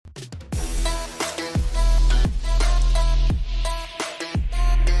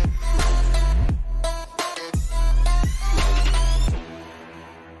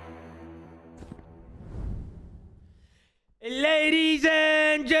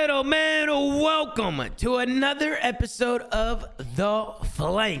Yo, man, welcome to another episode of The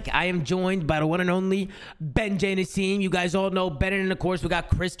Flank. I am joined by the one and only Ben J. Nassim. You guys all know Ben, and of course, we got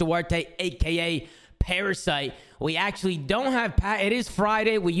Chris Duarte, a.k.a. Parasite. We actually don't have Pat. It is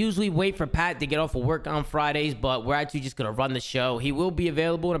Friday. We usually wait for Pat to get off of work on Fridays, but we're actually just going to run the show. He will be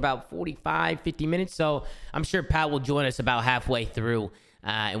available in about 50 minutes, so I'm sure Pat will join us about halfway through,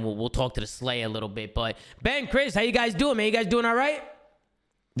 and we'll talk to the Slay a little bit. But Ben, Chris, how you guys doing, man? You guys doing all right?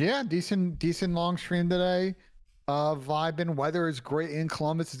 Yeah, decent long stream today. Vibing. Weather is great in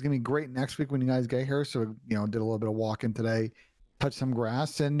Columbus. It's gonna be great next week when you guys get here. So did a little bit of walking today, touched some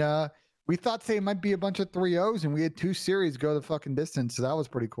grass, and we thought today might be a bunch of 3-0s, and we had 2 series go the fucking distance. So that was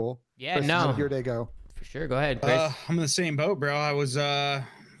pretty cool. Yeah, Chris, no. how did your day go? For sure. Go ahead, Chris. I'm in the same boat, bro.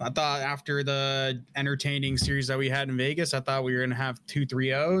 I thought after the entertaining series that we had in Vegas, I thought we were going to have 2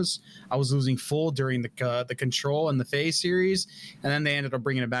 3-0s. I was losing full during the control and the FaZe series. And then they ended up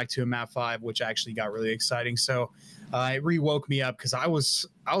bringing it back to a map 5, which actually got really exciting. So it re-woke me up because I was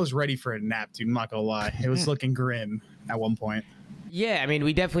ready for a nap, dude. I'm not going to lie. It was looking grim at one point. Yeah, I mean,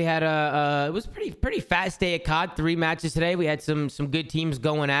 we definitely had it was pretty fast day at COD. 3 matches today. We had some good teams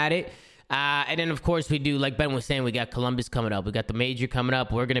going at it. And then, of course, we do, like Ben was saying, we got Columbus coming up. We got the Major coming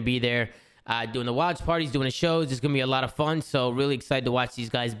up. We're going to be there doing the watch parties, doing the shows. It's going to be a lot of fun. So really excited to watch these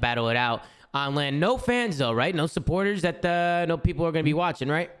guys battle it out on land. No fans, though, right? No supporters that no people are going to be watching,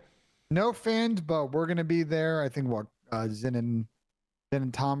 right? No fans, but we're gonna be there. I think Zen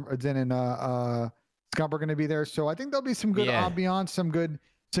and Tom, or Zen and Scump are gonna be there. So I think there'll be some good ambiance, some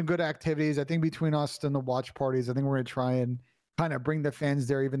good activities. I think between us and the watch parties, I think we're gonna try and kind of bring the fans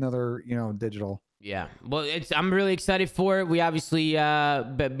there, even though they're digital. Yeah, well, I'm really excited for it. We obviously, me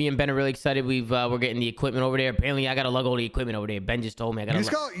and Ben are really excited. We're getting the equipment over there. Apparently, I got to lug all the equipment over there. Ben just told me I got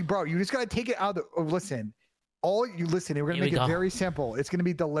to. You just got to take it out. Listen, we're gonna make it very simple. It's gonna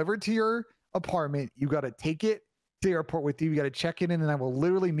be delivered to your apartment. You got to take it to the airport with you. You got to check it in, and I will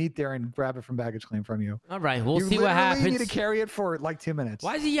literally meet there and grab it from baggage claim from you. All right, we'll see what happens. You need to carry it for like 2 minutes.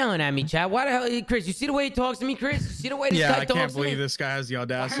 Why is he yelling at me, Chad? Why the hell, Chris? You see the way he talks to me, Chris? You see the way this guy talks to me? Yeah, I can't believe this guy has the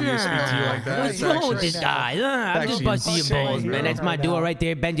audacity to speak to you like that. What's wrong with this guy? I'm just busting your balls, man. That's my duo right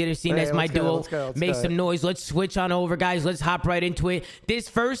there. Ben Jennerstein, that's my duo. Make some noise. Let's switch on over, guys. Let's hop right into it. This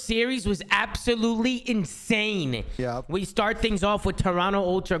first series was absolutely insane. Yeah. We start things off with Toronto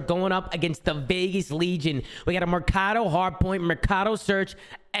Ultra going up against the Vegas Legion. We got a Mercado Hardpoint, Mercado Search,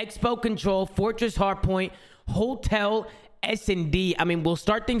 Expo Control, Fortress Hardpoint, Hotel S&D. I mean, we'll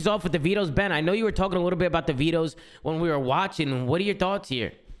start things off with the vetoes. Ben, I know you were talking a little bit about the vetoes when we were watching. What are your thoughts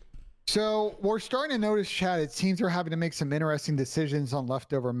here? So we're starting to notice, Chad, it seems they're having to make some interesting decisions on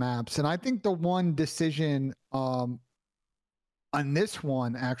leftover maps. And I think the one decision on this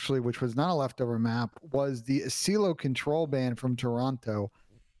one, actually, which was not a leftover map, was the Asilo control ban from Toronto.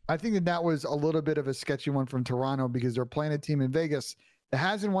 I think that was a little bit of a sketchy one from Toronto because they're playing a team in Vegas that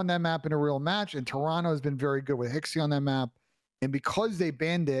hasn't won that map in a real match, and Toronto has been very good with Hixie on that map. And because they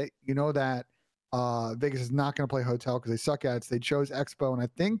banned it, you know that Vegas is not going to play Hotel because they suck at it. So they chose Expo, and I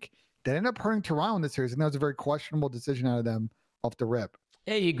think they ended up hurting Toronto in this series, and that was a very questionable decision out of them off the rip.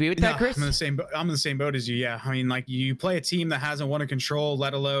 Hey, you agree with that, Chris? I'm in the same boat as you. Yeah, I mean, like you play a team that hasn't won a control,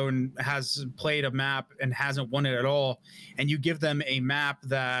 let alone has played a map and hasn't won it at all, and you give them a map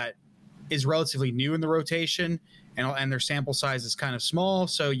that is relatively new in the rotation, and their sample size is kind of small,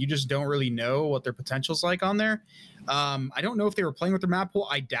 so you just don't really know what their potential's like on there. I don't know if they were playing with their map pool.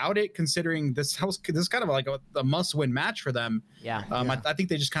 I doubt it, considering this is kind of like a must-win match for them. Yeah. I think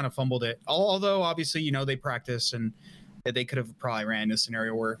they just kind of fumbled it. Although obviously, they practice and they could have probably ran a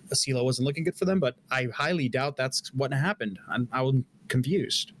scenario where Asilo wasn't looking good for them, but I highly doubt that's what happened. I'm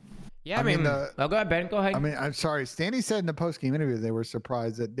confused. Yeah, I mean, go ahead, Ben. Go ahead. I mean, I'm sorry. Standy said in the post-game interview they were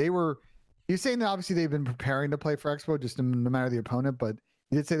surprised that they were. He's saying that obviously they've been preparing to play for Expo, just no matter the opponent, but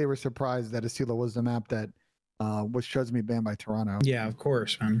he did say they were surprised that Asilo was the map that was chosen to be banned by Toronto. Yeah, of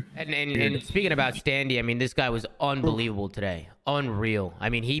course, man. And speaking about Standy, I mean, this guy was unbelievable today. Unreal. I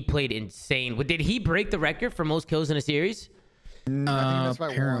mean, he played insane. Did he break the record for most kills in a series? No, I think he missed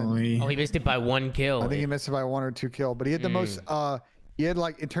by apparently. 1. Oh, he missed it by 1 kill. I think he missed it by 1 or 2 kill, but he had the most. He had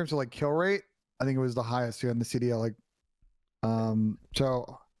in terms of kill rate, I think it was the highest here in the CDL.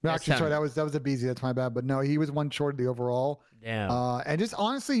 Sorry, that was a BZ. That's my bad. But no, he was 1 short of the overall. Yeah. And just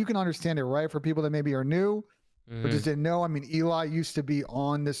honestly, you can understand it, right? For people that maybe are new, but just didn't know. I mean, Eli used to be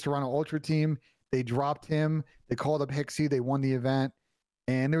on this Toronto Ultra team. They dropped him. They called up Hixie. They won the event.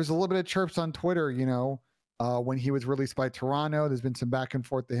 And there was a little bit of chirps on Twitter, when he was released by Toronto. There's been some back and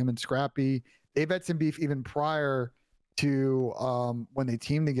forth to him and Scrappy. They've had some beef even prior to when they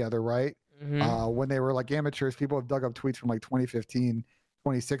teamed together, right? When they were amateurs. People have dug up tweets from 2015.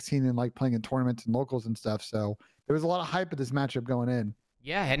 2016 and like playing in tournaments and locals and stuff. So there was a lot of hype of this matchup going in.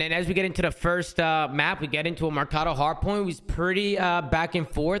 Yeah, and then as we get into the first map, we get into a Mercado hardpoint. It was pretty back and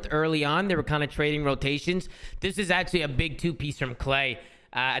forth early on. They were kind of trading rotations. This is actually a big two-piece from Clay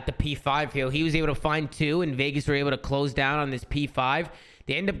at the P5 hill. He was able to find two, and Vegas were able to close down on this P5.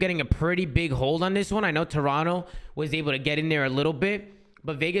 They end up getting a pretty big hold on this one. I know Toronto was able to get in there a little bit,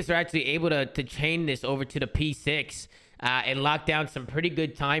 but Vegas are actually able to chain this over to the P6 and lock down some pretty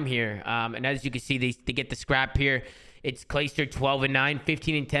good time here. And as you can see, they get the scrap here. It's Clayster 12-9,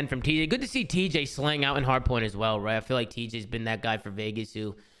 15-10 from TJ. Good to see TJ slaying out in hardpoint as well, right? I feel like TJ's been that guy for Vegas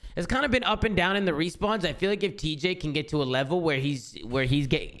who has kind of been up and down in the respawns. I feel like if TJ can get to a level where he's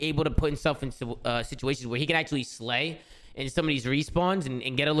able to put himself in situations where he can actually slay in some of these respawns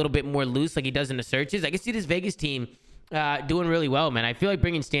and get a little bit more loose like he does in the searches, I can see this Vegas team doing really well, man. I feel like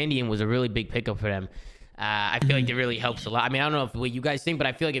bringing Standy in was a really big pickup for them. I feel like it really helps a lot. I mean, I don't know what you guys think, but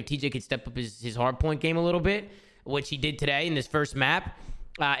I feel like if TJ could step up his hardpoint game a little bit, which he did today in this first map,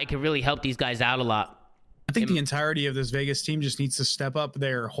 it could really help these guys out a lot. I think the entirety of this Vegas team just needs to step up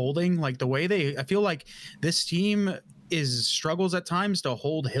their holding. Like the way I feel like this team struggles at times to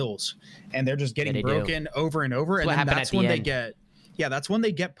hold hills, and they're just getting broken over and over. And that's when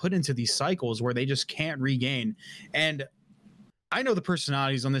they get put into these cycles where they just can't regain. And I know the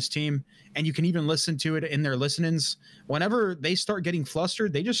personalities on this team, and you can even listen to it in their listenings. Whenever they start getting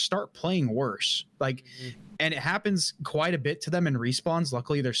flustered, they just start playing worse. Like, and it happens quite a bit to them in respawns.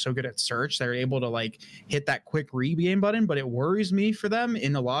 Luckily, they're so good at search. They're able to like hit that quick regain button, but it worries me for them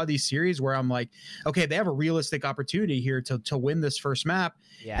in a lot of these series where I'm like, okay, they have a realistic opportunity here to win this first map.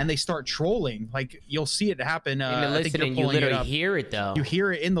 Yeah. And they start trolling. Like you'll see it happen. In the listening, you literally hear it though. You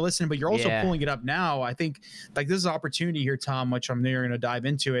hear it in the listening, but you're also pulling it up now. I think like this is an opportunity here, Tom, which I'm never going to dive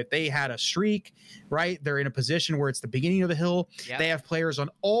into it. They had a streak, right? They're in a position where it's the beginning of the hill. Yep. They have players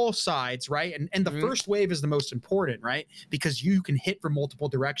on all sides, right? And the first wave is the most important, right? Because you can hit from multiple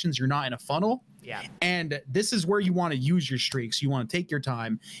directions. You're not in a funnel. Yeah. And this is where you want to use your streaks. You want to take your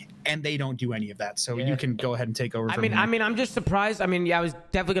time, and they don't do any of that. So you can go ahead and take over. I mean, I'm just surprised. I mean, I was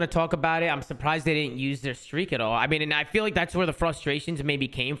definitely going to talk about it. I'm surprised they didn't use their streak at all. I mean, and I feel like that's where the frustrations maybe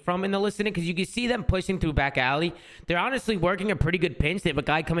came from in the listening, because you can see them pushing through back alley. They're honestly working a pretty good pinch. They have a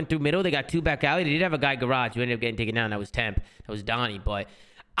guy coming through middle. They got two back alley. They did have a guy garage who ended up getting taken down. That was Temp. That was Donnie. But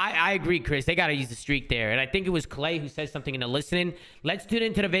I agree, Chris. They got to use the streak there. And I think it was Clay who said something in the listening. Let's tune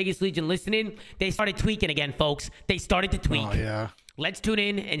into the Vegas Legion listening. They started tweaking again, folks. They started to tweak. Oh, yeah. Let's tune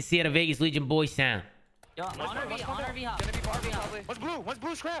in and see how the Vegas Legion boys sound. Yo, on RV hop. What's blue? What's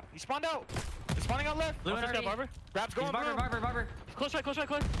blue scrap? He spawned out. He's spawning out left. Blue and Barber. Grab's going blue. Barber. Close right.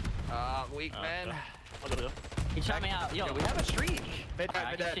 Weak, man. He shot me out. Yo, we have a streak. I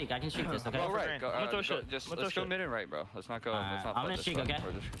can streak this, okay? Go right. Let's go mid and right, bro. Let's not go. I'm gonna streak, okay?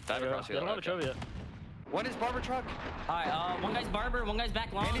 Dive across here. I don't have a trophy yet. One is Barber truck. Alright, one guy's Barber, one guy's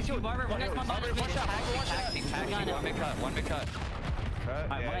back long. Two Barber, one guy's Barber. One big cut. Alright,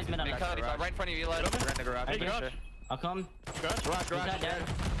 one guy's mid on big cut. Right in front of you, Eli. Right in the garage. I'll come. Garage.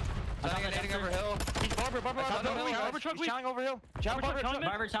 Standing over hill. He's Barber truck. He's challenging over hill.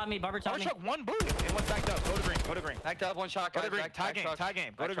 Barber shot me. Barber truck, one blue. And one's backed up. Go to green. Backed up, one shot. Go to green. Tie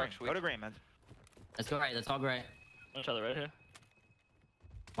game. Go to green, man. Let's go right. Let's all go right. Each other right here.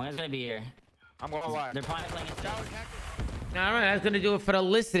 One guy's gonna be here. I'm going wide. They're probably playing it. All right, that's gonna do it for the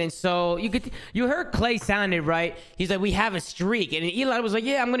listening. So you heard Clay sounded right. He's like, we have a streak, and Eli was like,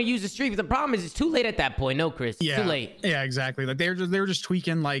 yeah, I'm gonna use the streak. But the problem is, it's too late at that point. No, Chris, it's too late. Yeah, exactly. Like they were just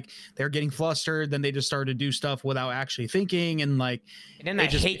tweaking. Like they're getting flustered. Then they just started to do stuff without actually thinking, and like. And then I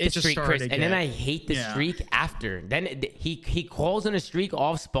hate the streak, Chris. And then I hate the streak after. Then he calls in a streak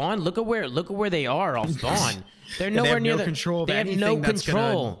off spawn. Look at where they are off spawn. They're nowhere near the control. They have no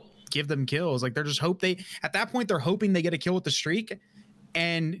control. Give them kills. Like they're just at that point they're hoping they get a kill with the streak,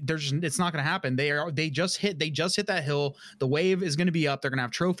 and it's not going to happen. They just hit that hill. The wave is going to be up. They're going to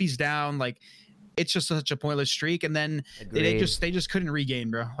have trophies down. Like it's just such a pointless streak. And then they just couldn't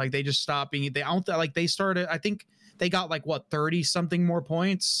regain, bro. Like they just stopped being. They started. I think they got like 30 something more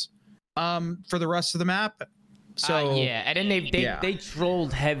points for the rest of the map. So and then they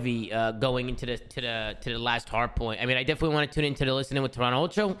trolled heavy going into the last hard point. I mean, I definitely want to tune into the listening with Toronto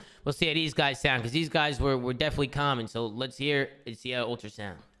Ultra. We'll see how these guys sound, because these guys were definitely common. So let's hear and see how Ultra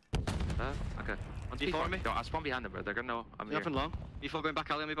sound. Okay. You follow me? Don't, I spawn behind them, bro. They're gonna know I'm here. Nothing long. You four going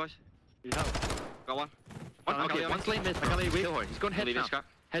back alley on me, boys? You help. Got one. Okay, one's lane mid. Back alley weak. He's going hedge now.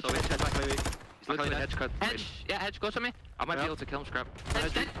 Hedge back alley weak. He's literally hedge cut. Hedge, go to me. I might be able to kill him, Scrap.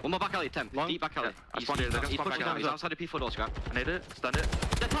 One more back alley, 10. Deep back alley. I spawned here. He's pushing down. He's outside the P4 door, Scrap. I need it. Stand it.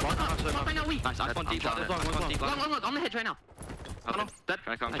 Nice, I spawned deep. Long, on the hedge right now. Oh, no. Dead.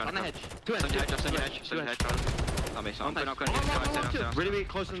 Can I come? On the hedge. Two Send your hedge. hedge, send your hedge, send your hedge. That makes sense. I'm going. Really weak,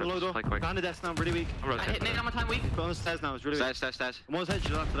 close to the low door. Behind the desk now, really weak. I'm rotating. Hit nade on my time weak. Put on the stairs now, it's really weak. Stairs. One's hedge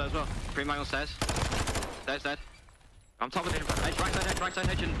after that as well. 3 man on stairs. Stairs dead. I'm top of the edge, right side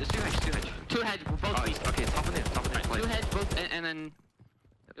hedge, and it's 2 hedge. 2 hedge, both east. Okay, top of the 2 hedge, both, and then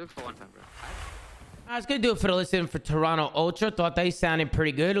look for 1 time, bro. That's gonna do it for the listen for Toronto Ultra. Thought they sounded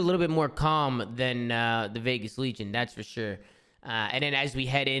pretty good, a little bit more calm than the Vegas Legion, that's for sure. And then as we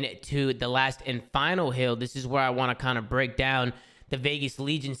head into the last and final hill, this is where I want to kind of break down the Vegas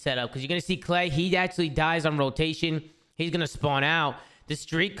Legion setup, because you're gonna see Clay. He actually dies on rotation. He's gonna spawn out. The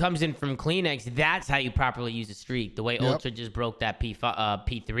streak comes in from Kleenex. That's how you properly use a streak. The way Ultra just broke that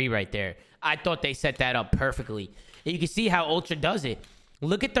P3 right there. I thought they set that up perfectly. And you can see how Ultra does it.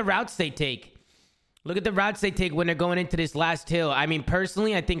 Look at the routes they take. Look at the routes they take when they're going into this last hill. I mean,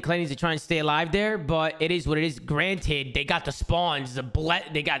 personally, I think Clay needs to try and stay alive there, but it is what it is. Granted, they got the spawns.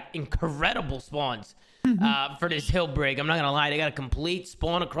 They got incredible spawns for this hill break. I'm not going to lie. They got a complete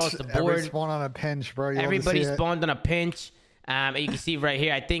spawn across the board. Every spawn on a pinch, bro. Everybody spawned on a pinch. And you can see right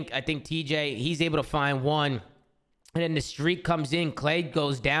here, I think TJ, he's able to find one. And then the streak comes in. Clay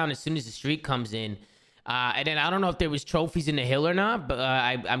goes down as soon as the streak comes in. And then I don't know if there was trophies in the hill or not, but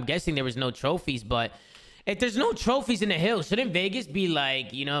I'm guessing there was no trophies. But if there's no trophies in the hill, shouldn't Vegas be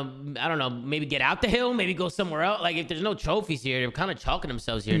like, you know, I don't know, maybe get out the hill, maybe go somewhere else? Like, if there's no trophies here, they're kind of chalking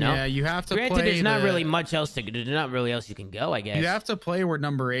themselves here, no? Yeah, you have to Granted, play there's not really much else to do. There's not really else you can go, I guess. You have to play where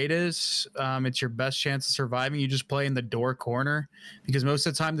number 8 is. It's your best chance of surviving. You just play in the door corner, because most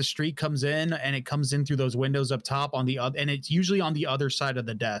of the time the streak comes in and it comes in through those windows up top on the other, and it's usually on the other side of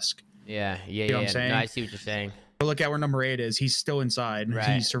the desk. Yeah. You know what I'm saying? No, I see what you're saying. But look at where number 8 is. He's still inside.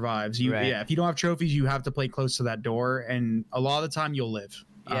 Right. He survives. Yeah, if you don't have trophies, you have to play close to that door, and a lot of the time you'll live.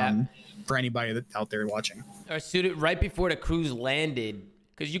 Yeah. For anybody that's out there watching. Or suited right before the cruise landed,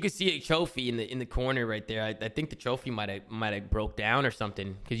 because you could see a trophy in the corner right there. I think the trophy might have broke down or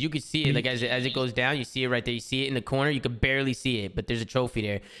something, because you could see it like as it goes down. You see it right there. You see it in the corner. You could barely see it, but there's a trophy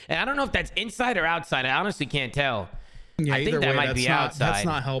there. And I don't know if that's inside or outside. I honestly can't tell. Yeah, I think that might be outside. That's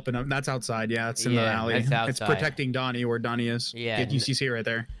not helping him. That's outside. Yeah, it's in the alley. It's protecting Donnie where Donnie is. Yeah. You see it right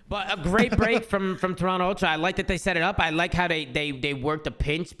there. But a great break from Toronto Ultra. I like that they set it up. I like how they worked the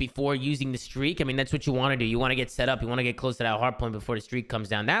pinch before using the streak. I mean, that's what you want to do. You want to get set up. You want to get close to that hard point before the streak comes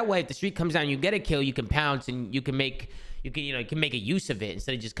down. That way, if the streak comes down, you get a kill, you can pounce, and you can make a use of it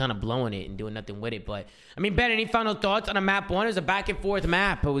instead of just kind of blowing it and doing nothing with it. But I mean, Ben, any final thoughts on a map 1? It was a back and forth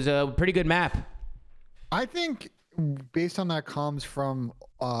map. It was a pretty good map. I think based on that comms from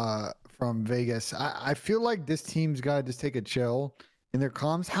Vegas, I feel like this team's got to just take a chill in their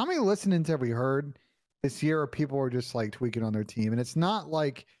comms. How many listenings have we heard this year of people are just like tweaking on their team? And it's not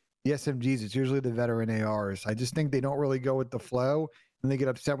like the SMGs, it's usually the veteran ARs. I just think they don't really go with the flow, and they get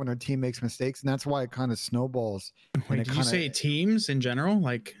upset when their team makes mistakes, and that's why it kind of snowballs. Wait, did you say teams in general?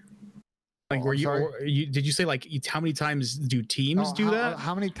 Like were you did you say like how many times do teams do that?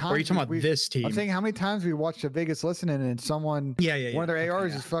 How many times? Or are you talking about this team? I'm saying how many times we watched a Vegas listening and someone one of their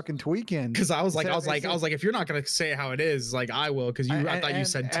ARs is fucking tweaking. Because I was like, if you're not gonna say how it is, like I will, because I thought you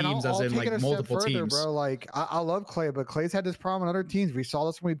said teams as in like multiple teams. Bro, like I love Clay, but Clay's had this problem on other teams. We saw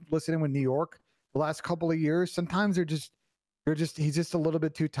this when we listened with New York the last couple of years. Sometimes he's just a little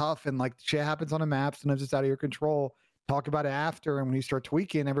bit too tough, and like shit happens on a map. Sometimes it's out of your control. Talk about it after, and when you start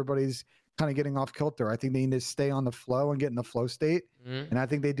tweaking, everybody's kind of getting off kilter. I think they need to stay on the flow and get in the flow state. And I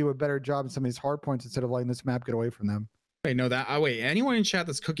think they do a better job in some of these hard points instead of letting this map get away from them. Wait, no, anyone in chat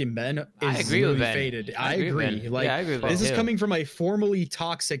that's cooking Ben is I agree with Ben. faded. I agree. Like, I agree with this Ben is too. coming from a formerly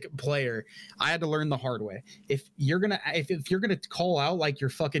toxic player. I had to learn the hard way. If you're gonna call out like you're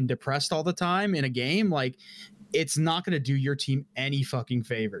fucking depressed all the time in a game, like it's not gonna do your team any fucking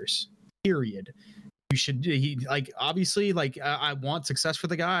favors. Period. You should obviously I want success for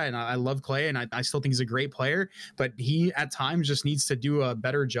the guy, and I love Clay, and I still think he's a great player, but he at times just needs to do a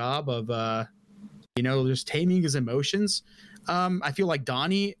better job of just taming his emotions. I feel like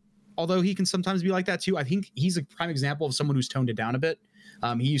Donnie, although he can sometimes be like that too, I think he's a prime example of someone who's toned it down a bit.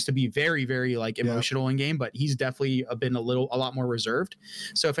 He used to be very, very emotional in game, but he's definitely been a lot more reserved.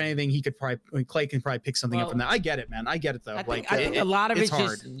 So if anything, Clay can probably pick something up from that. I get it, man. I get it though. I think a lot of it's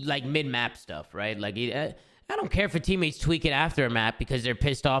just like mid-map stuff, right? Like I don't care if a teammate's tweaking after a map because they're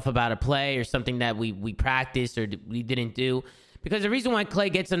pissed off about a play or something that we practiced or we didn't do. Because the reason why Clay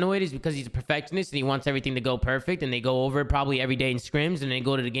gets annoyed is because he's a perfectionist and he wants everything to go perfect, and they go over it probably every day in scrims, and they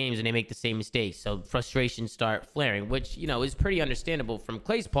go to the games and they make the same mistakes. So frustrations start flaring, which, is pretty understandable from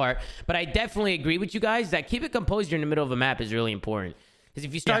Clay's part. But I definitely agree with you guys that keep it composed in the middle of a map is really important. Because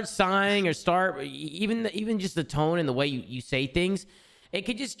if you start sighing or start even just the tone and the way you say things, it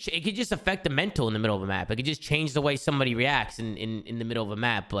could just affect the mental in the middle of a map. It could just change the way somebody reacts in the middle of a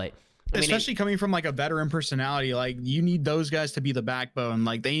map. But I mean, especially coming from like a veteran personality, like you need those guys to be the backbone.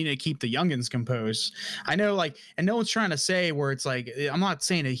 Like they need to keep the youngins composed. I know, like, and no one's trying to say where it's like, I'm not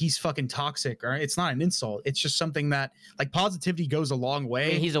saying that he's fucking toxic, or it's not an insult. It's just something that like positivity goes a long way.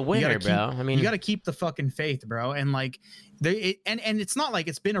 I mean, he's a winner, bro. I mean, you got to keep the fucking faith, bro. And like and it's not like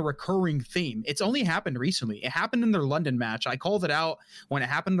it's been a recurring theme. It's only happened recently. It happened in their London match. I called it out when it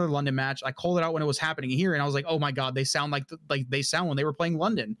happened in their London match. I called it out when it was happening here, and I was like, oh my god, they sound like they sound when they were playing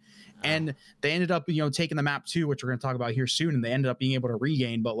London. And they ended up, taking the map too, which we're going to talk about here soon. And they ended up being able to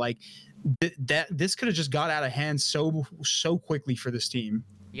regain. But like this could have just got out of hand so quickly for this team.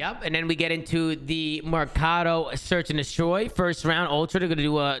 Yep. And then we get into the Mercado search and destroy. First round, Ultra, they're going to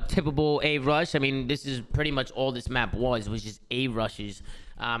do a typical A rush. I mean, this is pretty much all this map was just A rushes.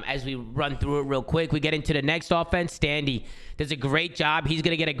 As we run through it real quick, we get into the next offense. Standy does a great job. He's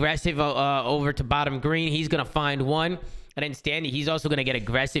going to get aggressive over to bottom green. He's going to find one. And then Standy, he's also going to get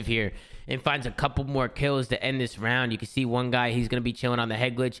aggressive here and finds a couple more kills to end this round. You can see one guy, he's going to be chilling on the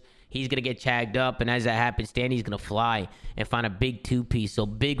head glitch. He's going to get chagged up. And as that happens, Standy's going to fly and find a big two-piece. So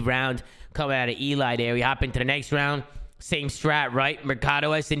big round coming out of Eli there. We hop into the next round. Same strat, right?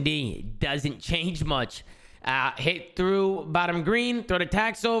 Mercado S&D doesn't change much. Hit through bottom green, throw the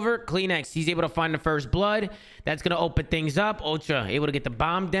tax over, Kleenex. He's able to find the first blood. That's going to open things up. Ultra able to get the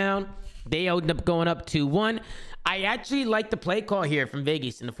bomb down. They end up going up 2-1. I actually like the play call here from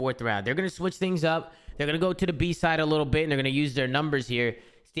Vegas in the fourth round. They're going to switch things up. They're going to go to the B side a little bit, and they're going to use their numbers here.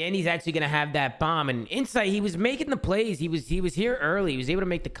 Standy's actually going to have that bomb. And Insight, he was making the plays. He was here early. He was able to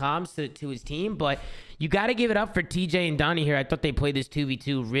make the comms to his team. But you got to give it up for TJ and Donnie here. I thought they played this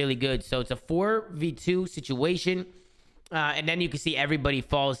 2v2 really good. So it's a 4v2 situation. And then you can see everybody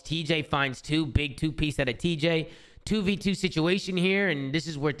falls. TJ finds two. Big two-piece out of TJ. 2v2 situation here, and this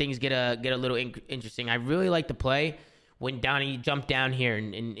is where things get a little interesting. I really like the play when Donnie jumped down here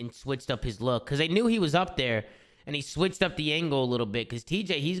and switched up his look, because they knew he was up there, and he switched up the angle a little bit, because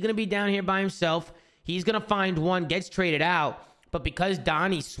TJ, he's going to be down here by himself. He's going to find one, gets traded out, but because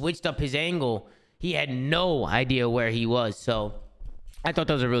Donnie switched up his angle, he had no idea where he was. So I thought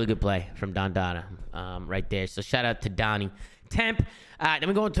that was a really good play from Don Donna right there. So shout out to Donnie. Temp. Then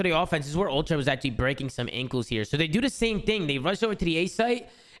we go into the offense. This is where Ultra was actually breaking some ankles here. So they do the same thing. They rush over to the A site,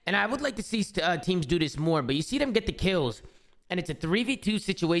 and I would like to see teams do this more, but you see them get the kills, and it's a 3v2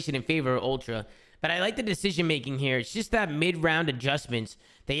 situation in favor of Ultra. But I like the decision-making here. It's just that mid-round adjustments.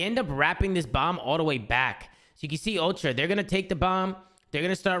 They end up wrapping this bomb all the way back. So you can see Ultra, they're going to take the bomb. They're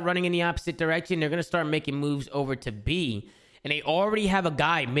going to start running in the opposite direction. They're going to start making moves over to B. And they already have a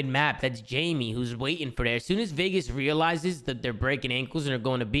guy mid-map. That's Jamie, who's waiting for there. As soon as Vegas realizes that they're breaking ankles and they're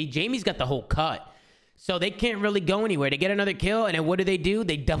going to B, Jamie's got the whole cut. So they can't really go anywhere. They get another kill, and then what do?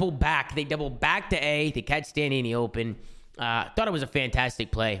 They double back. They double back to A. They catch Standy in the open. Thought it was a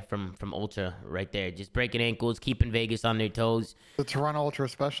fantastic play from Ultra right there. Just breaking ankles, keeping Vegas on their toes. The Toronto Ultra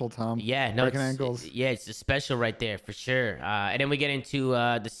special, Tom. Yeah, no, breaking ankles. It's a special right there for sure. And then we get into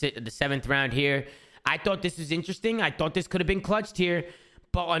the seventh round here. I thought this was interesting. I thought this could have been clutched here.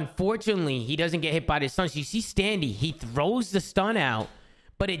 But unfortunately, he doesn't get hit by the stun. So you see Standy. He throws the stun out,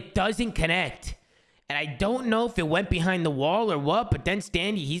 but it doesn't connect. And I don't know if it went behind the wall or what, but then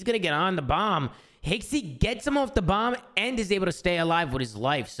Standy, he's going to get on the bomb. Hixie gets him off the bomb and is able to stay alive with his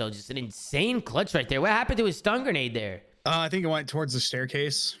life. So just an insane clutch right there. What happened to his stun grenade there? I think it went towards the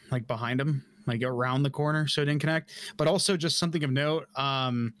staircase, like behind him, like around the corner, so it didn't connect. But also just something of note,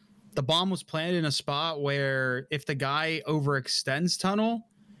 the bomb was planted in a spot where if the guy overextends tunnel,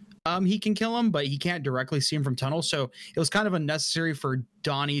 he can kill him, but he can't directly see him from tunnel. So it was kind of unnecessary for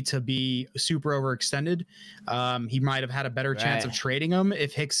Donnie to be super overextended. He might have had a better chance of trading him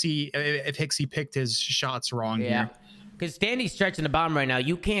if Hixie picked his shots wrong. Yeah. Because Standy's stretching the bomb right now.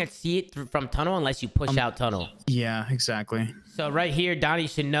 You can't see it from tunnel unless you push out tunnel. Yeah, exactly. So right here, Donnie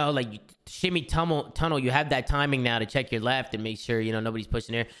should know, like, shimmy tunnel. You have that timing now to check your left and make sure, nobody's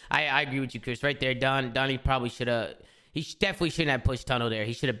pushing there. I agree with you, Chris. Right there, Donnie probably should have... He definitely shouldn't have pushed tunnel there.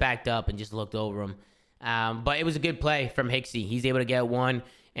 He should have backed up and just looked over him. But it was a good play from Hixie. He's able to get one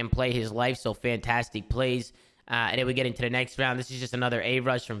and play his life. So fantastic plays. And then we get into the next round. This is just another A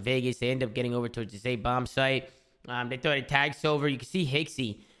rush from Vegas. They end up getting over towards this A bomb site. They throw the tags over. You can see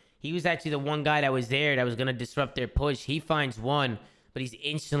Hixie. He was actually the one guy that was there that was going to disrupt their push. He finds one, but he's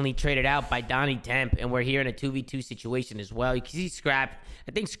instantly traded out by Donnie Temp. And we're here in a 2v2 situation as well. You can see Scrap.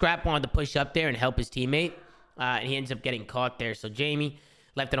 I think Scrap wanted to push up there and help his teammate. And he ends up getting caught there. So Jamie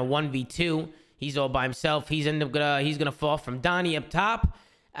left in a 1v2. He's all by himself. He's gonna fall from Donnie up top.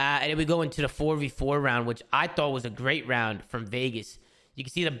 And then we go into the 4v4 round, which I thought was a great round from Vegas. You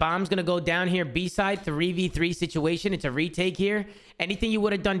can see the bomb's going to go down here. B-side, 3v3 situation. It's a retake here. Anything you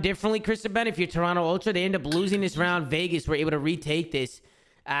would have done differently, Chris Ben, if you're Toronto Ultra? They end up losing this round. Vegas were able to retake this.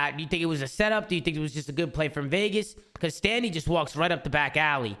 Do you think it was a setup? Do you think it was just a good play from Vegas? Because Standy just walks right up the back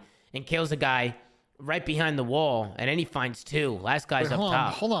alley and kills a guy right behind the wall. And then he finds two. Last guy's up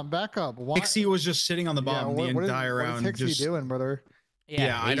top. Hold on, back up. Hixie was just sitting on the bomb the entire round. What is Hixie doing, brother?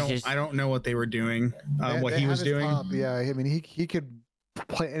 Yeah, I don't know what they were doing. What he was doing. Yeah, I mean he could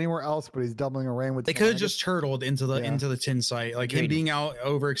play anywhere else, but he's doubling a rain with. They could have just turtled into the tin site. Like him being out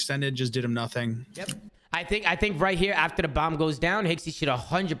overextended just did him nothing. Yep. I think right here after the bomb goes down, Hixie should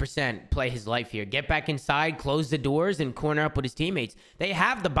 100% play his life here. Get back inside, close the doors, and corner up with his teammates. They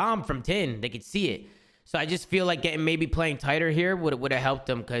have the bomb from tin. They could see it. So I just feel like maybe playing tighter here would have helped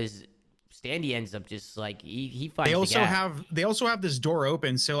them because Standy ends up just like he finds. They also have this door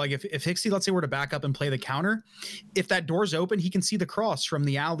open. So like if Hixie, let's say, were to back up and play the counter, if that door's open, he can see the cross from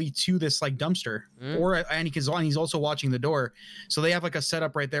the alley to this like dumpster, and he's also watching the door. So they have like a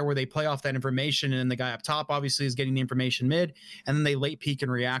setup right there where they play off that information, and then the guy up top obviously is getting the information mid, and then they late peek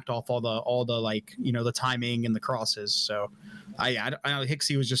and react off all the like the timing and the crosses. So I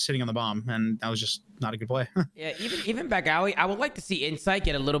Hixie was just sitting on the bomb, and that was just not a good play. Yeah, even back alley, I would like to see Insight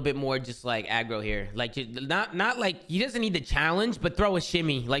get a little bit more just like aggro here. Like not like he doesn't need the challenge, but throw a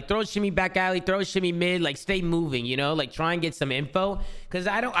shimmy. Like throw a shimmy back alley, throw a shimmy mid, like stay moving, like try and get some info. Cause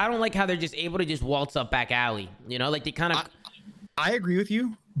I don't like how they're just able to just waltz up back alley. Like they kind of I agree with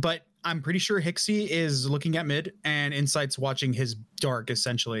you, but I'm pretty sure Hixie is looking at mid and Insight's watching his dark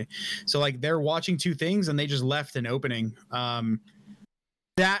essentially. So like they're watching two things and they just left an opening.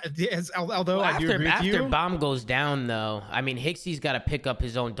 That is, although I do agree with you. After bomb goes down, though, I mean, Hixie's got to pick up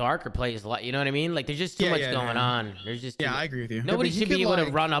his own dark or play his light. You know what I mean? Like, there's just too much going on. There's just I agree with you. Nobody should be able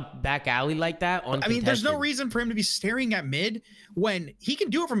to run up back alley like that. I mean, there's no reason for him to be staring at mid when he can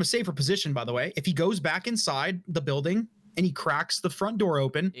do it from a safer position. By the way, if he goes back inside the building and he cracks the front door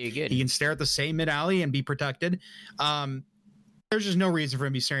open, he can stare at the same mid alley and be protected. There's just no reason for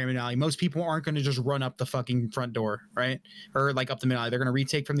him to be staring at mid alley. Most people aren't going to just run up the fucking front door, right? Or like up the mid alley. They're going to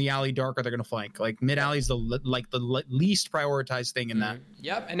retake from the alley dark, or they're going to flank. Like mid alley is the least prioritized thing in that.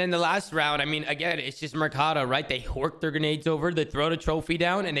 Yep. And then the last round, I mean, again, it's just Mercado, right? They hork their grenades over, they throw the trophy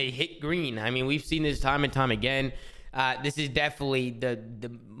down, and they hit green. I mean, we've seen this time and time again. This is definitely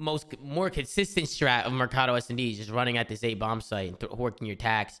the more consistent strat of Mercado S&D, is just running at this A bomb site and horking your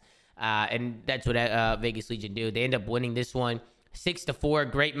tax. And that's what Vegas Legion do. They end up winning this one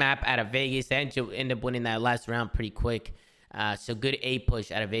 6-4. Great map out of Vegas. They end up winning that last round pretty quick. So good A push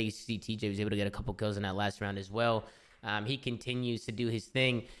out of Vegas. See, TJ was able to get a couple kills in that last round as well. He continues to do his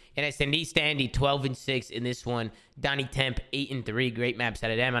thing. And S&D Standy 12-6 in this one. Donnie Temp 8-3. Great maps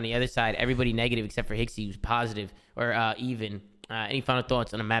out of them. On the other side, everybody negative except for Hixie, who's positive or even. Any final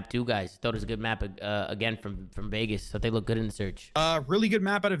thoughts on the map too, guys? Thought it was a good map again from Vegas. So they look good in the search. Really good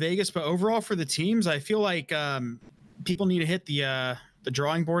map out of Vegas, but overall for the teams, I feel like people need to hit the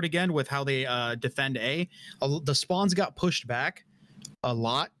drawing board again with how they defend A. The spawns got pushed back a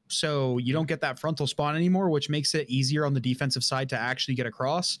lot, so you don't get that frontal spawn anymore, which makes it easier on the defensive side to actually get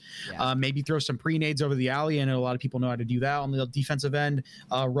across. Maybe throw some pre-nades over the alley. I know a lot of people know how to do that on the defensive end.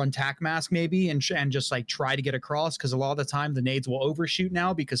 Run tack mask maybe and just like try to get across, because a lot of the time the nades will overshoot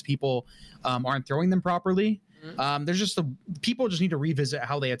now because people aren't throwing them properly. People just need to revisit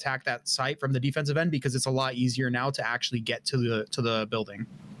how they attack that site from the defensive end, because it's a lot easier now to actually get to the building.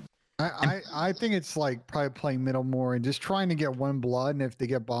 I think it's like probably playing middle more and just trying to get one blood, and if they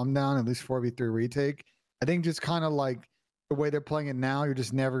get bombed down, at least 4v3 retake. I think just kind of like the way they're playing it now, you're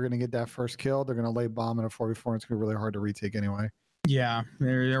just never going to get that first kill. They're going to lay bomb in a 4v4, and it's going to be really hard to retake anyway. Yeah,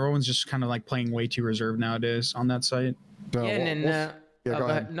 everyone's just kind of like playing way too reserved nowadays on that site. So, yeah, go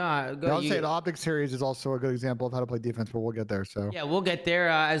ahead. I'll say the Optic series is also a good example of how to play defense, but we'll get there. So yeah, we'll get there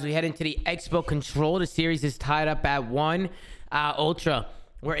as we head into the Expo Control. The series is tied up at 1. Ultra,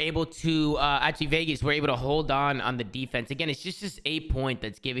 we're able to actually Vegas, we're able to hold on the defense. Again, it's just this 8 point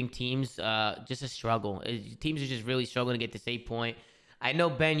that's giving teams just a struggle. Teams are just really struggling to get this 8 point. I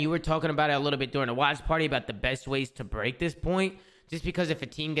know, Ben, you were talking about it a little bit during the watch party about the best ways to break this point. Just because if a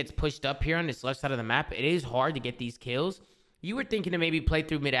team gets pushed up here on this left side of the map, it is hard to get these kills. You were thinking to maybe play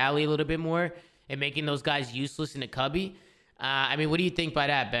through mid-alley a little bit more and making those guys useless in the cubby. I mean, what do you think by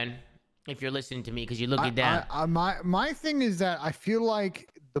that, Ben? If you're listening to me, because you're looking down. My thing is that I feel like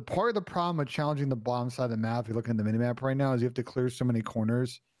the part of the problem with challenging the bottom side of the map, if you look at the minimap right now, is you have to clear so many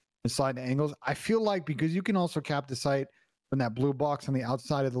corners and side angles. I feel like because you can also cap the site in that blue box on the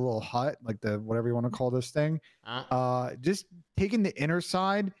outside of the little hut, like the whatever you want to call this thing. Just taking the inner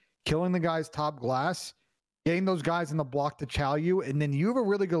side, killing the guy's top glass, getting those guys in the block to chow you, and then you have a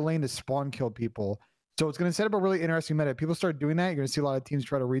really good lane to spawn kill people. So it's going to set up a really interesting meta. If people start doing that, you're going to see a lot of teams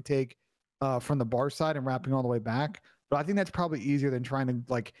try to retake from the bar side and wrapping all the way back. But I think that's probably easier than trying to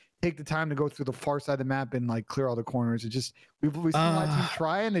like take the time to go through the far side of the map and like clear all the corners. It just we've seen a lot of teams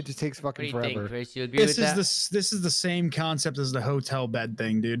try and it just takes fucking What do you forever. think, Chris? You agree with that? This is the same concept as the hotel bed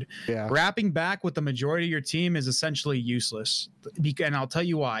thing, dude. Yeah. Wrapping back with the majority of your team is essentially useless. And I'll tell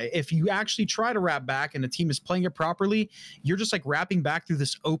you why. If you actually try to wrap back and the team is playing it properly, you're just like wrapping back through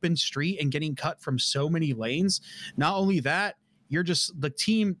this open street and getting cut from so many lanes. Not only that, you're just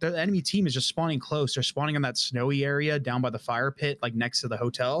the enemy team is just spawning close. They're spawning on that snowy area down by the fire pit, like next to the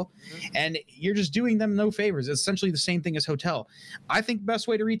hotel. And you're just doing them no favors. It's essentially the same thing as hotel. I think the best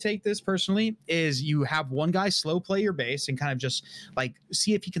way to retake this personally is you have one guy slow play your base and kind of just like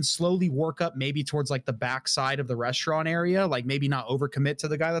see if he can slowly work up maybe towards like the back side of the restaurant area, like maybe not overcommit to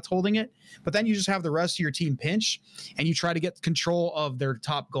the guy that's holding it. But then you just have the rest of your team pinch and you try to get control of their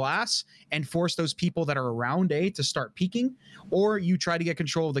top glass and force those people that are around A to start peeking. Or you try to get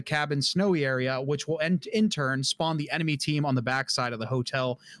control of the cabin snowy area, which will in turn spawn the enemy team on the back side of the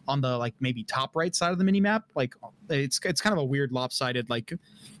hotel on the like maybe top right side of the mini map. Like it's kind of a weird lopsided like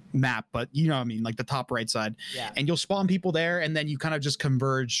map, but you know what I mean, like the top right side. Yeah. And you'll spawn people there and then you kind of just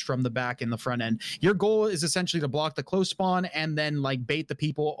converge from the back and the front end. Your goal is essentially to block the close spawn and then like bait the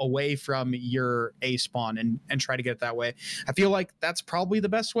people away from your A spawn and try to get it that way. I feel like that's probably the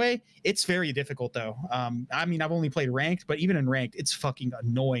best way. It's very difficult though. I mean, I've only played ranked, but even in ranked, it's fucking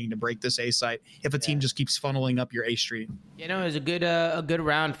annoying to break this A site if a team just keeps funneling up your A street. You know, it was a good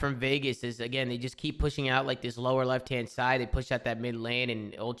round from Vegas. Is again, they just keep pushing out like this lower left hand side. They push out that mid lane,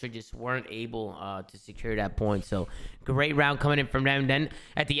 and Ultra just weren't able to secure that point. So great round coming in from them. Then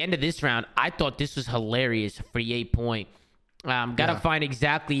at the end of this round, I thought this was hilarious for the 8 point. Gotta find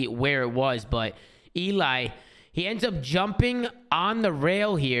exactly where it was, but Eli, he ends up jumping on the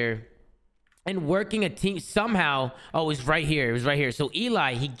rail here and working a team somehow. Oh, it was right here. It was right here. So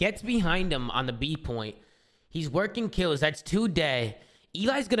Eli, he gets behind him on the B point. He's working kills. That's 2 dead.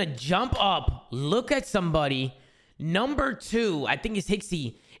 Eli's going to jump up, look at somebody. Number 2, I think it's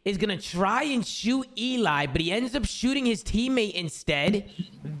Hixie, is going to try and shoot Eli, but he ends up shooting his teammate instead.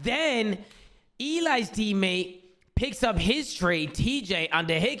 Then Eli's teammate picks up his trade, TJ,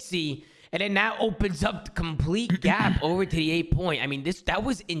 onto Hixie, and then that opens up the complete gap over to the 8 point. I mean, that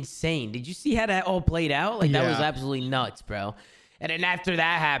was insane. Did you see how that all played out? Like, that was absolutely nuts, bro. And then after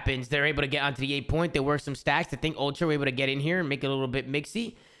that happens, they're able to get onto the 8 point. They work some stacks. I think Ultra were able to get in here and make it a little bit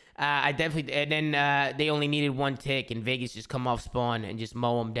mixy. And then they only needed 1 tick, and Vegas just come off spawn and just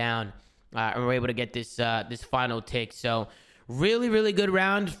mow them down. And we're able to get this final tick. So really, really good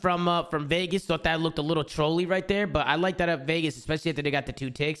round from Vegas. Thought that looked a little trolly right there, but I like that at Vegas, especially after they got the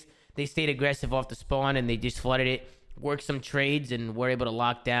 2 ticks. They stayed aggressive off the spawn, and they just flooded it, worked some trades, and were able to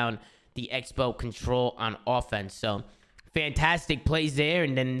lock down the Expo control on offense. So fantastic plays there.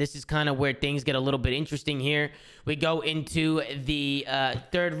 And then this is kind of where things get a little bit interesting here. We go into the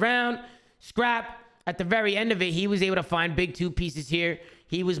 3rd round. Scrap, at the very end of it, he was able to find big 2 pieces here.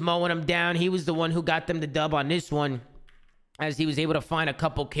 He was mowing them down. He was the one who got them the dub on this one, as he was able to find a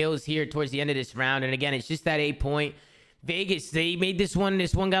couple kills here towards the end of this round. And again, it's just that 8 point. Vegas, they made this one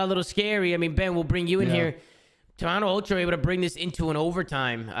got a little scary. I mean, Ben, we'll bring you in here. Toronto Ultra were able to bring this into an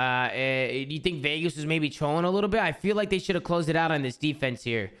overtime. Do you think Vegas was maybe trolling a little bit? I feel like they should have closed it out on this defense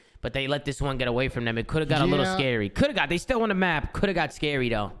here, but they let this one get away from them. It could have got a little scary. They still won the map. Could have got scary,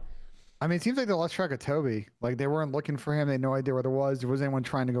 though. I mean, it seems like they lost track of Toby. Like, they weren't looking for him. They had no idea where there was. There wasn't anyone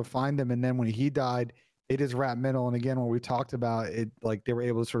trying to go find him. And then when he died, they just wrapped middle. And again, when we talked about it, like, they were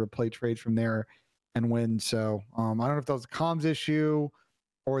able to sort of play trades from there and win. So I don't know if that was a comms issue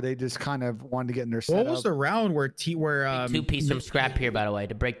or they just kind of wanted to get in their setup. What was the round where 2 piece from Scrap here, by the way,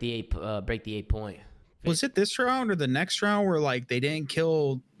 to break the 8 point? Was it this round or the next round where like they didn't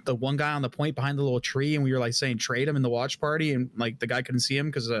kill the one guy on the point behind the little tree and we were like saying trade him in the watch party and like the guy couldn't see him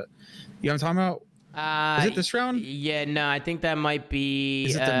because you know what I'm talking about? Is it this round? Yeah, no, I think that might be.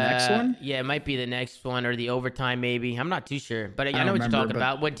 Is it the next one? Yeah, it might be the next one or the overtime, maybe. I'm not too sure, but I know what you're talking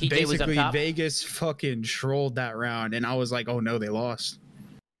about. When TJ was up top, Vegas fucking trolled that round, and I was like, "Oh no, they lost."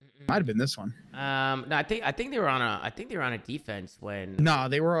 Might have been this one. No, I think they were on a defense when. No,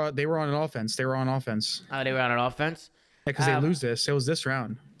 they were on an offense. They were on offense. Oh, they were on an offense. Yeah, because they lose this. It was this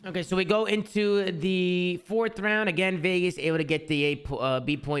round. Okay, so we go into the 4th round again. Vegas able to get the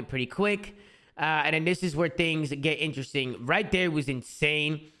B point pretty quick. And then this is where things get interesting. Right there was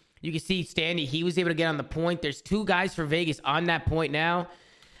insane. You can see Standy, he was able to get on the point. There's 2 guys for Vegas on that point now.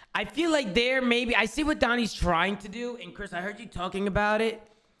 I feel like I see what Donnie's trying to do. And Chris, I heard you talking about it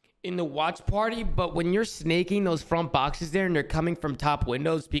in the watch party, but when you're snaking those front boxes there and they're coming from top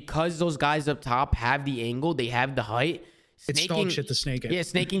windows, because those guys up top have the angle, they have the height. It's dog shit to snake it. Yeah,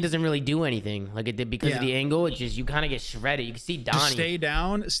 snaking doesn't really do anything like it did because of the angle. It's just you kind of get shredded. You can see Donnie.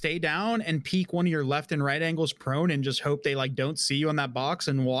 Just stay down, and peek one of your left and right angles prone, and just hope they like don't see you on that box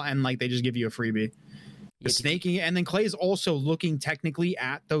and like they just give you a freebie. The snaking, and then Clay's also looking technically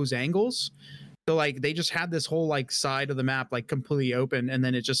at those angles. So like they just had this whole like side of the map like completely open, and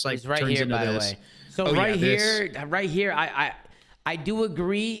then it just like it's right turns here, into by this. the way. So right here, I do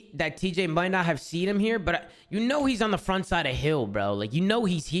agree that TJ might not have seen him here, but you know he's on the front side of hill, bro. Like, you know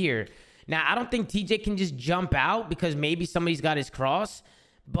he's here. Now, I don't think TJ can just jump out because maybe somebody's got his cross,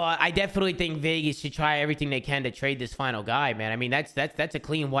 but I definitely think Vegas should try everything they can to trade this final guy, man. I mean, that's a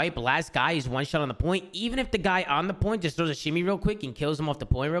clean wipe. Last guy is 1 shot on the point. Even if the guy on the point just throws a shimmy real quick and kills him off the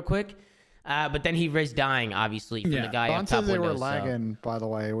point real quick, but then he risks dying, obviously, from the guy Don up top says they window. were lagging, by the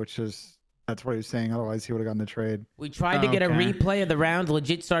way, which is... That's what he was saying. Otherwise, he would have gotten the trade. We tried to get a replay of the round.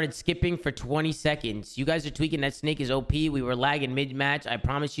 Legit started skipping for 20 seconds. You guys are tweaking. That snake is OP. We were lagging mid-match. I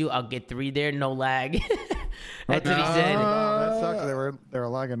promise you, I'll get 3 there. No lag. That's what he said. That sucks. They were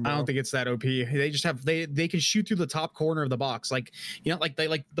lagging, bro. I don't think it's that OP. They just have they can shoot through the top corner of the box. Like, you know, like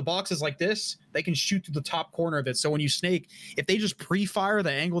the box is like this. They can shoot through the top corner of it. So when you snake, if they just pre-fire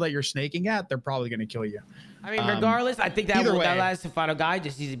the angle that you're snaking at, they're probably going to kill you. I mean, regardless, I think that last final guy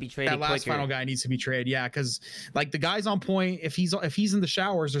just needs to be traded quicker. That last final guy needs to be traded, yeah, because like the guy's on point. If he's in the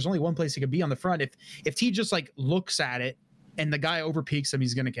showers, there's only one place he could be on the front. If he just like looks at it and the guy overpeaks him,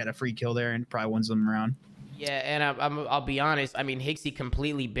 he's gonna get a free kill there and probably wins them around. Yeah, and I'll be honest. I mean, Hicksy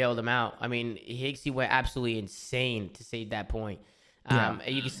completely bailed him out. I mean, Hicksy went absolutely insane to save that point.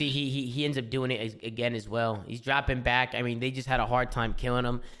 You can see he ends up doing it again as well. He's dropping back. I mean, they just had a hard time killing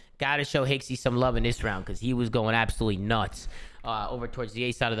him. Got to show Hicksy some love in this round because he was going absolutely nuts over towards the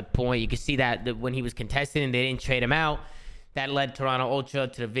A side of the point. You can see that when he was contesting and they didn't trade him out, that led Toronto Ultra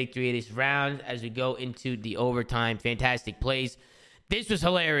to the victory of this round as we go into the overtime. Fantastic plays. This was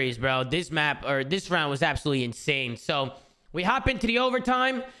hilarious, bro. This round was absolutely insane. So we hop into the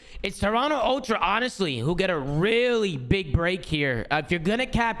overtime. It's Toronto Ultra, honestly, who get a really big break here. If you're going to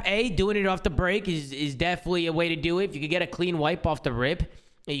cap A, doing it off the break is definitely a way to do it. If you could get a clean wipe off the rip,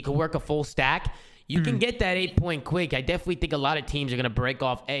 and you can work a full stack, you can get that 8-point quick. I definitely think a lot of teams are going to break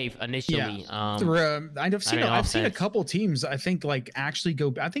off A initially. Yeah. I've seen a couple teams, I think, like actually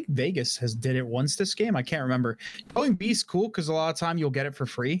go. I think Vegas did it once this game. I can't remember. Going B is cool because a lot of time you'll get it for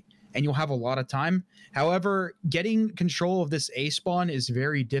free and you'll have a lot of time. However, getting control of this A spawn is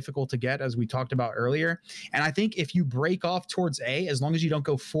very difficult to get, as we talked about earlier. And I think if you break off towards A, as long as you don't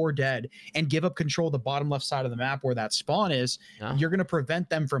go 4 dead and give up control of the bottom left side of the map where that spawn is, you're going to prevent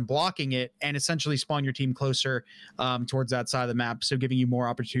them from blocking it and essentially spawn your team closer towards that side of the map, so giving you more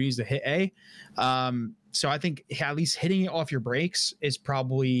opportunities to hit A. So I think at least hitting it off your breaks is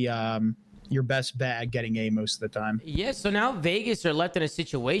probably your best bet at getting A most of the time. Yeah, so now Vegas are left in a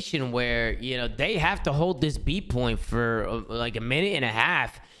situation where, you know, they have to hold this B point for like a minute and a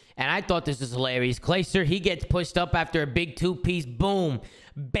half. And I thought this was hilarious. Clayster, he gets pushed up after a big 2-piece. Boom.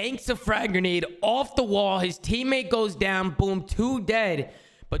 Banks a frag grenade off the wall. His teammate goes down. Boom. 2 dead.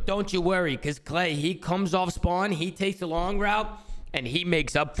 But don't you worry, because Clay, he comes off spawn. He takes the long route, and he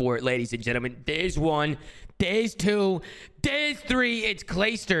makes up for it, ladies and gentlemen. There's 1. There's 2. There's 3. It's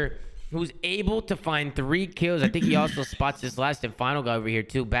Clayster, who's able to find 3 kills. I think he also spots this last and final guy over here,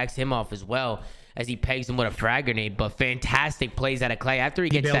 too. Backs him off as well as he pegs him with a frag grenade. But fantastic plays out of Clay. After he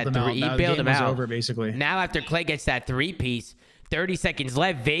gets that 3, he bailed him out. Over, basically. Now after Clay gets that 3-piece, 30 seconds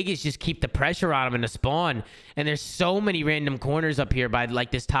left, Vegas just keep the pressure on him in the spawn. And there's so many random corners up here by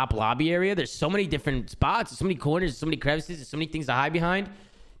like this top lobby area. There's so many different spots, so many corners, so many crevices, so many things to hide behind.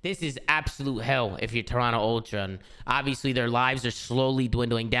 This is absolute hell if you're Toronto Ultra. And obviously, their lives are slowly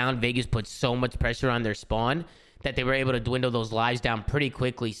dwindling down. Vegas put so much pressure on their spawn that they were able to dwindle those lives down pretty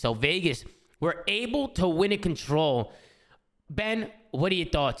quickly. So Vegas were able to win at control. Ben, what are your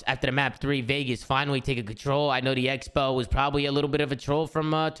thoughts after the map 3? Vegas finally taking control. I know the Expo was probably a little bit of a troll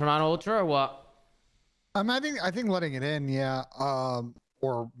from Toronto Ultra, or what? I think letting it in, yeah.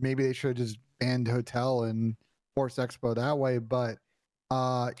 Or maybe they should have just banned Hotel and force Expo that way. But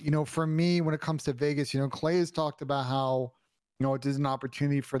you know, for me, when it comes to Vegas, you know, Clay has talked about how, you know, it is an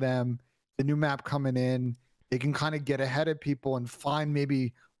opportunity for them. The new map coming in, they can kind of get ahead of people and find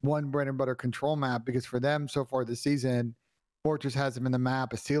maybe one bread and butter control map, because for them so far this season, Fortress has them in the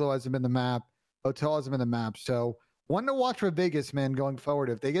map, Asilo has them in the map, Hotel has them in the map. So one to watch for Vegas, man, going forward.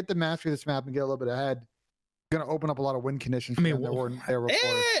 If they get the mastery of this map and get a little bit ahead, going to open up a lot of win conditions for them that weren't there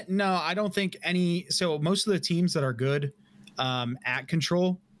before. No, I don't think any. So most of the teams that are good at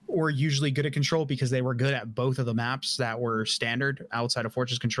control or usually good at control because they were good at both of the maps that were standard outside of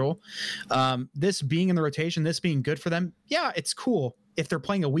Fortress Control. This being in the rotation, this being good for them, yeah, it's cool if they're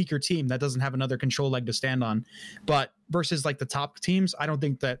playing a weaker team that doesn't have another control leg to stand on. But versus like the top teams, I don't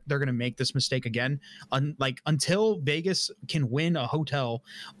think that they're going to make this mistake again. Until Vegas can win a hotel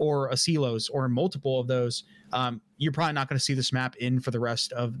or a Silos or multiple of those, you're probably not going to see this map in for the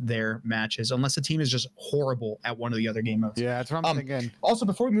rest of their matches unless the team is just horrible at one of the other game modes. Yeah, that's what I'm thinking. Also,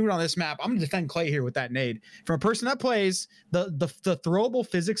 before we move on this map, I'm going to defend Clay here with that nade. From a person that plays, the throwable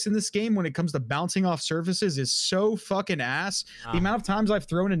physics in this game when it comes to bouncing off surfaces is so fucking ass. The amount of times I've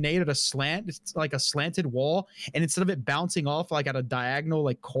thrown a nade at a slant, it's like a slanted wall, and instead of it bouncing off like at a diagonal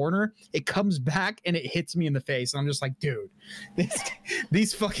like corner, it comes back and it hits me in the face. And I'm just like, dude,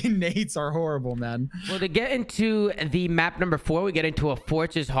 these fucking nades are horrible, man. Well, to get into the map number 4, we get into a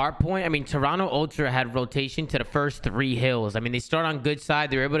Fortress hardpoint. I mean, Toronto Ultra had rotation to the first 3 hills. I mean, they start on good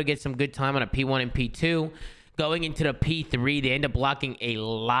side. They were able to get some good time on a P1 and P2. Going into the P3, they end up blocking a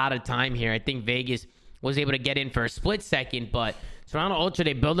lot of time here. I think Vegas was able to get in for a split second, but Toronto Ultra,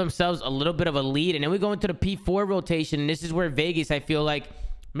 they build themselves a little bit of a lead. And then we go into the P4 rotation, and this is where Vegas, I feel like,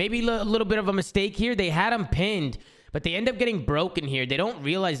 maybe a little bit of a mistake here. They had them pinned, but they end up getting broken here. They don't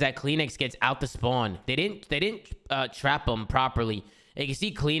realize that Kleenex gets out the spawn. They didn't trap him properly. You can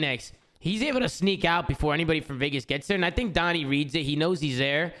see Kleenex. He's able to sneak out before anybody from Vegas gets there. And I think Donnie reads it. He knows he's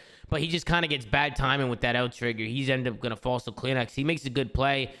there, but he just kind of gets bad timing with that L trigger. He's ended up going to fall to Kleenex. He makes a good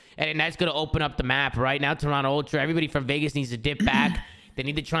play, and that's going to open up the map. Right now, Toronto Ultra, everybody from Vegas needs to dip back. They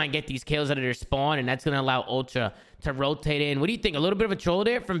need to try and get these kills out of their spawn, and that's going to allow Ultra to rotate in. What do you think? A little bit of a troll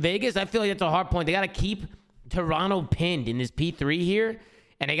there from Vegas? I feel like that's a hard point. They got to keep Toronto pinned in this P3 here,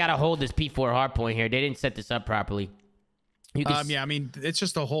 and they got to hold this P4 hard point here. They didn't set this up properly. Yeah, I mean, it's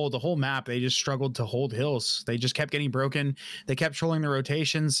just the whole map. They just struggled to hold hills. They just kept getting broken. They kept trolling the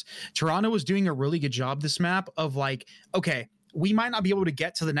rotations. Toronto was doing a really good job this map of like, okay, we might not be able to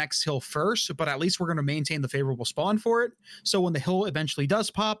get to the next hill first, but at least we're going to maintain the favorable spawn for it. So when the hill eventually does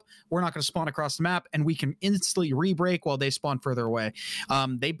pop, we're not going to spawn across the map, and we can instantly re-break while they spawn further away.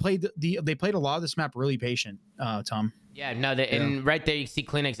 They played a lot of this map really patient, Tom. Yeah, no, and right there you see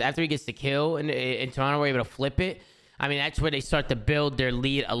Kleenex after he gets the kill, and Toronto were able to flip it. I mean, that's where they start to build their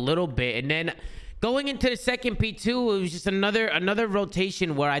lead a little bit. And then going into the second P2, it was just another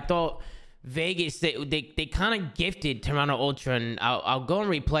rotation where I thought Vegas, they kind of gifted Toronto Ultra, and I'll go and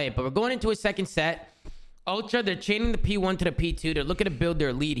replay it. But we're going into a second set. Ultra, they're chaining the P1 to the P2. They're looking to build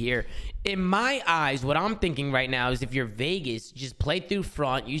their lead here. In my eyes, what I'm thinking right now is if you're Vegas, just play through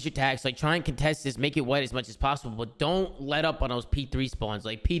front, use your tags, like try and contest this, make it wet as much as possible, but don't let up on those P3 spawns.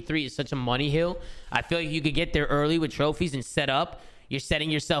 Like P3 is such a money hill. I feel like you could get there early with trophies and set up. You're setting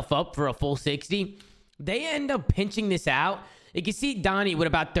yourself up for a full 60. They end up pinching this out. You can see Donnie with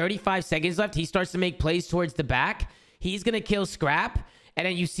about 35 seconds left. He starts to make plays towards the back. He's going to kill Scrap. And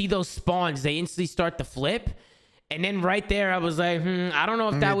then you see those spawns. They instantly start to flip. And then right there, I was like, I don't know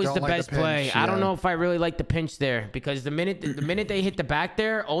if that was the best play. Yeah. I don't know if I really like the pinch there. Because the minute they hit the back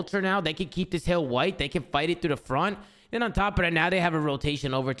there, Ultra now, they can keep this hill white. They can fight it through the front. Then on top of that, now they have a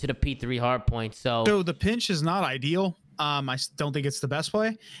rotation over to the P3 hard point. So the pinch is not ideal. I don't think it's the best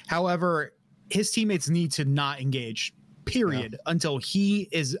play. However, his teammates need to not engage. Period. Until he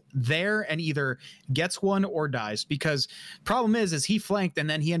is there and either gets one or dies. Because problem is he flanked and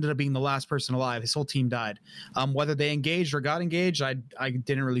then he ended up being the last person alive. His whole team died. Whether they engaged or got engaged, I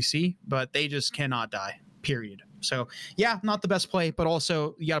didn't really see, but they just cannot die. Period. So yeah, not the best play, but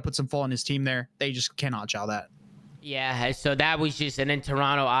also you got to put some fall on his team there. They just cannot chow that. Yeah, so that was just, and then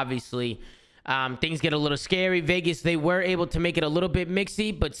Toronto, obviously, things get a little scary. Vegas, they were able to make it a little bit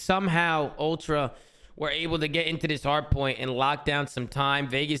mixy, but somehow Ultra were able to get into this hard point and lock down some time.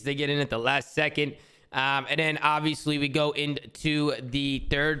 Vegas, they get in at the last second. And then obviously we go into the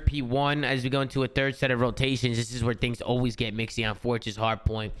third P1 as we go into a third set of rotations. This is where things always get mixy on Forge's hard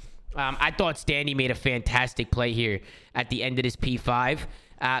point. I thought Standy made a fantastic play here at the end of this P5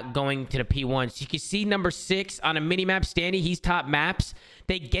 going to the P1. So you can see number 6 on a mini map. Standy, he's top maps.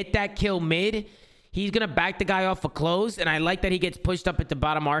 They get that kill mid. He's going to back the guy off a close, and I like that he gets pushed up at the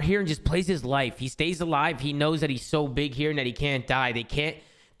bottom R here and just plays his life. He stays alive. He knows that he's so big here and that he can't die.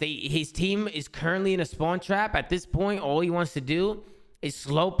 His team is currently in a spawn trap. At this point, all he wants to do is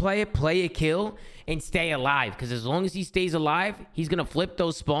slow play it, play a kill, and stay alive. Because as long as he stays alive, he's going to flip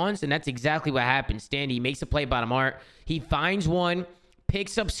those spawns, and that's exactly what happens. Standy makes a play bottom R. He finds one,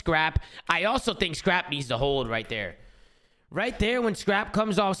 picks up Scrap. I also think Scrap needs to hold right there. Right there, when Scrap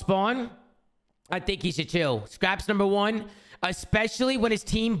comes off spawn, I think he should chill. Scrap's number one, especially when his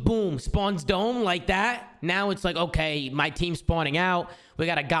team, boom, spawns dome like that. Now it's like, okay, my team's spawning out. We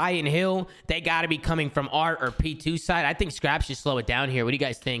got a guy in hill. They got to be coming from Art or P2 side. I think Scrap should slow it down here. What do you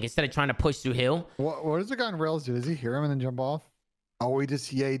guys think? Instead of trying to push through hill. What does the guy in rails do? Does he hear him and then jump off? Oh, he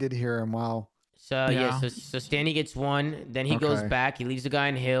did hear him. Wow. So so Standy gets one, then he goes back, he leaves the guy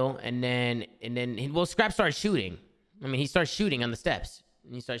in hill, and then Scrap starts shooting. I mean, he starts shooting on the steps.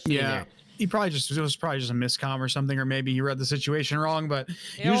 And he starts shooting there. It was probably just a miscomm or something, or maybe you read the situation wrong. But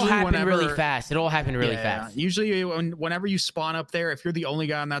it all happened really fast. It all happened really fast. Usually, whenever you spawn up there, if you're the only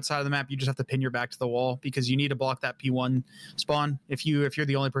guy on that side of the map, you just have to pin your back to the wall because you need to block that P1 spawn. If you're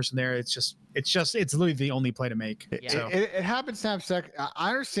the only person there, it's literally the only play to make. Yeah. It happens snapsec. I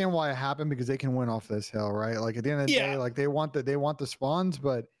understand why it happened because they can win off this hill, right? Like at the end of the day, like they want the spawns,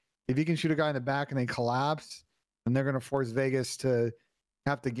 but if you can shoot a guy in the back and they collapse, and they're gonna force Vegas to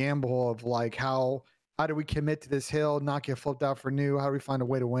have to gamble of like how do we commit to this hill, not get flipped out for new? How do we find a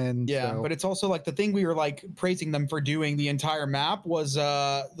way to win? Yeah, but it's also like the thing we were like praising them for doing the entire map was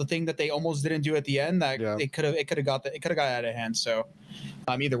the thing that they almost didn't do at the end that it could have got out of hand. So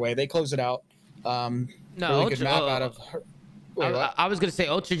either way, they closed it out. Really good map out of her. I was gonna say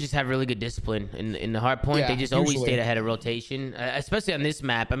Ultra just have really good discipline in the hard point. They just always stayed ahead of rotation, especially on this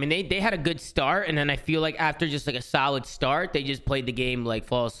map. I mean, they had a good start, and then I feel like after just like a solid start, they just played the game like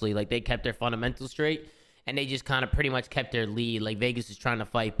flawlessly. Like they kept their fundamentals straight, and they just kind of pretty much kept their lead. Like Vegas is trying to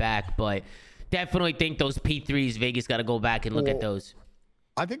fight back, but definitely think those P3s Vegas got to go back and look at those.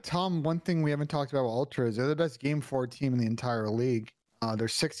 I think Tom, one thing we haven't talked about with Ultra is they're the best Game 4 team in the entire league. They're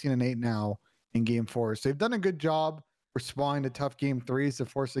 16-8 now in Game 4, so they've done a good job responding to tough Game 3s to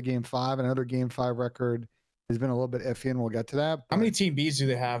force a Game 5. Another Game 5 record has been a little bit iffy, and we'll get to that. How many Team Bs do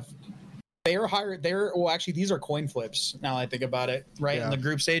they have? Actually, these are coin flips now I think about it, right? In the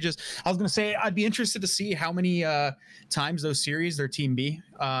group stages. I was going to say, I'd be interested to see how many times those series they're Team B,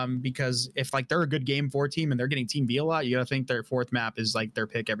 because if like they're a good Game 4 team and they're getting Team B a lot, you got to think their fourth map is like their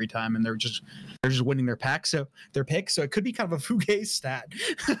pick every time, and they're just winning their pack. So their pick. So it could be kind of a fugazi stat.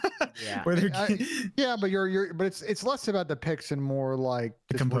 Where they're but it's less about the picks and more like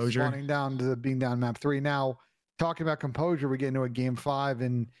the composure. Spawning down to being down map 3. Now talking about composure, we get into a Game 5,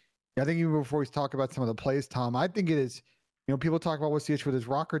 and I think even before we talk about some of the plays, Tom, I think it is, people talk about what's the issue with this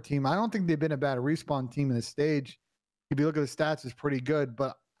Rocker team. I don't think they've been a bad respawn team in this stage. If you look at the stats, it's pretty good.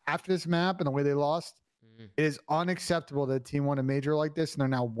 But after this map and the way they lost, it is unacceptable that a team won a major like this, and they're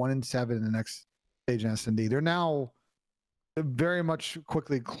now 1-7 in the next stage in S&D. They're now very much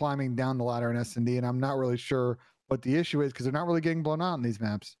quickly climbing down the ladder in S&D, and I'm not really sure what the issue is because they're not really getting blown out in these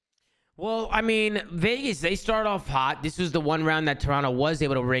maps. Well, I mean, Vegas, they start off hot. This was the one round that Toronto was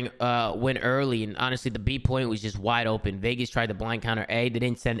able to win early, and honestly, the B point was just wide open. Vegas tried to blind counter A. They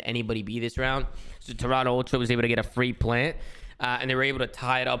didn't send anybody B this round, so Toronto Ultra was able to get a free plant, and they were able to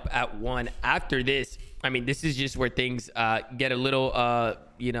tie it up at 1. After this, I mean, this is just where things get a little,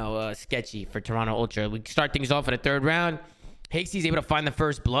 sketchy for Toronto Ultra. We start things off in the third round. Hixie's able to find the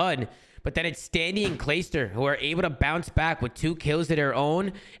first blood. But then it's Standy and Clayster who are able to bounce back with 2 kills of their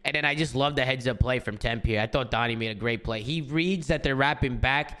own. And then I just love the heads-up play from Temp here. I thought Donnie made a great play. He reads that they're wrapping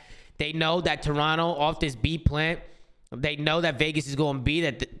back. They know that Toronto, off this B plant, they know that Vegas is going B,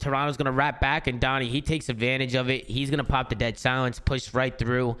 that Toronto's going to wrap back. And Donnie, he takes advantage of it. He's going to pop the dead silence, push right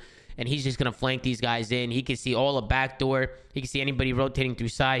through. And he's just going to flank these guys in. He can see all the back door. He can see anybody rotating through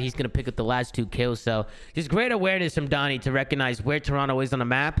side. He's going to pick up the last 2 kills. So just great awareness from Donnie to recognize where Toronto is on the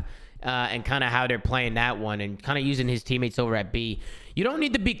map. And kind of how they're playing that one and kind of using his teammates over at B. You don't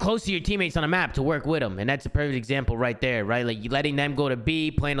need to be close to your teammates on a map to work with them. And that's a perfect example right there, right? Like you letting them go to B,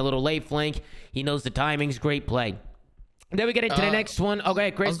 playing a little late flank. He knows the timings. Great play. Then we get into the next one.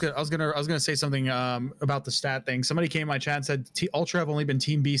 Okay, Chris. I was gonna say something about the stat thing. Somebody came in my chat and said Ultra have only been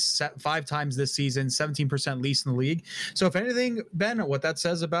Team B 5 times this season, 17% least in the league. So if anything, Ben, what that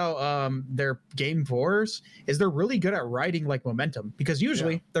says about their Game 4s is they're really good at riding like momentum, because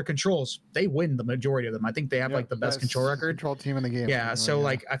usually their controls, they win the majority of them. I think they have like the best control record. Control team in the game. Yeah. So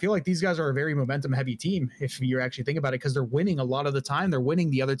like I feel like these guys are a very momentum heavy team if you actually think about it, because they're winning a lot of the time. They're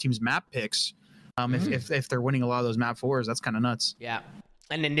winning the other team's map picks. If they're winning a lot of those map 4s, that's kind of nuts. Yeah.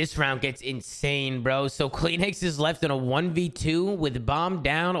 And then this round gets insane, bro. So Kleenex is left in a 1v2 with bomb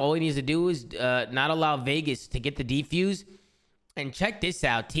down. All he needs to do is not allow Vegas to get the defuse. And check this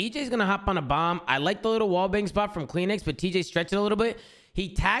out. TJ's going to hop on a bomb. I like the little wallbang spot from Kleenex, but TJ stretched it a little bit.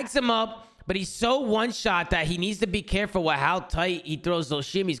 He tags him up, but he's so one-shot that he needs to be careful with how tight he throws those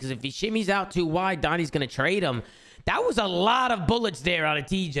shimmies, because if he shimmies out too wide, Donnie's going to trade him. That was a lot of bullets there on a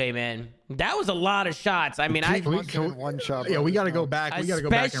TJ, man. That was a lot of shots. I mean, one shot. Yeah, we got to go back. We got to go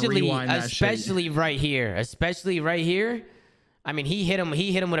back and rewind that shit. Especially right here. Especially right here. I mean, he hit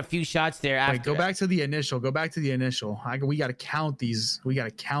him with a few shots there. After. Wait, go back to the initial. Go back to the initial. We got to count these. We got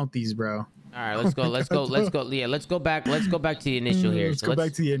to count these, bro. All right, let's go. Yeah, let's go back. Let's go back to the initial here. Let's go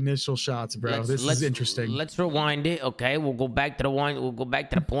back to the initial shots, bro. This is interesting. Let's rewind it. Okay, we'll go back to the one. We'll go back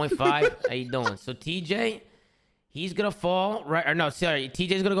to the 0.5. How you doing? So TJ, he's gonna fall right. Or no, sorry.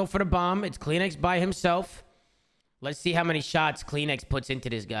 TJ's gonna go for the bomb. It's Kleenex by himself. Let's see how many shots Kleenex puts into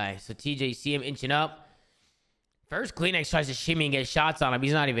this guy. So TJ, you see him inching up. First, Kleenex tries to shimmy and get shots on him.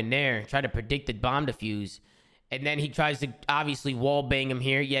 He's not even there. Try to predict the bomb defuse. And then he tries to obviously wall bang him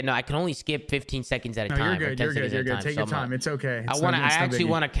here. Yeah, no, I can only skip 15 seconds at a time. You're good. You're good. You're good. Take your time. It's okay. I actually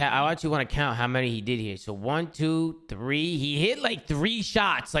want to count how many he did here. So 1, 2, 3. He hit like 3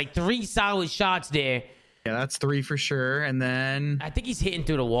 shots, like 3 solid shots there. Yeah, that's 3 for sure. And then I think he's hitting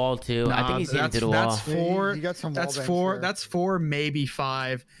through the wall too. I think he's hitting through the wall. That's 4. You got some that's 4. That's 4, maybe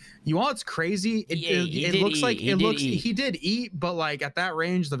 5. You know what's crazy? It looks like he did eat, but like at that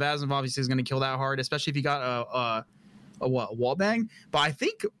range, the Vazov obviously is going to kill that hard, especially if you got a wall bang. But I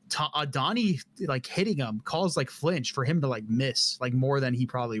think Donnie like hitting him caused like flinch for him to like miss like more than he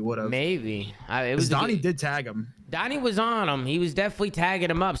probably would have. Maybe Donnie did tag him. Donnie was on him. He was definitely tagging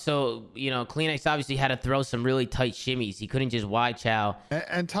him up. So, you know, Kleenex obviously had to throw some really tight shimmies. He couldn't just wide chow.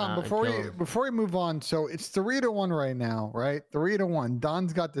 And Tom, before we move on, so it's 3-1 right now, right? 3-1.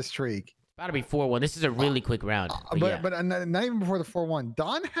 Don's got the streak. About to be 4-1. This is a really quick round. But not even before the 4-1.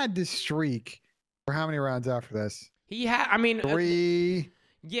 Don had this streak for how many rounds after this? He had, I mean, 3.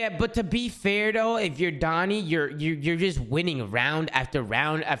 Yeah, but to be fair though, if you're Donnie, you're just winning round after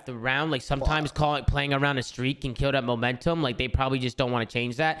round after round. Like sometimes playing around a streak can kill that momentum. Like they probably just don't want to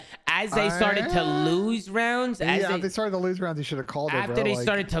change that. As they started to lose rounds, if they started to lose rounds, he should have called it. After they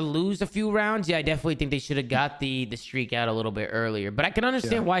started to lose a few rounds, yeah, I definitely think they should have got the streak out a little bit earlier. But I can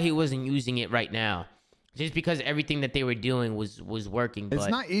understand why he wasn't using it right now. Just because everything that they were doing was working. It's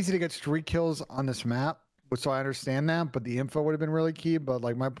not easy to get streak kills on this map. So I understand that, but the info would have been really key. But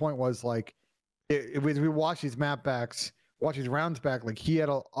like my point was like, we watch these map backs, watch these rounds back. Like he had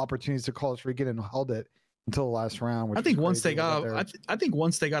opportunities to call a streak in and held it until the last round. Which I think once they got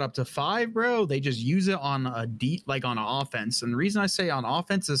up to 5, bro, they just use it on on an offense. And the reason I say on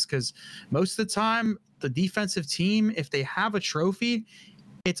offense is because most of the time the defensive team, if they have a trophy,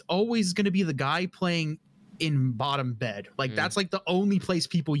 it's always going to be the guy playing in bottom bed. Like that's like the only place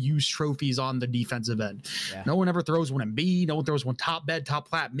people use trophies on the defensive end. No one ever throws one in B. No one throws one top bed, top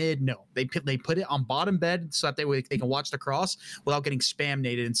flat, mid. No, they put it on bottom bed so that they can watch the cross without getting spam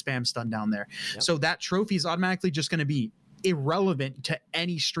naded and spam stunned down there. So that trophy is automatically just going to be irrelevant to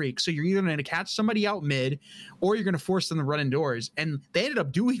any streak. So you're either going to catch somebody out mid or you're going to force them to run indoors. And they ended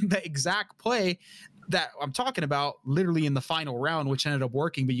up doing the exact play that I'm talking about literally in the final round, which ended up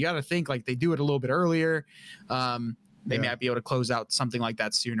working. But you got to think like they do it a little bit earlier. They might be able to close out something like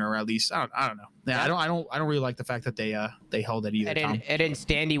that sooner, or at least I don't know. Yeah, I don't really like the fact that they held it either. And then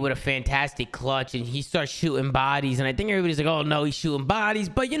Standy with a fantastic clutch, and he starts shooting bodies, and I think everybody's like, "Oh no, he's shooting bodies."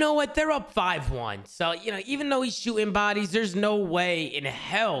 But you know what? They're up 5-1, so you know even though he's shooting bodies, there's no way in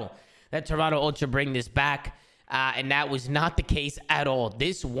hell that Toronto Ultra bring this back. And that was not the case at all.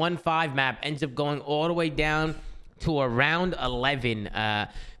 This 1-5 map ends up going all the way down to around 11.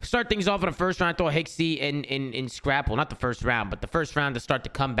 Start things off in the first round. I thought Hicksy and Scrap, well, not the first round, but the first round to start the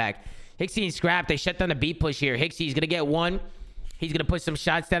comeback. Hicksy and Scrap, they shut down the B push here. Hicksy's going to get one. He's going to put some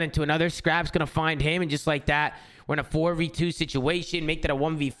shots down into another. Scrap's going to find him, and just like that, we're in a 4v2 situation. Make that a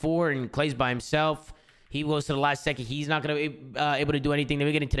 1v4, and Clay's by himself. He goes to the last second. He's not going to be able to do anything. Then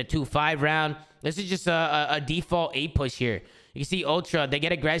we get into the 2-5 round. This is just a default 8 push here. You can see Ultra. They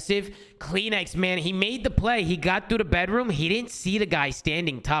get aggressive. Kleenex, man, he made the play. He got through the bedroom. He didn't see the guy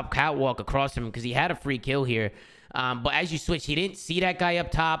standing top catwalk across him because he had a free kill here. But as you switch, he didn't see that guy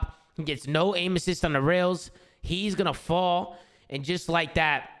up top. He gets no aim assist on the rails. He's going to fall. And just like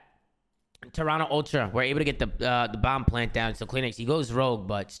that, Toronto Ultra were able to get the bomb plant down. So Kleenex, he goes rogue,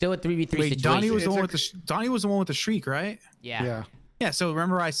 but still a 3v3 situation. Donnie was the one with the streak, right? Yeah. So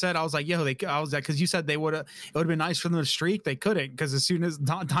remember I said, I was like, yo, because you said it would have been nice for them to streak. They couldn't, because as soon as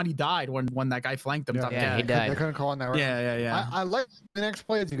Donnie died when that guy flanked him. He died. They couldn't call on that round. Yeah. I like the next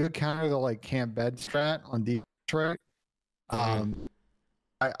play. It's a good counter to like camp bed strat on Detroit. I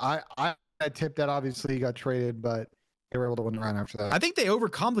tipped that obviously got traded, but they were able to win the round after that. I think they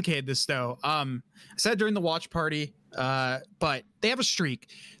overcomplicated this though. I said during the watch party, but they have a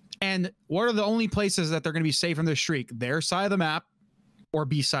streak. And what are the only places that they're going to be safe from their streak? Their side of the map or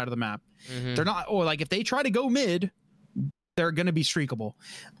B side of the map. They're not, or like if they try to go mid, they're going to be streakable.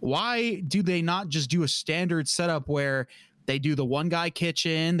 Why do they not just do a standard setup where they do the one guy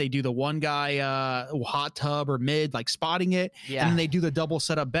kitchen, they do the one guy hot tub or mid, like spotting it, and then they do the double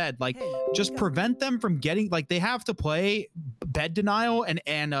setup bed. Like, just prevent them from getting, like, they have to play bed denial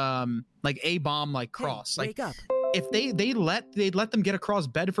and like a bomb like cross. Like, if they let them get across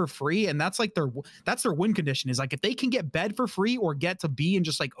bed for free, and that's like their win condition, is like if they can get bed for free or get to B and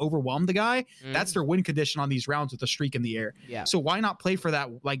just like overwhelm the guy, that's their win condition on these rounds with a streak in the air. So why not play for that,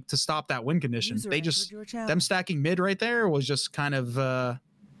 like, to stop that win condition? They just, them stacking mid right there was just kind of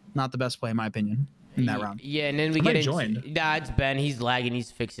not the best play in my opinion in that round. Yeah, and then we get into, nah, it's Ben. He's lagging.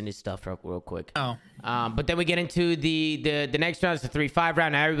 He's fixing his stuff real quick. But then we get into the next round. It's the 3-5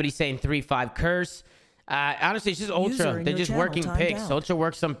 round. Now everybody's saying 3-5 curse. Honestly, it's just Ultra. They're just working picks. Ultra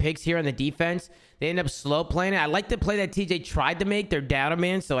works some picks here on the defense. They end up slow playing it. I like the play that TJ tried to make. They're down a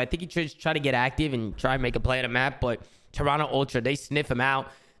man, so I think he just try to get active and try and make a play at a map. But Toronto Ultra, they sniff him out.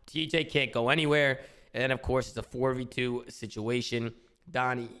 TJ can't go anywhere. And then, of course, it's a 4v2 situation.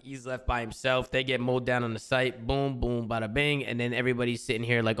 Donnie, he's left by himself. They get mowed down on the site. Boom, boom, bada bing. And then everybody's sitting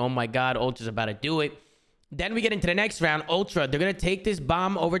here like, oh my God, Ultra's about to do it. Then we get into the next round. Ultra, they're going to take this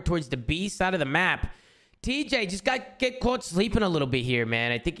bomb over towards the B side of the map. TJ just get caught sleeping a little bit here,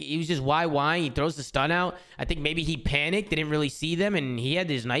 man. I think he was just why. He throws the stun out. I think maybe he panicked, didn't really see them, and he had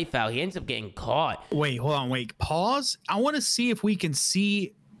his knife out. He ends up getting caught. Wait, hold on, wait. Pause. I want to see if we can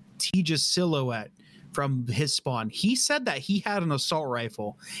see TJ's silhouette from his spawn. He said that he had an assault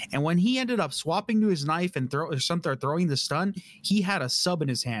rifle, and when he ended up swapping to his knife and throwing the stun, he had a sub in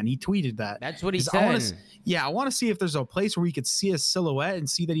his hand. He tweeted that. That's what he said. I want to see if there's a place where we could see his silhouette and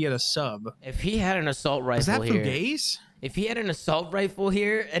see that he had a sub. If he had an assault rifle, is that here, Fugaze? If he had an assault rifle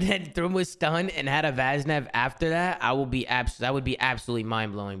here and then threw him with stun and had a Vaznev after that, that would be absolutely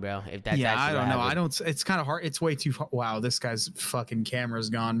mind blowing, bro. If that's I don't know. It's kind of hard. It's way too far. Wow, this guy's fucking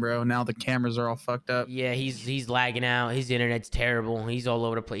camera's gone, bro. Now the cameras are all fucked up. Yeah, he's lagging out. His internet's terrible. He's all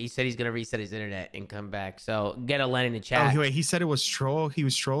over the place. He said he's gonna reset his internet and come back. So get a Len in the chat. Oh wait, he said it was troll. He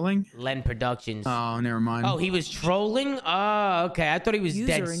was trolling. Len Productions. Oh, never mind. Oh, he was trolling. Oh, okay. I thought he was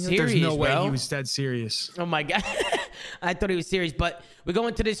dead serious. There's no way bro. he was dead serious. Oh my God. I thought he was serious, but we go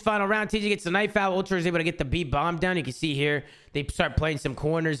into this final round. TJ gets the knife out. Ultra is able to get the B bomb down. You can see here, they start playing some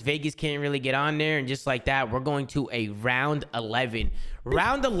corners. Vegas can't really get on there, and just like that, we're going to a round 11.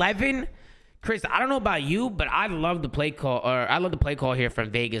 Round 11, Chris, I don't know about you, but I love the play call, here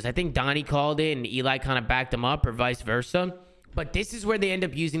from Vegas. I think Donnie called it, and Eli kind of backed him up, or vice versa. But this is where they end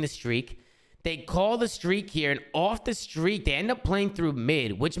up using the streak. They call the streak here, and off the streak, they end up playing through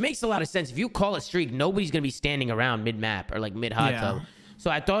mid, which makes a lot of sense. If you call a streak, nobody's going to be standing around mid-map or like mid-hot tub.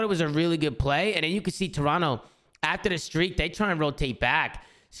 So I thought it was a really good play. And then you can see Toronto, after the streak, they try and rotate back.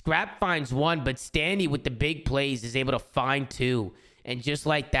 Scrap finds one, but Standy with the big plays is able to find two. And just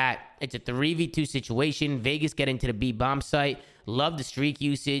like that, it's a 3v2 situation. Vegas get into the B bomb site. Love the streak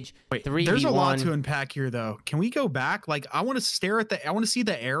usage. Wait, there's a lot to unpack here, though. Can we go back? Like, I want to stare at I want to see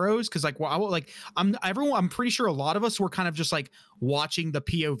the arrows, because I'm pretty sure a lot of us were kind of just like watching the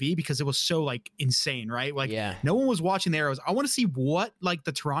POV because it was so like insane, right? Like, no one was watching the arrows. I want to see what like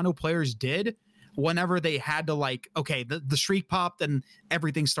the Toronto players did whenever they had to like, okay, the streak popped and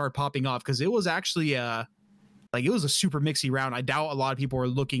everything started popping off, because it was actually like, it was a super mixy round. I doubt a lot of people were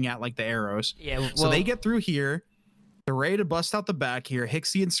looking at like the arrows. Yeah. Well, so they get through here. They're ready to bust out the back here.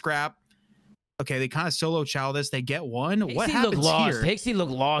 Hixie and Scrap. Okay, they kind of solo chow this. They get one. Hixie what happens looked lost. here? Hixie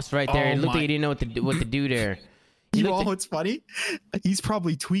looked lost right there. It looked like he didn't know what to do there. It's funny. He's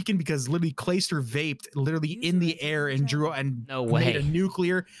probably tweaking because literally Clayster vaped literally in the air and made a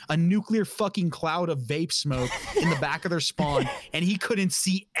nuclear fucking cloud of vape smoke in the back of their spawn, and he couldn't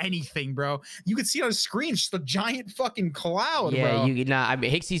see anything, bro. You could see on his screen just a giant fucking cloud, bro. I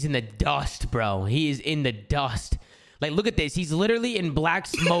mean, Hixie's in the dust, bro. He is in the dust. Like, look at this. He's literally in black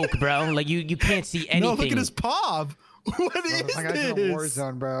smoke, bro. Like, you can't see anything. No, look at his pov. What is this? My guy's in a war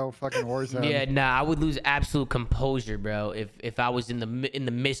zone, bro. Fucking war zone. Yeah, nah, I would lose absolute composure, bro, if I was in the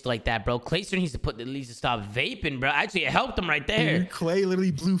mist like that, bro. Clayster needs to stop vaping, bro. Actually, it helped him right there. Dude, Clay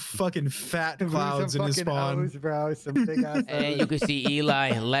literally blew fucking fat clouds in his spawn. O's, bro. Some big ass. And you can see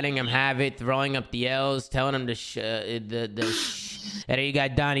Eli letting him have it, throwing up the L's, telling him and then you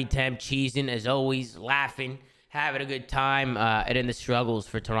got Donnie Temp cheesing as always, laughing, having a good time. And then the struggles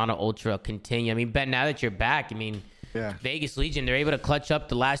for Toronto Ultra continue. I mean, Ben, now that you're back, I mean, Vegas Legion, they're able to clutch up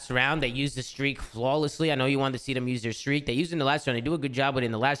the last round. They used the streak flawlessly. I know you wanted to see them use their streak. They used it in the last round. They do a good job with it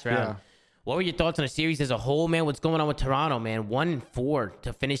in the last round. What were your thoughts on the series as a whole, man? What's going on with Toronto, man? 1-4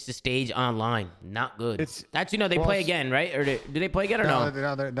 to finish the stage online. Not good. Actually, no, they play again, right? Or do they play again or no?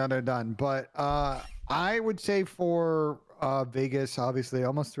 No, they're done. But I would say for Vegas, obviously,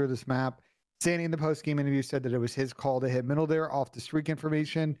 almost through this map, Standy in the post-game interview said that it was his call to hit middle there off the streak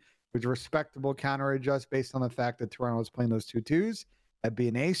information. It was a respectable counter adjust based on the fact that Toronto was playing those 2-2s at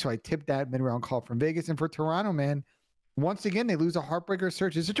B&A. So I tipped that mid-round call from Vegas. And for Toronto, man, once again, they lose a heartbreaker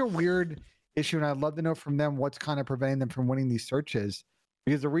search. It's such a weird issue, and I'd love to know from them what's kind of preventing them from winning these searches,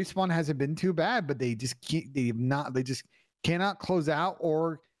 because the respawn hasn't been too bad, but they just cannot close out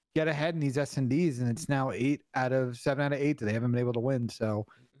or get ahead in these S&Ds, and it's now 7 out of 8 that they haven't been able to win. So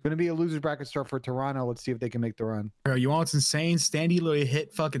going to be a loser's bracket start for Toronto. Let's see if they can make the run. Bro, you know what's insane? Standy literally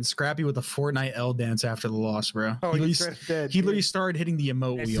hit fucking Scrappy with a Fortnite L dance after the loss, bro. Oh, he literally started hitting the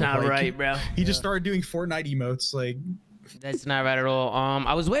emote That's wheel. not right, bro. He just started doing Fortnite emotes, like. That's not right at all.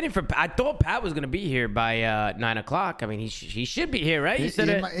 I was waiting for. I thought Pat was gonna be here by 9 o'clock. I mean, he should be here, right?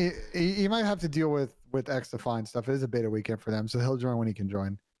 He might have to deal with X Defined stuff. It is a beta weekend for them, so he'll join when he can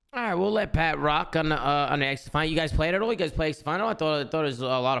join. All right, we'll let Pat rock on the X Defined. You guys played it all? You guys play X Defined? I thought it was a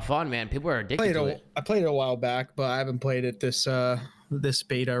lot of fun, man. People are addicted to it. I played it a while back, but I haven't played it this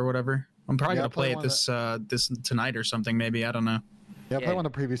beta or whatever. I'm probably gonna play it this tonight or something. Maybe, I don't know. Yeah, I played one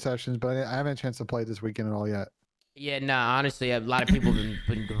of the preview sessions, but I haven't had a chance to play it this weekend at all yet. Yeah, nah, honestly, a lot of people have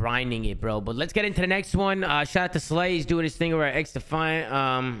been grinding it, bro. But let's get into the next one. Shout out to Slay. He's doing his thing over at X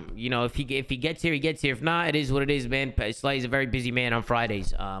Defiant. You know, if he gets here, he gets here. If not, it is what it is, man. Slay is a very busy man on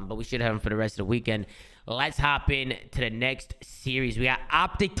Fridays. But we should have him for the rest of the weekend. Let's hop in to the next series. We got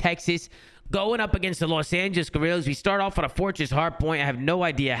Optic, Texas, going up against the Los Angeles Guerrillas. We start off on a Fortress Hardpoint. I have no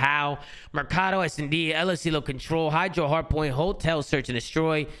idea how. Mercado, S&D, LSCLO Control, Hydro Hardpoint, Hotel Search and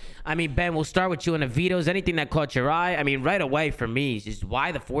Destroy. I mean, Ben, we'll start with you on the vetoes. Anything that caught your eye? I mean, right away for me is just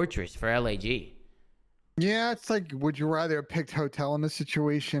why the Fortress for LAG? Yeah, it's like, would you rather have picked Hotel in this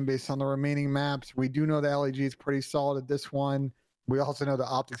situation based on the remaining maps? We do know the LAG is pretty solid at this one. We also know the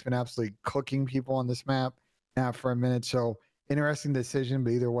Optic's been absolutely cooking people on this map now for a minute. So interesting decision,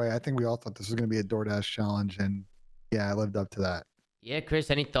 but either way, I think we all thought this was going to be a DoorDash challenge, and yeah, I lived up to that. Yeah, Chris,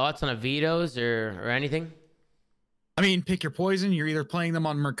 any thoughts on the vetoes or anything? I mean, pick your poison. You're either playing them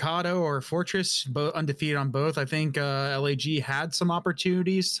on Mercado or Fortress, both undefeated on both. I think LAG had some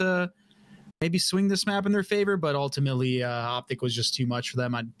opportunities to maybe swing this map in their favor, but ultimately Optic was just too much for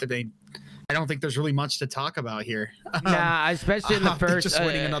them. I don't think there's really much to talk about here. Nah, especially in the first. Just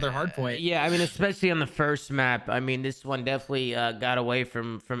winning another hard point. Yeah, I mean, especially on the first map. I mean, this one definitely got away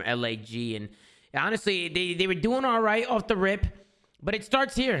from LAG. And honestly, they were doing all right off the rip. But it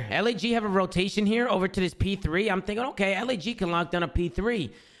starts here. LAG have a rotation here over to this P3. I'm thinking, okay, LAG can lock down a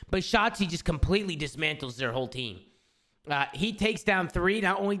P3. But Shotzi just completely dismantles their whole team. He takes down 3.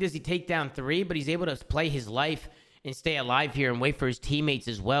 Not only does he take down 3, but he's able to play his life and stay alive here and wait for his teammates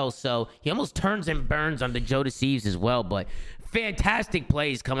as well. So he almost turns and burns on the Joe Deceives as well. But fantastic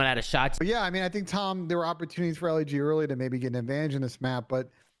plays coming out of Shotzi. But yeah, I mean, I think, Tom, there were opportunities for LAG early to maybe get an advantage in this map.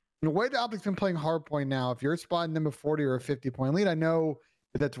 But the way the Optic's been playing hardpoint now, if you're spotting them a 40 or a 50-point lead, I know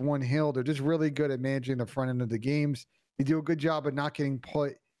that's one hill. They're just really good at managing the front end of the games. They do a good job of not getting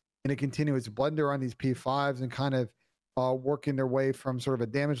put in a continuous blender on these P5s and kind of working their way from sort of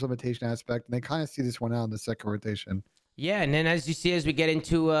a damage limitation aspect. And they kind of see this one out in the second rotation. Yeah, and then as you see, as we get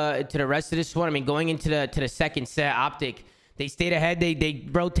into the rest of this one, I mean, going into the second set, Optic, they stayed ahead. They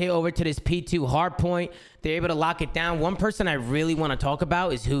rotate over to this P2 hard point. They're able to lock it down. One person I really want to talk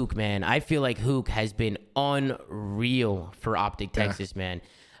about is Huke, man. I feel like Huke has been unreal for Optic Texas, man.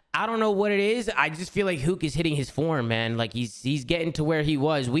 I don't know what it is. I just feel like Huke is hitting his form, man. Like he's getting to where he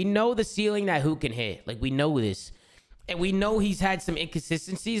was. We know the ceiling that Huke can hit. Like we know this. And we know he's had some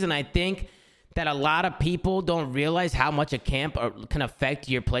inconsistencies, and I think that a lot of people don't realize how much a camp can affect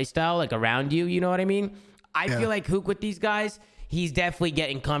your playstyle, like around you. You know what I mean? I feel like Huke with these guys, he's definitely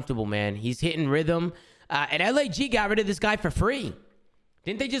getting comfortable, man. He's hitting rhythm. And LAG got rid of this guy for free.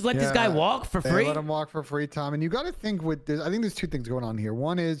 Didn't they just let this guy walk for free? They let him walk for free, Tom. And you got to think with this, I think there's two things going on here.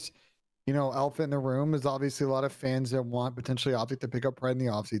 One is, you know, elephant in the room is obviously a lot of fans that want potentially Optic to pick up pride in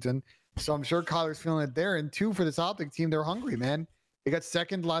the offseason. So I'm sure Kyler's feeling it there. And two, for this Optic team, they're hungry, man. They got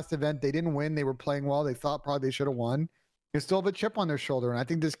second last event. They didn't win. They were playing well. They thought probably they should have won. They still have a chip on their shoulder. And I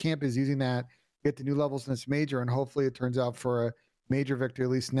think this camp is using that to get to new levels in this major. And hopefully it turns out for a major victory,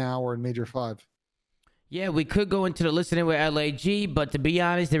 at least now or in Major 5. Yeah, we could go into the listening with LAG, but to be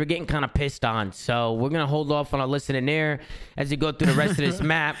honest, they were getting kind of pissed on. So we're going to hold off on our listening there as we go through the rest of this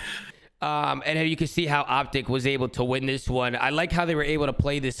map. And then you can see how Optic was able to win this one. I like how they were able to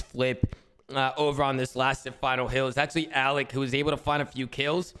play this flip over on this last and final hill. It's actually Alec who was able to find a few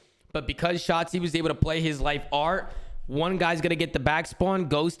kills, But because Shotzi was able to play his life art, one guy's going to get the back spawn,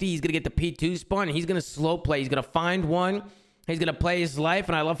 Ghosty, he's going to get the P2 spawn, and he's going to slow play. He's going to find one. He's going to play his life,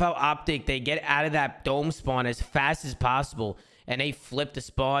 and I love how Optic, they get out of that dome spawn as fast as possible, and they flip the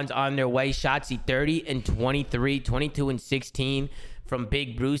spawns on their way. Shotzi 30 and 23, 22 and 16 from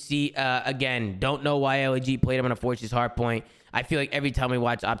Big Brucey. Again, don't know why LAG played him on a Fortress Hardpoint. I feel like every time we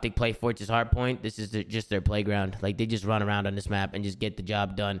watch Optic play Fortress Hardpoint, this is just their playground. Like, they just run around on this map and just get the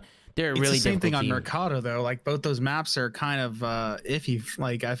job done. They're really it's the same thing on team. Mercado though. Like both those maps are kind of iffy.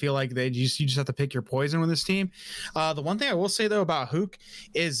 Like I feel like you just have to pick your poison with this team. The one thing I will say though about Huke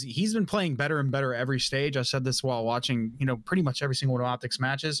is he's been playing better and better every stage. I said this while watching, pretty much every single one of Optic's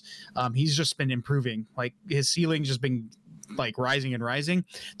matches. He's just been improving. Like his ceiling's just been like rising and rising.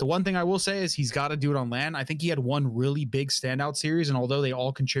 The one thing I will say is he's got to do it on LAN. I think he had one really big standout series, and although they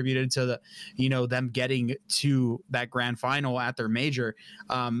all contributed to the them getting to that grand final at their major,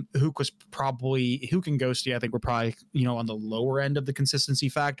 Huke and Ghosty I think were probably on the lower end of the consistency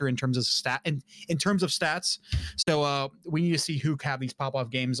factor in terms of stats. So we need to see Huke have these pop-off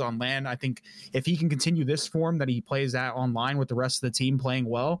games on LAN. I think if he can continue this form that he plays at online with the rest of the team playing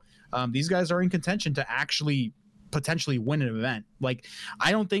well, these guys are in contention to actually potentially win an event. Like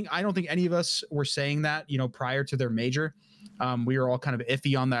I don't think any of us were saying that prior to their major. We were all kind of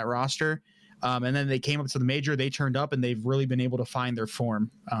iffy on that roster, and then they came up to the major, they turned up, and they've really been able to find their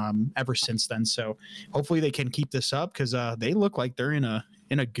form ever since then. So hopefully they can keep this up, because they look like they're in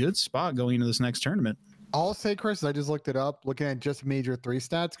a good spot going into this next tournament. I'll say, Chris, I just looked it up, looking at just major 3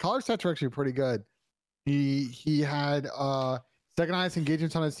 stats. Collar stats are actually pretty good. He had second highest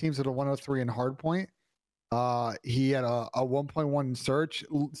engagements on his teams at a 103 in hardpoint. He had a 1.1 in search,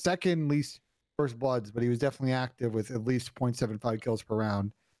 second least first bloods, but he was definitely active with at least 0.75 kills per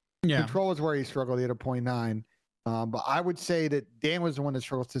round. Yeah. Control was where he struggled. He had a 0.9. But I would say that Dan was the one that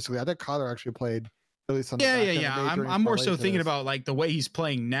struggled statistically. I think Kyler actually played at least on the back end of the major. I'm more so thinking about like the way he's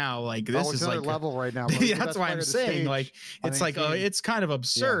playing now. Like this is like level right now. Yeah, that's why I'm saying like it's like it's kind of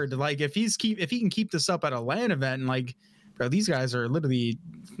absurd. Yeah. Like if he can keep this up at a LAN event, and like, bro, these guys are literally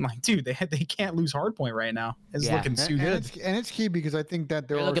like, dude, they can't lose hardpoint right now. It's looking too good. And it's key because I think that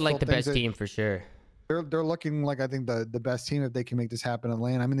they're looking like the best team for sure. They're looking like, I think, the best team if they can make this happen in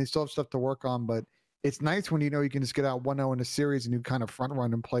LAN. I mean, they still have stuff to work on, but it's nice when you can just get out 1-0 in a series and you kind of front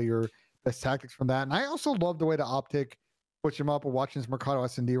run and play your best tactics from that. And I also love the way the Optic push him up. We're watching this Mercado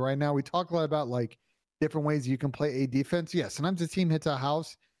S&D right now. We talk a lot about like different ways you can play a defense. Yeah, sometimes the team hits a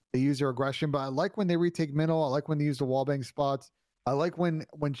house, they use their aggression, but I like when they retake middle. I like when they use the wallbang spots. I like when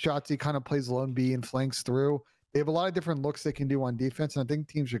Shotzi kind of plays lone B and flanks through. They have a lot of different looks they can do on defense, and I think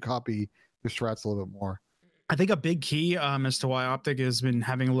teams should copy their strats a little bit more. I think a big key as to why Optic has been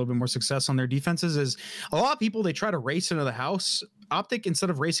having a little bit more success on their defenses is a lot of people, they try to race into the house. Optic, instead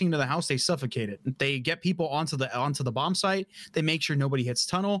of racing into the house, they suffocate it. They get people onto the bomb site. They make sure nobody hits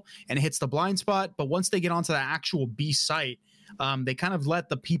tunnel and hits the blind spot. But once they get onto the actual B site, they kind of let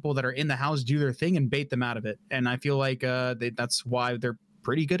the people that are in the house do their thing and bait them out of it. And I feel like that's why they're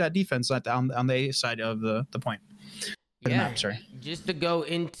pretty good at defense on the A side of the point. Yeah, just to go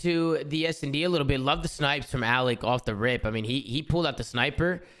into the S&D a little bit, love the snipes from Alec off the rip. I mean, he pulled out the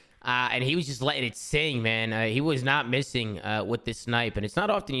sniper, and he was just letting it sing, man. He was not missing with this snipe, and it's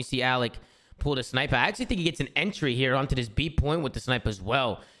not often you see Alec pull the sniper. I actually think he gets an entry here onto this B point with the snipe as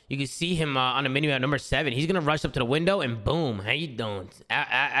well. You can see him on the menu at number 7. He's going to rush up to the window, and boom, how you doing?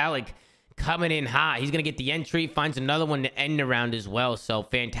 Alec coming in hot. He's going to get the entry, finds another one to end the round as well. So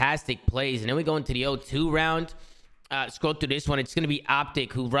fantastic plays. And then we go into the 0-2 round. Scroll through this one. It's going to be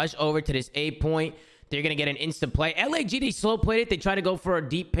Optic who rush over to this A point. They're going to get an instant play. LAG, they slow played it. They try to go for a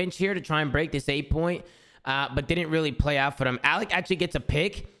deep pinch here to try and break this A point, but didn't really play out for them. Alec actually gets a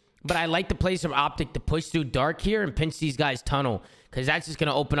pick, but I like the plays from Optic to push through dark here and pinch these guys tunnel, because that's just going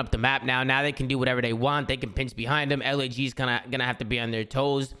to open up the map now. Now they can do whatever they want. They can pinch behind them. LAG is going to have to be on their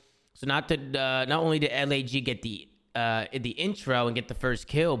toes. So not only did LAG get the intro and get the first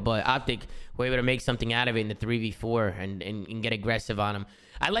kill, but Optic were able to make something out of it in the 3v4 and get aggressive on them.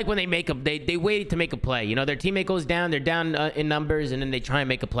 I like when they they waited to make a play. You know, their teammate goes down, they're down in numbers, and then they try and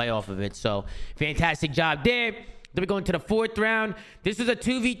make a play off of it. So fantastic job there. Then we go into the 4th round. This was a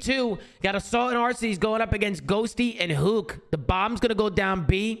 2v2. Got Assault and Arcee's going up against Ghosty and Huke. The bomb's going to go down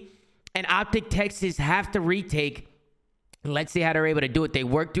B, and Optic Texas have to retake. Let's see how they're able to do it. They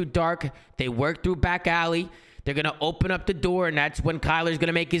work through dark. They work through back alley. They're going to open up the door, and that's when Kyler's going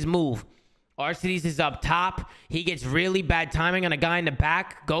to make his move. Arcees is up top. He gets really bad timing on a guy in the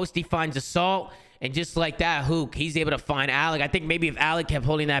back. Ghosty finds Assault, And just like that, Huke, he's able to find Alec. I think maybe if Alec kept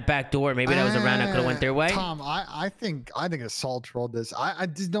holding that back door, maybe that was a round that could have went their way. Tom, I think Assault trolled this. I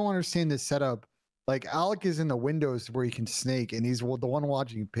just don't understand this setup. Like, Alec is in the windows where he can snake, and he's the one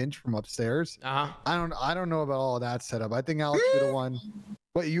watching pinch from upstairs. Uh-huh. I don't know about all of that setup. I think Alex be the one.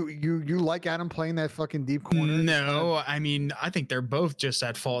 But you like Adam playing that fucking deep corner? No, I mean, I think they're both just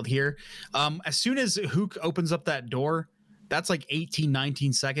at fault here. As soon as Huke opens up that door, that's like 18,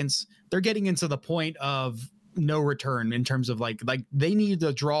 19 seconds. They're getting into the point of no return in terms of like they need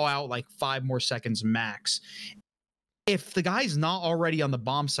to draw out like 5 more seconds max. If the guy's not already on the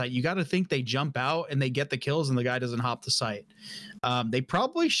bomb site, you got to think they jump out and they get the kills and the guy doesn't hop the site. They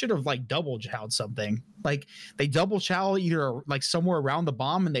probably should have like double chowed something. Like they double chow either like somewhere around the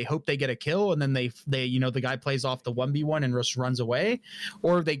bomb and they hope they get a kill, and then they the guy plays off the 1v1 and just runs away,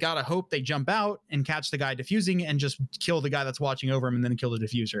 or they gotta hope they jump out and catch the guy defusing and just kill the guy that's watching over him and then kill the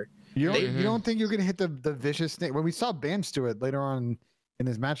diffuser. You don't think you're gonna hit the vicious snake? When we saw Bans do it later on in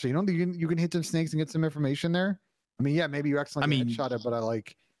his match, you don't think you can hit them snakes and get some information there? I mean, yeah, maybe you accidentally shot it, but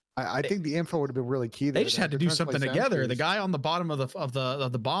I think the info would have been really key there. They just had to do something together. The guy on the bottom of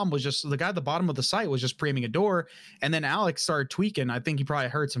the bomb was just the guy at the bottom of the site was just preeming a door, and then Alex started tweaking. I think he probably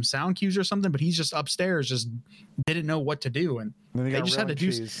heard some sound cues or something, but he's just upstairs, just didn't know what to do, and they just had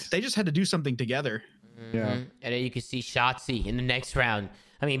to do something together. Yeah, and then you can see Shotzi in the next round.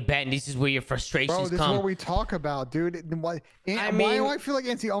 I mean, Ben, this is where your frustrations come. Bro, this is what we talk about, dude. Why do I feel like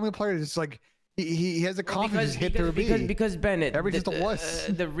it's the only player that's like he has a confidence hit through because Ben, everybody's just a wuss.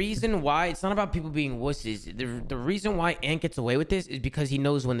 The reason why it's not about people being wusses. The reason why Ant gets away with this is because he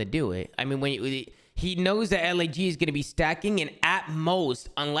knows when to do it. I mean, he knows that LAG is going to be stacking, and at most,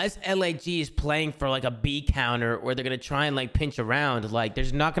 unless LAG is playing for like a B counter or they're going to try and like pinch around, like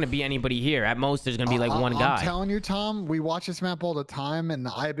there's not going to be anybody here. At most, there's going to be like one guy. I'm telling you, Tom, we watch this map all the time, and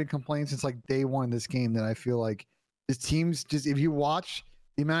I've been complaining since like day one of this game that I feel like this team's just, if you watch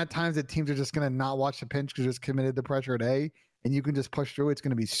the amount of times that teams are just going to not watch the pinch because just committed the pressure at A, and you can just push through, it's going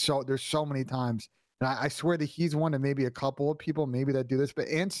to be there's so many times. And I swear that he's one of maybe a couple of people maybe that do this, but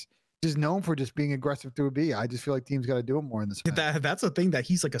Ant's just known for just being aggressive through a B. I just feel like teams got to do it more in this match. That's a thing that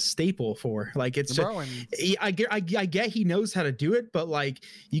he's like a staple for. Like it's I get he knows how to do it, but like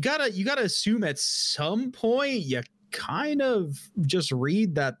you gotta assume at some point you kind of just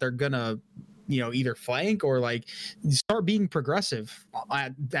read that they're gonna either flank or like start being progressive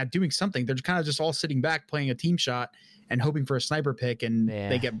at doing something. They're kind of just all sitting back playing a team shot and hoping for a sniper pick, and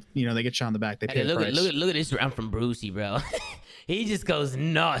they get shot in the back. They pay the price. Look at this round from Brucey, bro. He just goes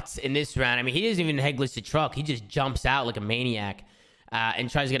nuts in this round. I mean, he doesn't even headless the truck. He just jumps out like a maniac and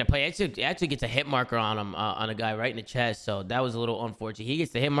tries to get a play. Actually gets a hit marker on him, on a guy right in the chest. So that was a little unfortunate. He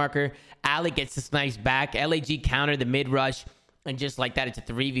gets the hit marker. Alec gets the snipes back. LAG countered the mid rush. And just like that, it's a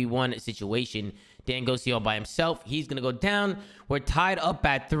 3v1 situation. Dan goes all by himself. He's going to go down. We're tied up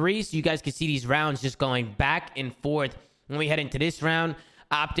at 3. So you guys can see these rounds just going back and forth. When we head into this round,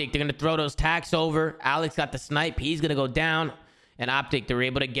 Optic, they're going to throw those tacks over. Alex got the snipe. He's going to go down. And Optic, they're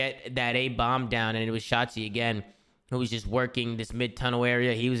able to get that A bomb down. And it was Shotzi again, who was just working this mid-tunnel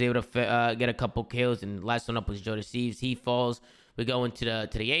area. He was able to get a couple kills. And last one up was Joe Deceives. He falls. We go into the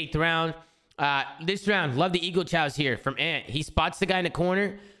 8th round. This round, love the eagle chows here from Ant. He spots the guy in the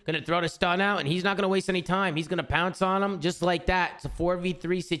corner, gonna throw the stun out, and he's not gonna waste any time. He's gonna pounce on him just like that. It's a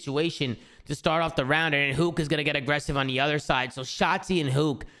 4v3 situation to start off the round, and Huke is gonna get aggressive on the other side. So Shotzi and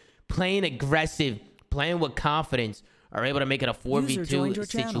Huke, playing aggressive, playing with confidence, are able to make it a 4v2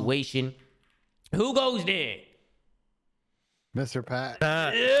 situation. Who goes there? Mr. Pat.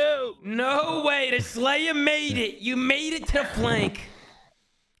 No way. The Slayer made it. You made it to the flank.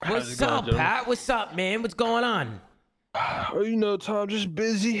 What's up, Pat? What's up, man? What's going on? Oh, Tom, just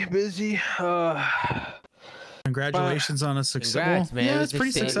busy. Congratulations on a successful. Congrats, man. Yeah, it's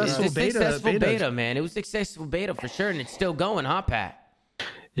pretty successful beta, man. It was successful beta for sure, and it's still going, huh, Pat?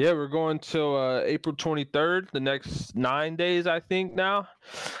 Yeah, we're going till April 23rd, the next 9 days, I think, now.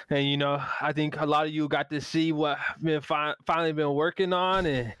 And, I think a lot of you got to see what I've been finally been working on.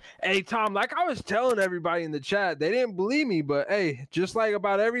 And, hey, Tom, like I was telling everybody in the chat, they didn't believe me, but, hey, just like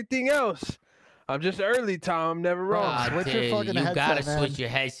about everything else, I'm just early, Tom. I'm never wrong. Switch your fucking headset, gotta man. switch your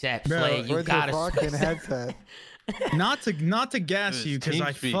headset, play. You gotta switch your headset. Not to gas you, because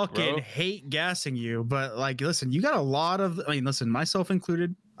I fucking hate gassing you, but like, listen, you got a lot of, myself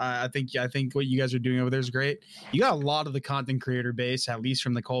included. I think what you guys are doing over there is great. You got a lot of the content creator base, at least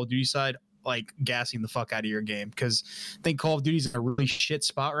from the Call of Duty side, like gassing the fuck out of your game, because I think Call of Duty is in a really shit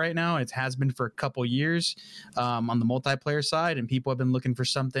spot right now. It has been for a couple years on the multiplayer side, and people have been looking for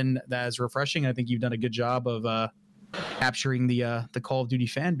something that is refreshing. I think you've done a good job of capturing the Call of Duty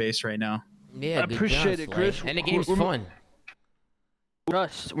fan base right now. Yeah, I good appreciate job, it, Slay. Chris. And the game's fun.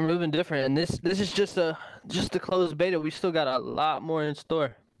 Rush, we're moving different, and this is just a closed beta. We still got a lot more in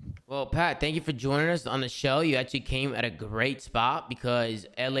store. Well, Pat, thank you for joining us on the show. You actually came at a great spot because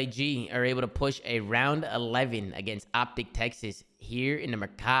LAG are able to push a round 11 against Optic Texas here in the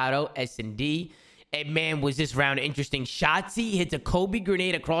Mercado S&D. And man, was this round interesting. Shotzi hits a Kobe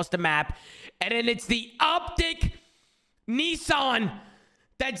grenade across the map, and then it's the Optic Nissan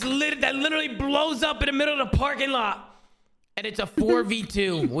that literally blows up in the middle of the parking lot. And it's a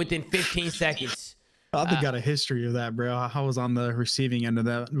 4v2 within 15 seconds. Optic got a history of that, bro. I was on the receiving end of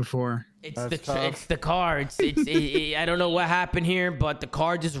that before. It's the car. I don't know what happened here, but the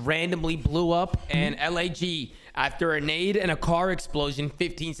car just randomly blew up, and LAG, after a nade and a car explosion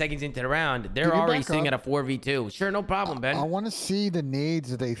 15 seconds into the round, they're already sitting at a 4v2. Sure, no problem, Ben. I want to see the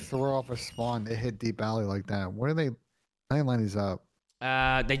nades that they throw off a spawn that hit deep alley like that. What are they? They line these up.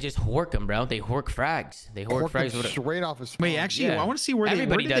 They just hork them, bro. They hork frags. They hork frags with straight off a spawn. Wait, actually, Yeah. I want to see where did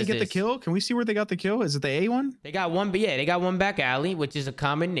they get the kill? Can we see where they got the kill? Is it the A one? They got one, but yeah, they got one back alley, which is a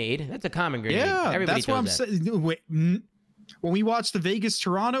common nade. That's a common grenade. Yeah, Everybody that's what I'm throws that. saying. Wait, when we watched the Vegas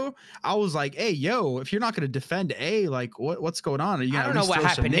Toronto, I was like, "Hey, yo, if you're not going to defend A, like, what's going on? Are you I don't know what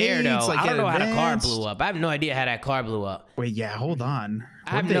happened there, though. Like, I don't know how the car advanced? blew up. I have no idea how that car blew up. Wait, yeah, hold on.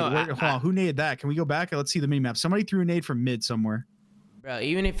 Hold on. Who naded that? Can we go back and let's see the mini map? Somebody threw a nade from mid somewhere. Bro,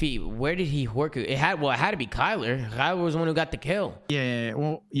 even if where did he hork it? It had to be Kyler. Kyler was the one who got the kill. Yeah.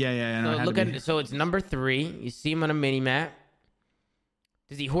 Well, yeah. So look at it. So it's number 3. You see him on a mini map.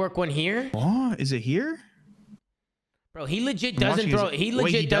 Does he hork one here? Oh, is it here? Bro, he legit doesn't throw. He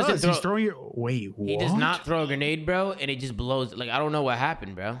legit doesn't throw. He's throwing. Wait, what? He does not throw a grenade, bro, and it just blows. Like I don't know what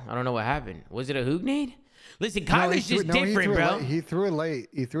happened, bro. I don't know what happened. Was it a Huke nade? Listen, Kyler's just different, bro. He threw it late.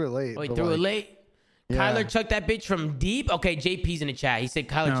 Oh, he threw it late. Yeah. Kyler chucked that bitch from deep. Okay, JP's in the chat. He said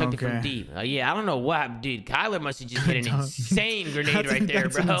Kyler chucked it from deep. Yeah, I don't know what, dude. Kyler must have just hit an insane grenade right there,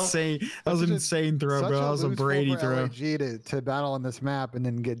 bro. Insane. That was an insane throw, bro. That was a Brady throw. To battle on this map and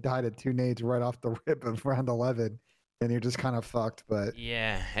then get died at 2 nades right off the rip of round 11. And you're just kind of fucked, but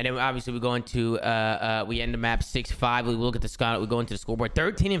yeah. And then obviously we go into we end the map 6-5. We look at the score. We go into the scoreboard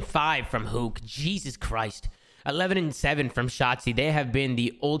 13-5 from Huke. Jesus Christ. 11-7 from Shotzi. They have been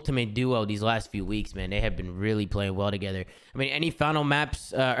the ultimate duo these last few weeks, man. They have been really playing well together. I mean, any final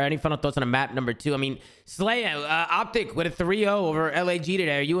maps or any final thoughts on a map number 2? I mean, Slay, Optic with a 3-0 over LAG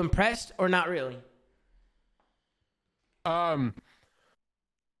today. Are you impressed or not really? No,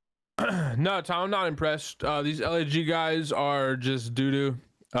 Tom, I'm not impressed. These LAG guys are just doo-doo.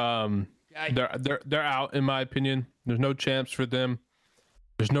 They're out, in my opinion. There's no champs for them.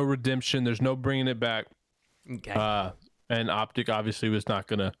 There's no redemption. There's no bringing it back. Okay. And Optic obviously was not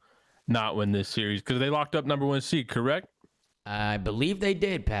gonna not win this series because they locked up number 1 seed, correct? I believe they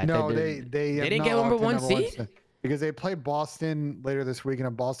did, Pat. No, they didn't get number 1 seed because they play Boston later this week, and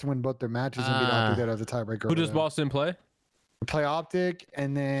if Boston win both their matches and beat Optic, that as a tiebreaker. Who does Boston play? They play Optic,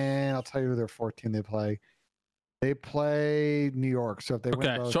 and then I'll tell you who their 14 they play. They play New York. So if they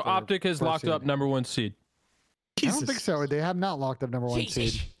win both, so Optic has locked up number 1 seed. I don't think so. They have not locked up number 1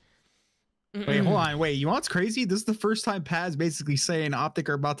 seed. Wait, hold on. Wait, you know what's crazy? This is the first time Paz basically saying Optic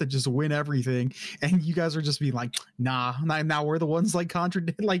are about to just win everything, and you guys are just being like, nah, now we're the ones like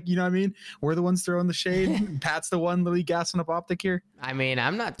contradict, like, you know what I mean? We're the ones throwing the shade. Pat's the one literally gassing up Optic here. I mean,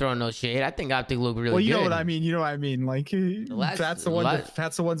 I'm not throwing no shade. I think Optic look really good. Well, you know what I mean. You know what I mean. Like Pat's the one.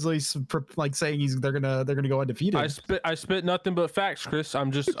 Pat's the one's like saying they're gonna go undefeated. I spit nothing but facts, Chris.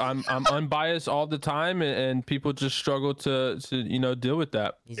 I'm unbiased all the time, and people just struggle to deal with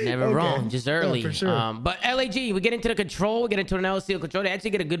that. He's never wrong. Just early. Yeah, for sure. But LAG, we get into the control. We get into an LCL control. They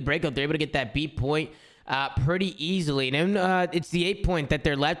actually get a good breakup. They're able to get that beat point pretty easily. And then it's the 8 point that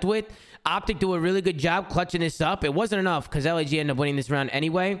they're left with. Optic do a really good job clutching this up. It wasn't enough because LAG ended up winning this round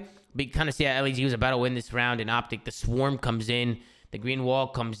anyway. But you kind of see how LAG was about to win this round. And Optic, the swarm comes in. The green wall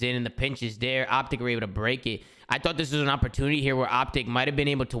comes in and the pinch is there. Optic were able to break it. I thought this was an opportunity here where Optic might have been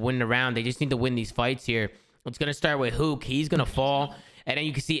able to win the round. They just need to win these fights here. It's going to start with Huke. He's going to fall. And then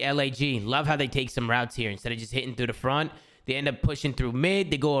you can see LAG. Love how they take some routes here. Instead of just hitting through the front, they end up pushing through mid.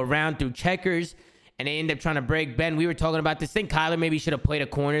 They go around through checkers. And they end up trying to break. Ben, we were talking about this thing. Kyler maybe should have played a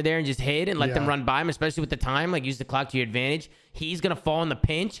corner there and just hid and let them run by him, especially with the time. Like, use the clock to your advantage. He's going to fall in the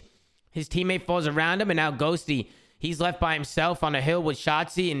pinch. His teammate falls around him. And now Ghosty, he's left by himself on the hill with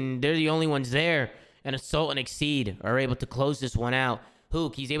Shotzi. And they're the only ones there. And Assault and Exceed are able to close this one out.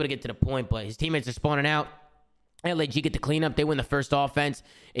 Huke, he's able to get to the point. But his teammates are spawning out. LAG get the cleanup. They win the first offense.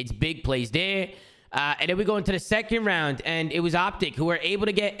 It's big plays there. And then we go into the second round. And it was Optic who were able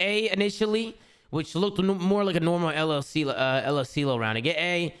to get A initially, which looked more like a normal LLC round. They get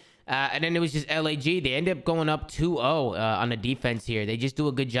A. And then it was just LAG. They ended up going up 2-0 on the defense here. They just do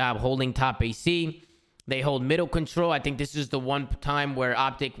a good job holding top AC. They hold middle control. I think this is the one time where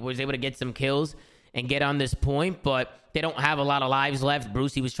Optic was able to get some kills and get on this point, but they don't have a lot of lives left.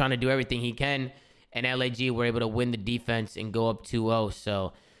 Brucey was trying to do everything he can, and LAG were able to win the defense and go up 2-0.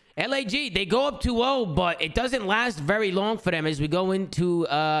 So LAG, they go up 2-0, but it doesn't last very long for them as we go into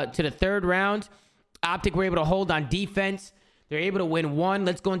to the third round. Optic were able to hold on defense. They're able to win one.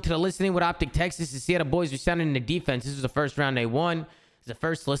 Let's go into the listening with Optic Texas to see how the boys are sounding in the defense. This is the first round they won. It's the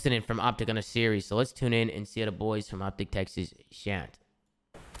first listening from Optic on a series. So let's tune in and see how the boys from Optic Texas chant.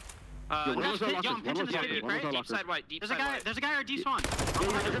 Deep side white. Deep side white. There's a guy or deep spawn.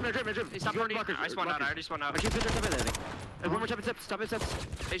 Stop already. I spawned out. I already spawned out. One more stop it.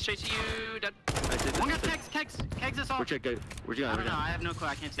 He's chasing you. Dead. One got kegs us off. Where'd you go? I don't know. I have no clue.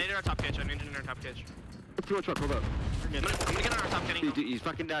 I can't see. Stay in our top cage. I need to in our top cage. Hold up. I'm gonna get on our top getting. He's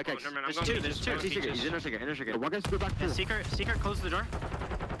fucking kegs. There's two. He's in our secret. One guy's back. Yeah, secret, close the door.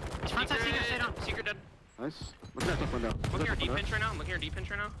 He's front side secret. Stay down. Secret dead. Nice. Look at that top window. Look at our deep pinch right now. I'm gonna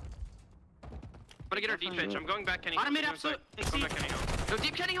get our deep pinch. I'm going back Kenny Hill. Bottom mid, absolute. No,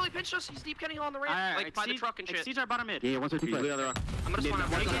 deep Kenny Hill, he pinched us. He's deep Kenny Hill on the ramp, like by the truck and shit. Exceeds our bottom mid. Yeah, one's our deep play. I'm gonna spawn out.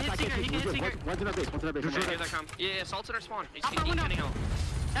 He can hit secret. One's in our base. Here they come. Yeah, Assault's in our spawn. He's deep Kenny Hill.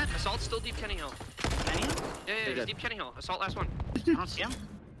 Assault's still deep Kenny Hill. Kenny Hill? Yeah, he's deep Kenny Hill. Assault last one. I don't see him.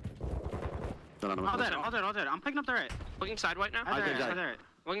 All dead. I'm picking up the right. Looking side white now.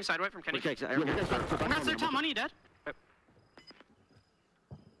 Looking side white from Kenny. I'm not their top money, dead.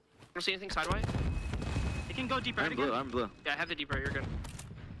 Don't see anything side white. You can go deeper. I'm blue. Yeah, I have the deeper. You're good.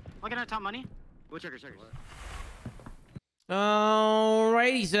 Look at our top money. Go checkers.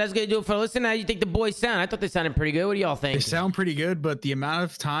 Alrighty, so that's gonna do it for listening. How do you think the boys sound? I thought they sounded pretty good. What do y'all think? They sound pretty good, but the amount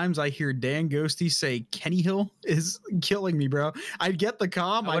of times I hear Dan Ghosty say Kenny Hill is killing me, bro. I get the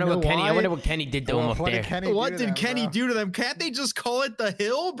calm. I know why. I wonder what Kenny did to him up there. What did Kenny do to them? Can't they just call it the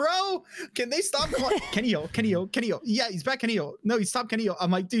Hill, bro? Can they stop calling Kenny Hill? Yeah, he's back Kenny Hill. No, he stopped Kenny Hill.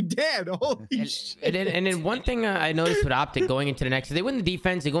 I'm like, dude, Dan, holy shit. And then one thing I noticed with Optic going into the next, they win the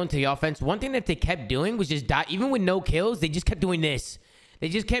defense, they go into the offense. One thing that they kept doing was just even with no kills, they just kept doing this. They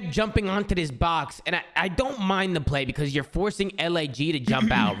just kept jumping onto this box, and I don't mind the play because you're forcing LAG to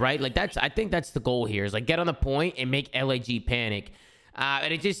jump out, right? Like I think that's the goal here is like get on the point and make LAG panic.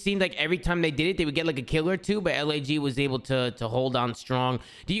 And it just seemed like every time they did it, they would get like a kill or two, but LAG was able to hold on strong.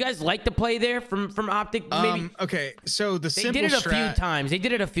 Do you guys like the play there from Optic? Maybe? Okay, so they did it a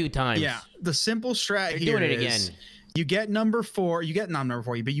few times. Yeah, the simple strat They're here doing it is again. you get not number 4,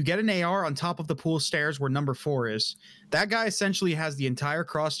 but you get an AR on top of the pool stairs where number 4 is. That guy essentially has the entire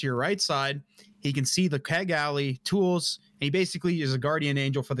cross to your right side. He can see the keg alley, tools, and he basically is a guardian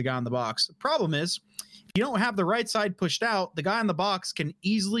angel for the guy in the box. The problem is, if you don't have the right side pushed out, the guy in the box can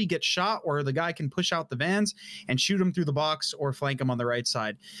easily get shot, or the guy can push out the vans and shoot him through the box or flank him on the right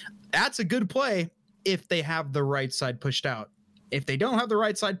side. That's a good play if they have the right side pushed out. If they don't have the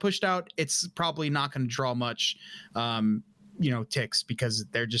right side pushed out, it's probably not going to draw much, ticks because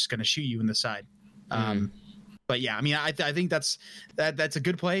they're just going to shoot you in the side. But yeah, I mean, I think that's a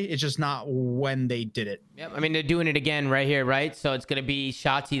good play. It's just not when they did it. Yep. I mean, they're doing it again right here, right? So it's going to be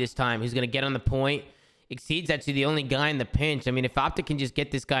Shotzi this time. He's going to get on the point. Exceeds actually the only guy in the pinch. I mean, if Optic can just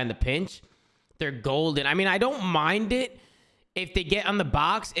get this guy in the pinch, they're golden. I mean, I don't mind it if they get on the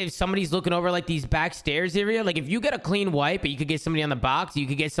box, if somebody's looking over like these back stairs area. Like if you get a clean wipe, but you could get somebody on the box, you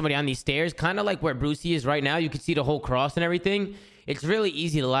could get somebody on these stairs, kind of like where Brucey is right now. You could see the whole cross and everything. It's really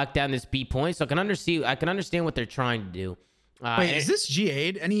easy to lock down this B point. So I can understand what they're trying to do. Wait, is this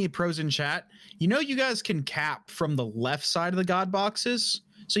G8? Any pros in chat? You guys can cap from the left side of the God boxes.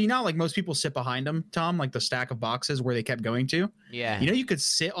 So like most people sit behind them, Tom, like the stack of boxes where they kept going to. Yeah. You could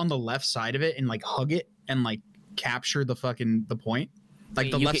sit on the left side of it and like hug it and like capture the point. Like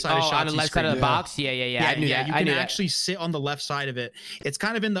the left side of shots. On the left side of the box? Yeah. I knew that. You can actually sit on the left side of it. It's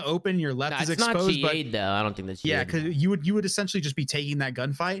kind of in the open. Your left is exposed. It's not G8 though. I don't think that's G8. Yeah, because you would essentially just be taking that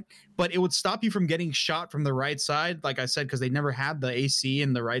gunfight, but it would stop you from getting shot from the right side, like I said, because they never had the AC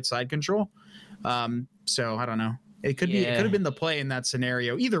in the right side control. So I don't know. It could have been the play in that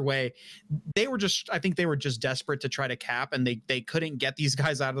scenario. Either way, I think they were just desperate to try to cap, and they couldn't get these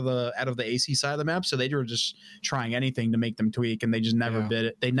guys out of the AC side of the map, so they were just trying anything to make them tweak, and they just never bit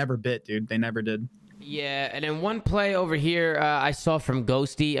it. They never bit, dude. They never did. Yeah, and then one play over here I saw from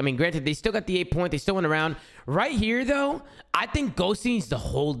Ghosty. I mean, granted, they still got the 8 point. They still went around. Right here, though, I think Ghosty needs to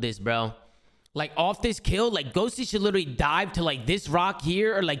hold this, bro. Like, off this kill, like, Ghosty should literally dive to, like, this rock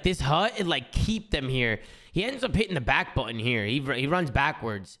here or, like, this hut and, like, keep them here. He ends up hitting the back button here. He runs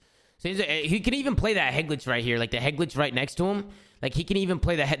backwards. So he can even play that head glitch right here, like the head glitch right next to him. Like he can even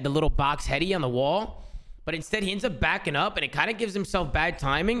play the little box heady on the wall. But instead, he ends up backing up, and it kind of gives himself bad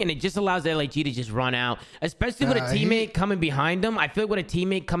timing, and it just allows LAG to just run out, especially with a teammate coming behind him. I feel like with a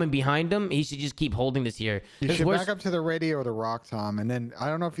teammate coming behind him, he should just keep holding this here. You should back up to the radio or the rock, Tom, and then I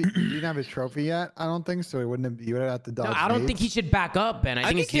don't know if he didn't have his trophy yet. I don't think so. He wouldn't have. You would have to dodge. No, I don't think he should back up, Ben. I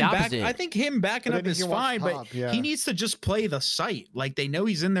think it's the opposite. I think him backing up is fine, but he needs to just play the site. Like they know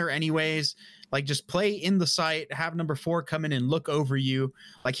he's in there anyways. Like just play in the site, have number 4 come in and look over you.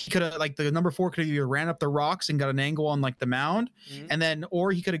 Like he could have, like the number 4 could have either ran up the rocks and got an angle on like the mound, and then,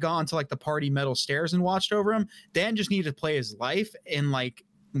 or he could have gone to like the party metal stairs and watched over him. Dan just needed to play his life and like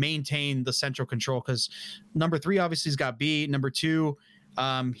maintain the central control, because number 3 obviously has got B. Number 2,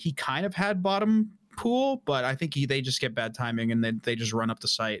 he kind of had bottom pool, but I think they just get bad timing and then they just run up the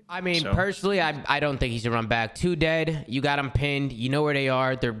site. I mean, personally, I don't think he should run back. 2 dead. You got them pinned. You know where they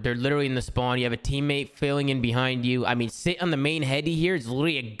are. They're literally in the spawn. You have a teammate filling in behind you. I mean, sit on the main heady here. It's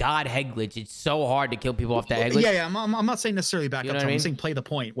literally a god head glitch. It's so hard to kill people off that head glitch. Yeah. I'm not saying necessarily back up. I'm saying play the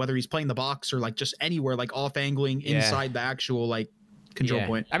point, whether he's playing the box or like just anywhere, like off angling inside the actual like control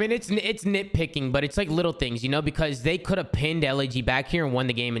point. I mean, it's nitpicking, but it's like little things, you know, because they could have pinned LAG back here and won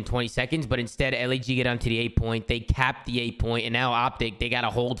the game in 20 seconds, but instead LAG get onto the 8 point. They capped the 8 point, and now Optic, they got to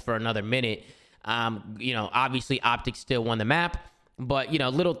hold for another minute. You know, obviously Optic still won the map, but you know,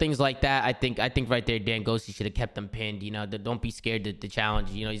 little things like that. I think right there, Dan Ghosty should have kept them pinned. You know, don't be scared to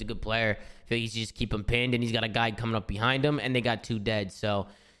challenge. You know, he's a good player. I feel like he should just keep him pinned, and he's got a guy coming up behind him, and they got 2 dead. So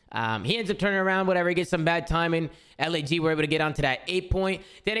he ends up turning around, whatever. He gets some bad timing. LAG were able to get onto that 8 point.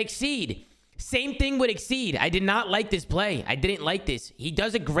 Then Exceed. Same thing with Exceed. I did not like this play. I didn't like this. He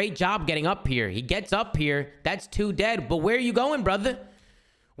does a great job getting up here. He gets up here. That's 2 dead. But where are you going, brother?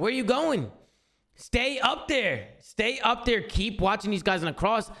 Where are you going? Stay up there. Stay up there. Keep watching these guys on the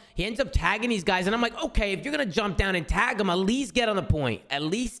cross. He ends up tagging these guys. And I'm like, okay, if you're going to jump down and tag them, at least get on the point. At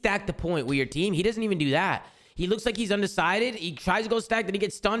least stack the point with your team. He doesn't even do that. He looks like he's undecided. He tries to go stack, then he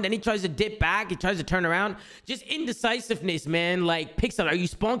gets stunned. Then he tries to dip back. He tries to turn around. Just indecisiveness, man. Like, pick something. Are you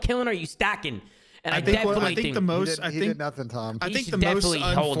spawn killing or are you stacking? And I think he did nothing, Tom. I think he the should most definitely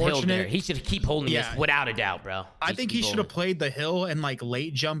hold hill there. unfortunate. He should keep holding this without a doubt, bro. I think he should have played the hill and like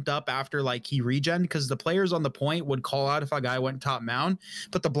late jumped up after like he regen, because the players on the point would call out if a guy went top mound.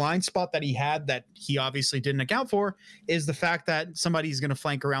 But the blind spot that he had that he obviously didn't account for is the fact that somebody's going to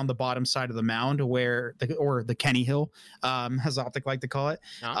flank around the bottom side of the mound or the Kenny Hill, as Optic like to call it.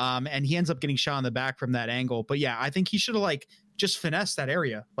 And he ends up getting shot in the back from that angle. But yeah, I think he should have like just finesse that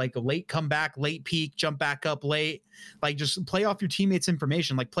area, like a late comeback, late peek, jump back up late, like just play off your teammates'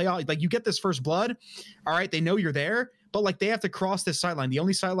 information, like play out, like you get this first blood. All right. They know you're there, but like they have to cross this sideline. The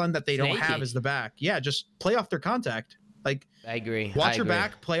only sideline that they don't have is the back. Yeah. Just play off their contact. Like, I agree. Watch your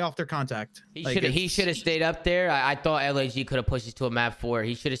back, play off their contact. He should have stayed up there. I thought LAG could have pushed it to a map 4.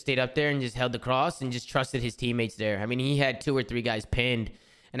 He should have stayed up there and just held the cross and just trusted his teammates there. I mean, he had 2 or 3 guys pinned.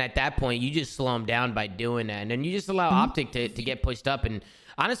 And at that point, you just slow him down by doing that. And then you just allow Optic to get pushed up. And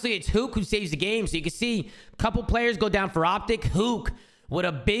honestly, it's Huke who saves the game. So you can see a couple players go down for Optic. Huke with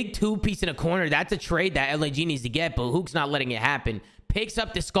a big 2-piece in a corner. That's a trade that LAG needs to get, but Huke's not letting it happen. Picks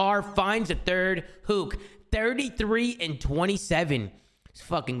up the scar, finds a third. Huke, 33 and 27. This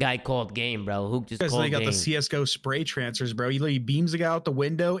fucking guy called game, bro. Huke just called game. Got the CSGO spray transfers, bro. He beams a guy out the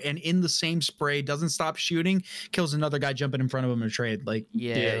window and in the same spray, doesn't stop shooting, kills another guy jumping in front of him in a trade. Like,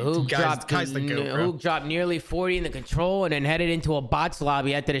 yeah, Huke dropped nearly 40 in the control and then headed into a bots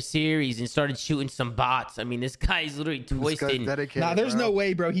lobby after the series and started shooting some bots. I mean, this guy's literally twisting. Nah, there's no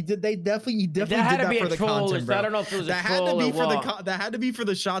way, bro. He definitely did that for the content, bro. I don't know if it was a troll or what. That had to be for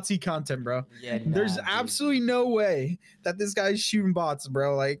the Shotzzy content, bro. Yeah, there's absolutely no way that this guy's shooting bots,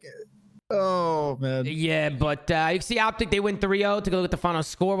 bro. Like, oh man. Yeah, but you see Optic, they win 3-0 to go look at the final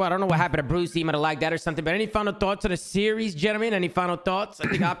score. Well, I don't know what happened to Bruce. He might have liked that or something. But any final thoughts on the series, gentlemen? Any final thoughts? I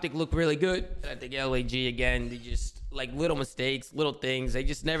think Optic looked really good. I think LAG, again, they just, like, little mistakes, little things. They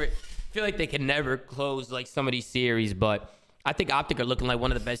just never feel like they can never close, like, some of these series. But I think Optic are looking like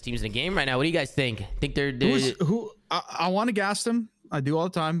one of the best teams in the game right now. What do you guys think? Think they're I want to gas them. I do all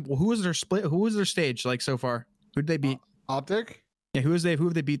the time. Well, who was their split? Who was their stage like so far? Who did they beat? Optic? Yeah, who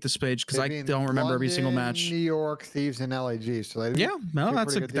have they beat the stage? Because I don't remember every single match. New York, Thieves, and LAG. So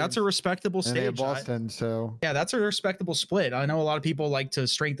that's a respectable stage. And Boston, so yeah, that's a respectable split. I know a lot of people like to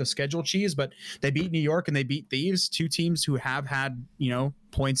strength of schedule cheese, but they beat New York and they beat Thieves, 2 teams who have had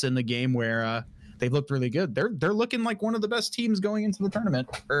points in the game where they've looked really good. They're looking like one of the best teams going into the tournament,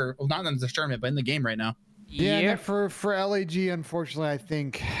 or well, not in the tournament, but in the game right now. Yeah, for LAG, unfortunately, I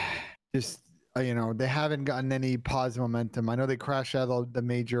think just. They haven't gotten any positive momentum. I know they crashed out of the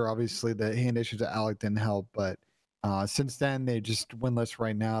major. Obviously, the hand issues at Alec didn't help, but Since then, they just winless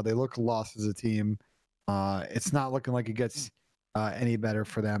right now. They look lost as a team. It's not looking like it gets any better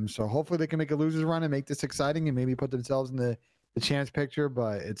for them. So hopefully they can make a losers run and make this exciting and maybe put themselves in the chance picture.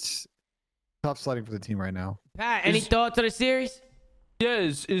 But it's tough sledding for the team right now. Pat, any thoughts on the series? Yeah,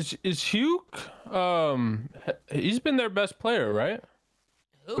 is Huke? He's been their best player, right?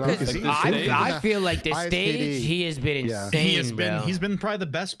 I feel like the Highest stage KD. he has been insane. He's been probably the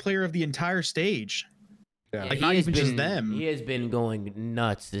best player of the entire stage. Yeah. Like He not has even just them. He has been going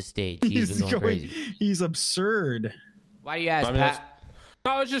nuts this stage. He's been going crazy. He's absurd. Why do you ask, I mean, Pat?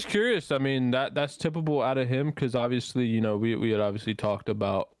 No, I was just curious. I mean, that's typical out of him because obviously, you know, we had obviously talked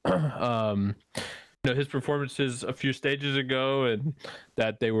about, you know, his performances a few stages ago and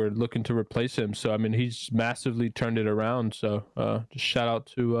that they were looking to replace him. So I mean, he's massively turned it around. So just shout out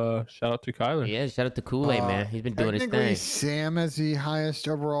to Kyler. Yeah, shout out to Kool-Aid, man. He's been doing his Technically, thing. Sam has the highest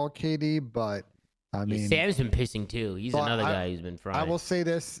overall KD, but I mean, Sam's been pissing too. He's Well, another guy who's been frying. I will say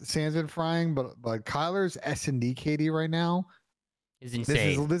this: Sam's been frying, but Kyler's S&D KD right now. It's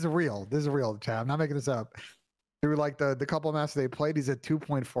insane. This is real. This is real, chat. I'm not making this up. Through like the couple of matches they played, he's at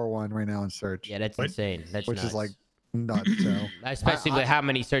 2.41 right now in search. Yeah, that's insane. That's which nuts. is like nuts. So especially with how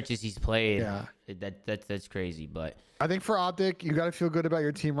many searches he's played. Yeah. That's crazy. But I think for Optic, you got to feel good about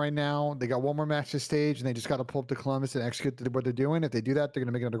your team right now. They got one more match to stage, and they just got to pull up to Columbus and execute what they're doing. If they do that, they're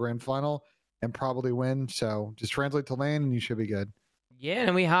going to make another grand final and probably win. So just translate to lane, and you should be good. yeah,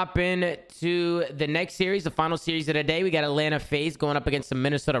 and we hop in to the next series, the final series of the day. We got Atlanta FaZe going up against the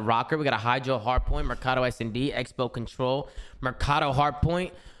Minnesota Rocker. We got a Hydro Hardpoint, Mercado S&D, Expo Control, Mercado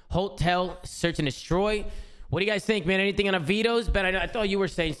Hardpoint, Hotel Search and Destroy. What do you guys think, man? Anything on the vetoes? Ben, I thought you were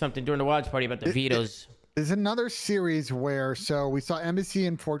saying something during the watch party about the vetoes. There's another series where we saw Embassy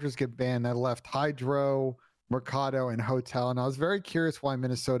and Fortress get banned. That left Hydro, Mercado, and Hotel. And I was very curious why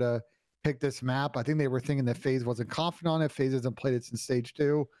Minnesota picked this map. I think they were thinking that FaZe wasn't confident on it. FaZe hasn't played it since stage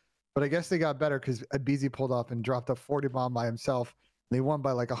 2. But I guess they got better because Abizi pulled up and dropped a 40 bomb by himself. They won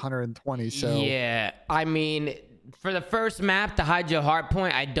by like 120. So yeah, I mean, for the first map, the Hydro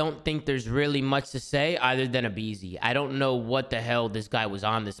Hardpoint, I don't think there's really much to say other than Abizi. I don't know what the hell this guy was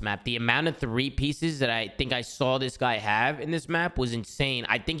on this map. The amount of 3 pieces that I think I saw this guy have in this map was insane.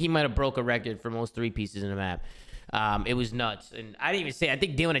 I think he might have broke a record for most 3 pieces in a map. It was nuts. And I didn't even say, I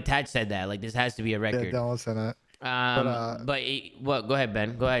think Dylan Attach said that. Like, this has to be a record. Yeah, Dylan said that. What? Go ahead,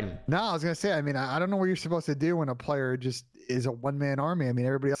 Ben. Go ahead. No, I was going to say, I mean, I don't know what you're supposed to do when a player just is a one-man army. I mean,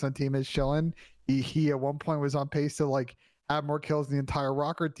 everybody else on the team is chilling. He at one point was on pace to like have more kills than the entire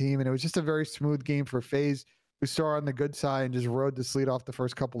Rocker team. And it was just a very smooth game for FaZe, who started on the good side and just rode the sleet off the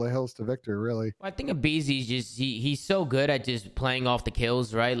first couple of hills to victory, really. Well, I think Abizi's just he's so good at just playing off the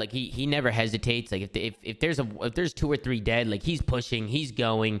kills, right? Like he never hesitates. Like if there's 2 or 3 dead, like he's pushing, he's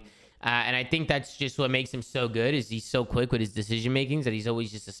going, and I think that's just what makes him so good. Is he's so quick with his decision makings that he's always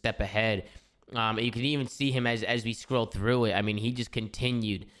just a step ahead. You can even see him as we scroll through it. I mean, he just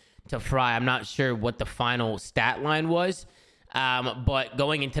continued to fry. I'm not sure what the final stat line was. But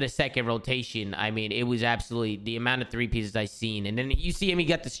going into the second rotation, I mean, it was absolutely the amount of 3 pieces I've seen. And then you see him, he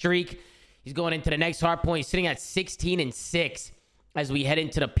got the streak. He's going into the next hard point. He's sitting at 16-6 as we head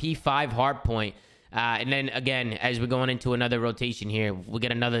into the P5 hard point. And then again, as we're going into another rotation here, we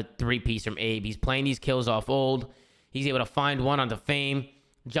get another 3-piece from Abe. He's playing these kills off old. He's able to find 1 on the Fame,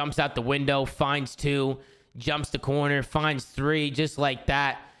 jumps out the window, finds 2, jumps the corner, finds 3, just like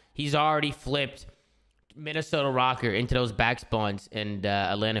that. He's already flipped Minnesota Rocker into those back spawns, and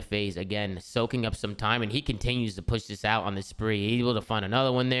Atlanta FaZe again soaking up some time, and he continues to push this out on the spree. He's able to find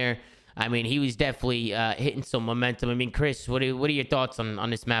another one there. I mean, he was definitely hitting some momentum. I mean, Chris, what are your thoughts on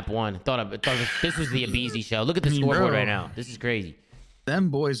this map 1? I thought this was the Abizi show. Look at the scoreboard right now. This is crazy. Them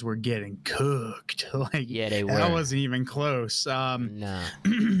boys were getting cooked. Like, yeah, they were. That wasn't even close. No.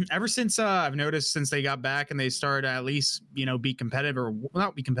 Ever since I've noticed since they got back and they started to at least, be competitive, or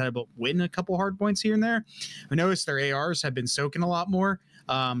not be competitive, but win a couple hard points here and there, I noticed their ARs have been soaking a lot more.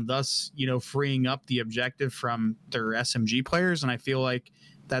 Thus, freeing up the objective from their SMG players. And I feel like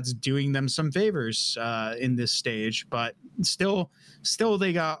that's doing them some favors in this stage, but still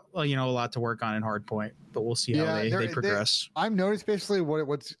they got a lot to work on in hardpoint, but we'll see how they progress. I've noticed basically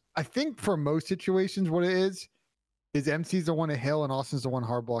what's I think for most situations what it is MC's the one to hill and Austin's the one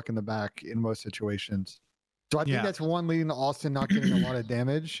hard block in the back in most situations. So I think that's one leading to Austin not getting a lot of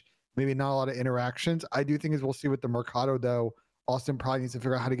damage, maybe not a lot of interactions. I do think as we'll see with the Mercado though, Austin probably needs to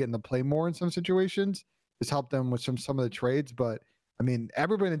figure out how to get in the play more in some situations, just help them with some of the trades. But I mean,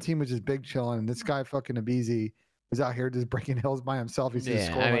 everybody in the team was just big chilling, and this guy fucking Abizi He's out here just breaking hills by himself. He's just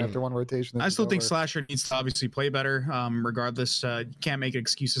scoring after one rotation. I still think Slasher needs to obviously play better. Regardless, you can't make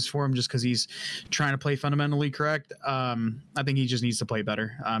excuses for him just because he's trying to play fundamentally correct. I think he just needs to play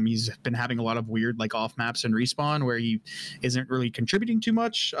better. He's been having a lot of weird like off maps and respawn where he isn't really contributing too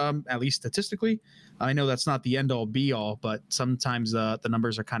much, at least statistically. I know that's not the end all be all, but sometimes the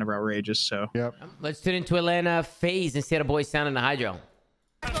numbers are kind of outrageous. So yep. Let's tune into Atlanta FaZe and see how the boys sound in the Hydro.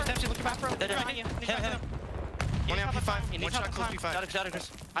 One on P5. One shot close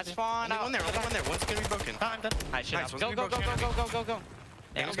P5. I spawned out. One there. One's gonna be broken. I'm done. Nice. Go. One's gonna be broken.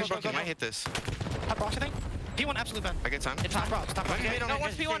 Might hit this. Top box, I think. P1 absolute bad. I get time. It's top box. Top box. No,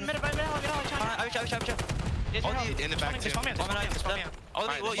 one's P1. Mid. I in the back too. Oh,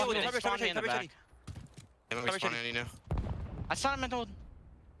 They might be spawning on you now. I saw him in hold.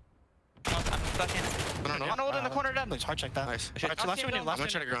 I don't know. In the corner down. Hard check that. Nice. I'm gonna try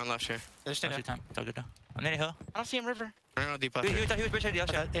to ground left here. There's time. I'm in a hill. I don't see him river. I don't know deep left.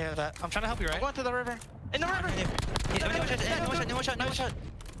 Yeah, that. I'm trying to help you, right? I'm going to the river. In the river. No shot. Nice.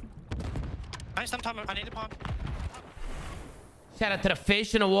 Time. I need a pump. Shout out to the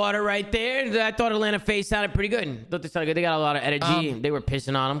fish in the water right there. I thought Atlanta FaZe sounded pretty good. Thought they sounded good. They got a lot of energy. They were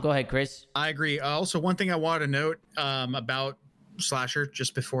pissing on them. Go ahead, Chris. I agree. Also, one thing I wanted to note about Slasher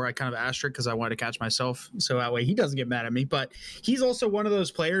just before I kind of asterisk because I wanted to catch myself so that way he doesn't get mad at me. But he's also one of those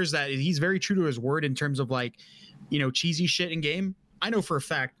players that he's very true to his word in terms of like, cheesy shit in game. I know for a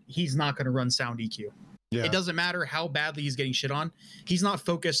fact he's not going to run sound EQ. Yeah. It doesn't matter how badly he's getting shit on. He's not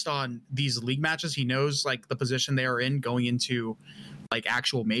focused on these league matches. He knows like the position they are in going into like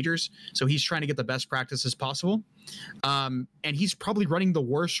actual majors. So he's trying to get the best practices possible. And he's probably running the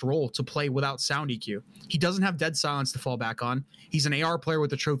worst role to play without sound EQ. He doesn't have dead silence to fall back on. He's an AR player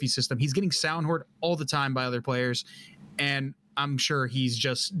with a trophy system. He's getting sound hoard all the time by other players. And I'm sure he's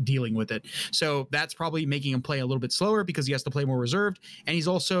just dealing with it. So that's probably making him play a little bit slower because he has to play more reserved. And he's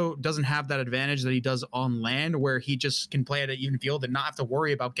also doesn't have that advantage that he does on land where he just can play at an even field and not have to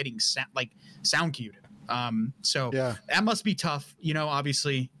worry about getting sound cued. So that must be tough.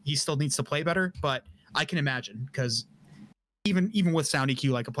 Obviously he still needs to play better, but I can imagine because even with sound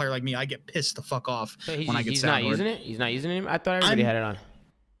EQ, like a player like me, I get pissed the fuck off when I get sound. He's not using it. I thought everybody had it on.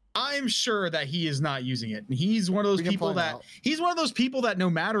 I'm sure that he is not using it. He's one of those people that no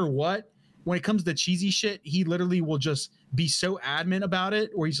matter what, when it comes to cheesy shit, he literally will just be so adamant about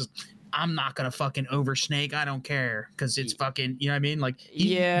it where he's just, I'm not going to fucking oversnake. I don't care because it's fucking, you know what I mean? Like,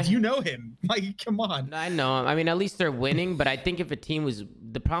 you know him. Like, come on. I know. I mean, at least they're winning, but I think if a team was,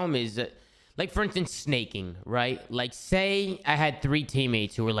 the problem is that, like, for instance, snaking, right? Like, say I had 3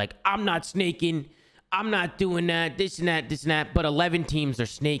 teammates who were like, I'm not snaking. I'm not doing that, this and that, but 11 teams are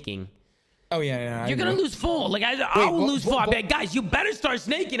snaking. Oh, yeah. You're going to lose full. Like, I will lose full. I'll be like, guys, you better start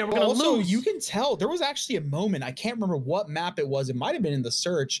snaking or we're going to lose. You can tell. There was actually a moment, I can't remember what map it was. It might have been in the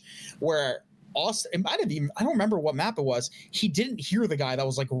search where Austin, it might have even, I don't remember what map it was. He didn't hear the guy that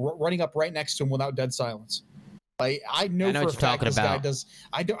was like running up right next to him without dead silence. Like, I know for a fact this guy does.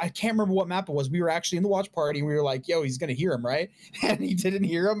 I can't remember what map it was. We were actually in the watch party and we were like, yo, he's going to hear him, right? And he didn't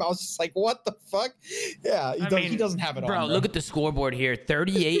hear him. I was just like, what the fuck? Yeah, he doesn't have it on. Bro, look at the scoreboard here.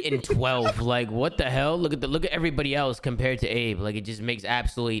 38 and 12. Like, what the hell? Look at everybody else compared to Abe. Like, it just makes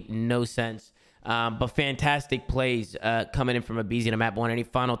absolutely no sense. But fantastic plays coming in from a BZ to map 1. Any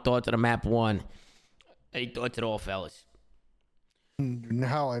final thoughts on the map 1? Any thoughts at all, fellas?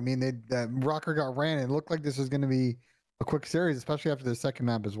 No, I mean, that Rocker got ran. It looked like this was going to be a quick series, especially after the second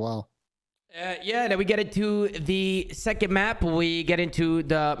map as well. Then we get into the second map. We get into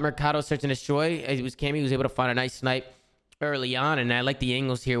the Mercado Search and Destroy. It was Cammy who was able to find a nice snipe early on, and I like the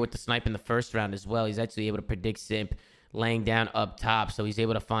angles here with the snipe in the first round as well. He's actually able to predict Simp laying down up top, so he's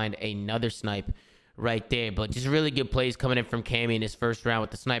able to find another snipe right there. But just really good plays coming in from Cammy in his first round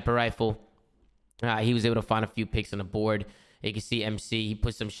with the sniper rifle. He was able to find a few picks on the board. You can see MC, he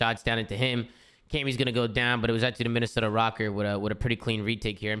put some shots down into him. Cammy's going to go down, but it was actually the Minnesota Rocker with a pretty clean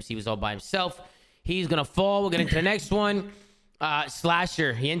retake here. MC was all by himself. He's going to fall. We'll get into the next one.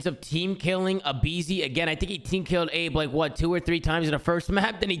 Slasher, he ends up team killing a BZ. Again, I think he team killed Abe like, 2 or 3 times in the first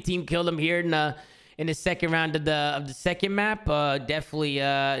map. Then he team killed him here in the second round of the second map. Definitely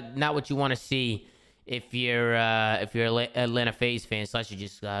not what you want to see if you're Atlanta FaZe fan. Slasher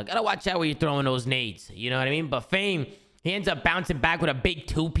just got to watch out where you're throwing those nades. You know what I mean? But Fame, he ends up bouncing back with a big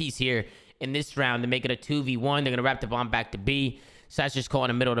 2-piece here in this round to make it a 2v1. They're going to wrap the bomb back to B. Slasher's caught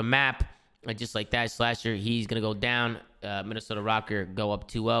in the middle of the map. And just like that, Slasher, he's going to go down. Minnesota Rocker go up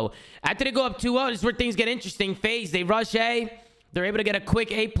 2-0. After they go up 2-0, this is where things get interesting. FaZe, they rush A. They're able to get a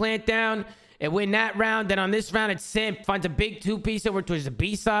quick A plant down and win that round. Then on this round, it's Simp. Finds a big 2-piece over towards the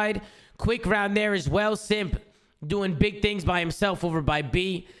B side. Quick round there as well. Simp doing big things by himself over by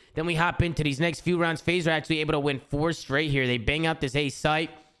B. Then we hop into these next few rounds. FaZe are actually able to win 4 straight here. They bang out this A site.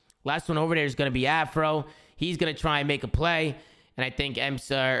 Last one over there is going to be Afro. He's going to try and make a play. And I think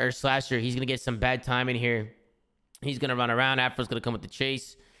Emsa or Slasher, he's going to get some bad timing here. He's going to run around. Afro's going to come with the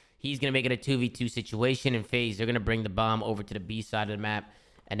chase. He's going to make it a 2v2 situation. And FaZe, they're going to bring the bomb over to the B side of the map.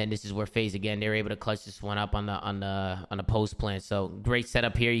 And then this is where FaZe, again, they're able to clutch this one up on the post plant. So great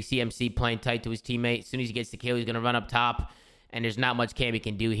setup here. You see MC playing tight to his teammate. As soon as he gets the kill, he's going to run up top. And there's not much Cammy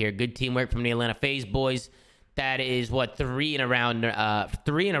can do here. Good teamwork from the Atlanta FaZe boys. That is, what, 3 in a row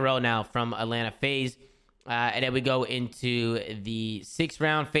now from Atlanta FaZe. And then we go into the 6th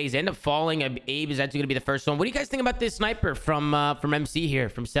round. FaZe end up falling. Abe is actually going to be the first one. What do you guys think about this sniper from MC here,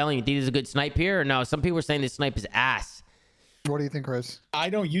 from Selling? You think this is a good snipe here or no? Some people are saying this snipe is ass. What do you think, Chris? I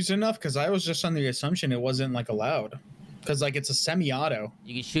don't use it enough because I was just under the assumption it wasn't like allowed. Because like it's a semi-auto.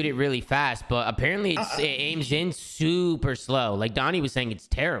 You can shoot it really fast, but apparently it aims in super slow. Like Donnie was saying, it's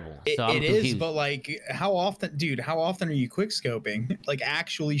terrible. So I'm confused. Is, but like how often, dude? How often are you quick scoping? Like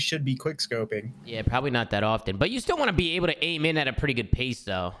actually should be quick scoping. Yeah, probably not that often. But you still want to be able to aim in at a pretty good pace,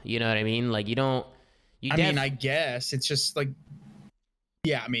 though. You know what I mean? Like you don't. I mean, I guess it's just like.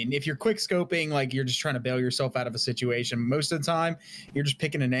 Yeah, I mean, if you're quick scoping, like you're just trying to bail yourself out of a situation. Most of the time, you're just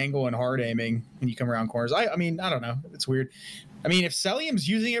picking an angle and hard aiming when you come around corners. I mean, I don't know. It's weird. I mean, if Celium's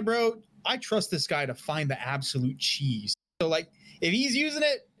using it, bro, I trust this guy to find the absolute cheese. So, like, if he's using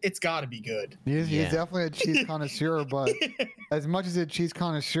it, it's got to be good. He's definitely a cheese connoisseur, but as much as a cheese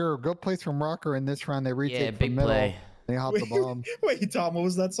connoisseur, good place from Rocker in this round. They retake big from middle. Play. They hop the bomb. Wait, Tom, what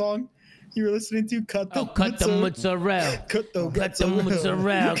was that song you were listening to? Cut the mozzarella. Cut the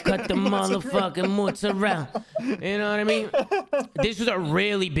mozzarella. Cut the motherfucking mozzarella. You know what I mean? This was a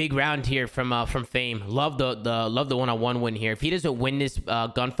really big round here from Fame. Love the one-on-one win here. If he doesn't win this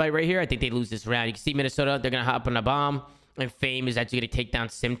gunfight right here, I think they lose this round. You can see Minnesota, they're gonna hop on a bomb, and Fame is actually gonna take down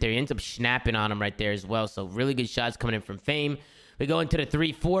Simter. He ends up snapping on him right there as well. So really good shots coming in from Fame. We go into the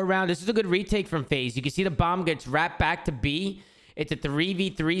 3-4 round. This is a good retake from FaZe. You can see the bomb gets wrapped back to B. It's a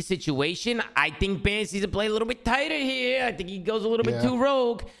 3v3 situation. I think Bance needs to play a little bit tighter here. I think he goes a little bit too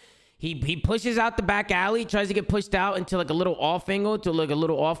rogue. He pushes out the back alley, tries to get pushed out into like a little off angle, to like a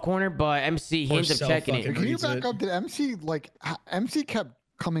little off corner, but MC, he ends up checking it. Can you back up? Did MC, like, MC kept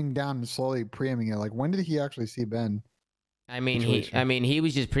coming down and slowly preeming it? Like, when did he actually see Ben? I mean, he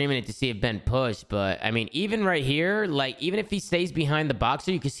was just preeming it to see if Ben pushed, but I mean, even right here, like, even if he stays behind the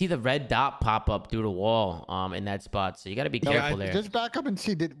boxer, you can see the red dot pop up through the wall in that spot. So you got to be careful there. Just back up and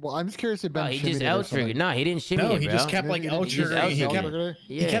see. I'm just curious if Ben he just L-triggered. No, he didn't shimmy it, bro. He just kept like L-triggering.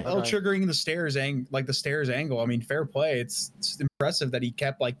 He kept L-triggering the stairs angle. I mean, fair play. It's impressive that he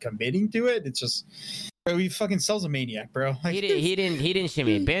kept like committing to it. It's just, bro, he fucking sells a maniac, bro. Like, he didn't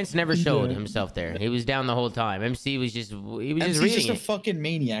shimmy it. Bance never showed himself there. He was down the whole time. MC was just reading just a fucking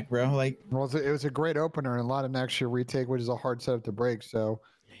maniac, bro. Like, well, it was a great opener and a lot of next year retake, which is a hard setup to break. So,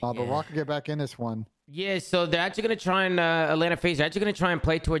 but Rock can get back in this one. Yeah, so they're actually going to try and Atlanta FaZe, they're actually going to try and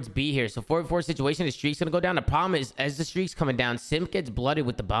play towards B here. So 4v4 situation, the streak's going to go down. The problem is, as the streak's coming down, Simp gets blooded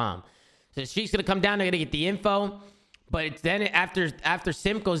with the bomb. So the streak's going to come down, they're going to get the info. But it's then after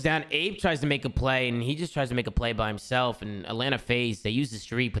Simp goes down, Abe tries to make a play, and he just tries to make a play by himself. And Atlanta FaZe, they use the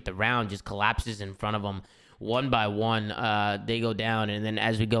streak, but the round just collapses in front of them one by one. They go down, and then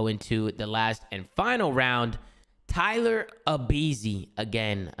as we go into the last and final round, Tyler Abizi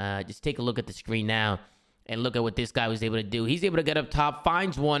again. Just take a look at the screen now and look at what this guy was able to do. He's able to get up top,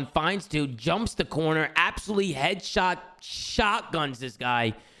 finds one, finds two, jumps the corner, absolutely headshot, shotguns this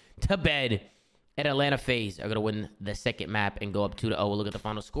guy to bed. And Atlanta FaZe are going to win the second map and go up 2-0. We'll look at the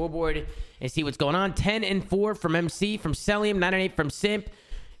final scoreboard and see what's going on. 10-4 from MC, from Celium, 9-8 from Simp,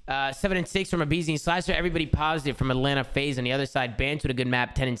 7-6 from Abizi and Slicer. Everybody positive from Atlanta FaZe. On the other side, Bance with a good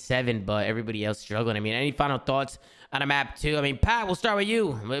map, 10-7, but everybody else struggling. I mean, any final thoughts on a map 2? I mean, Pat, we'll start with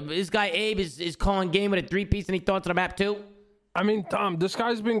you. This guy Abe is calling game with a 3-piece. Any thoughts on a map 2? I mean, Tom, this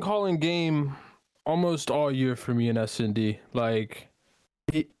guy's been calling game almost all year for me in S&D. Like,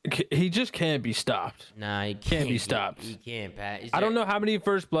 he just can't be stopped. Nah, he can't be stopped. He can't, Pat. I don't know how many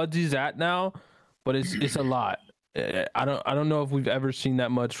first bloods he's at now, but it's a lot. I don't know if we've ever seen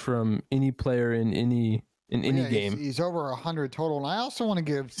that much from any player in any game. He's over 100 total, and I also want to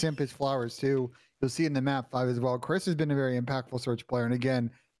give Simp his flowers too. You'll see in the map 5 as well. Chris has been a very impactful search player, and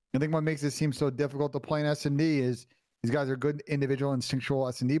again, I think what makes it seem so difficult to play in S&D is these guys are good individual instinctual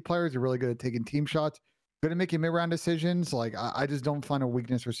S&D players. They're really good at taking team shots. Good at making mid-round decisions. Like, I just don't find a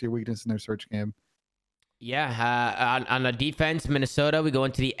weakness or see a weakness in their search game. Yeah, on the defense, Minnesota, we go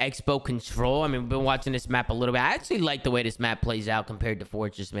into the Expo Control. I mean, we've been watching this map a little bit. I actually like the way this map plays out compared to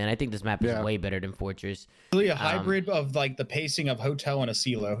Fortress, man. I think this map is way better than Fortress. It's really a hybrid of like the pacing of Hotel and a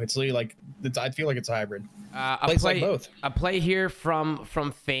CeeLo. It's really like I feel like it's a hybrid. Plays like both. A play here from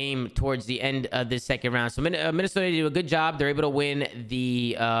Fame towards the end of this second round. So Minnesota did a good job. They're able to win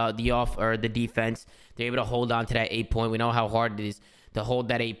the defense. They're able to hold on to that 8-point. We know how hard it is to hold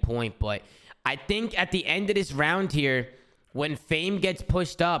that 8-point, but I think at the end of this round here, when Fame gets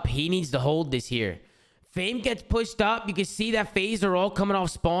pushed up, he needs to hold this here. Fame gets pushed up. You can see that FaZe are all coming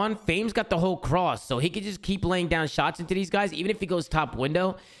off spawn. Fame's got the whole cross, so he could just keep laying down shots into these guys, even if he goes top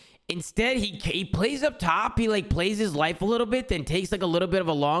window. Instead, he plays up top. He like plays his life a little bit, then takes like a little bit of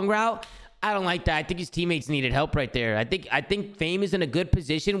a long route. I don't like that. I think his teammates needed help right there. I think Fame is in a good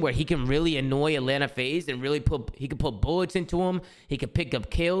position where he can really annoy Atlanta FaZe and really he can put bullets into him. He can pick up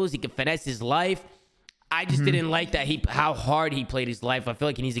kills. He can finesse his life. I just didn't like that how hard he played his life. I feel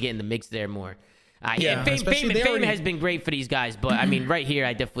like he needs to get in the mix there more. Fame has been great for these guys, but I mean, right here,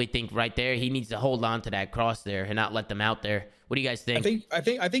 I definitely think right there he needs to hold on to that cross there and not let them out there. What do you guys think? I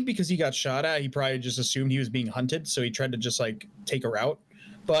think because he got shot at, he probably just assumed he was being hunted, so he tried to just like take a route.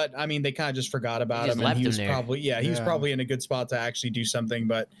 But I mean, they kind of just forgot about him, and he was probably in a good spot to actually do something,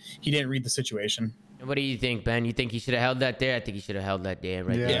 but he didn't read the situation. What do you think, Ben? You think he should have held that there? I think he should have held that there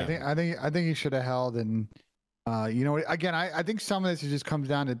right there. Yeah, I think he should have held. And you know, again, I think some of this just comes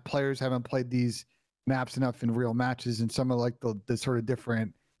down to players haven't played these maps enough in real matches, and some of like the sort of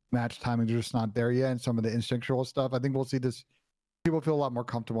different match timings are just not there yet, and some of the instinctual stuff. I think we'll see this. People feel a lot more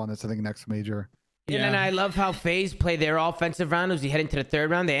comfortable on this, I think, next major. Yeah. And I love how FaZe play their offensive round as we head into the third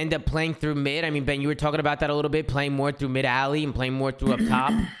round. They end up playing through mid. I mean, Ben, you were talking about that a little bit, playing more through mid alley and playing more through up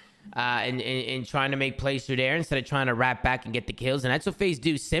top and trying to make plays through there instead of trying to wrap back and get the kills. And that's what FaZe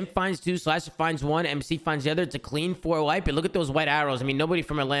do. Simp finds 2, Slasher finds 1, MC finds the other. It's a clean 4 wipe. And look at those white arrows. I mean, nobody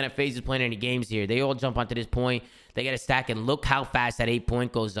from Atlanta FaZe is playing any games here. They all jump onto this point. They get a stack, and look how fast that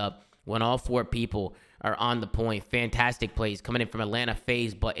 8-point goes up when all 4 people are on the point. Fantastic plays coming in from Atlanta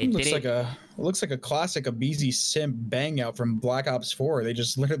FaZe, but it looks like a classic Abizi Simp bang out from Black Ops 4. They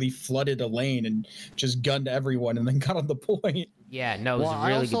just literally flooded a lane and just gunned everyone and then got on the point. Yeah, no, it was a really good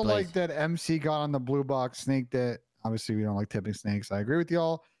play. I also like that MC got on the blue box, snaked it. Obviously, we don't like tipping snakes. I agree with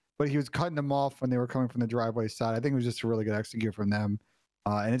y'all, but he was cutting them off when they were coming from the driveway side. I think it was just a really good execute from them.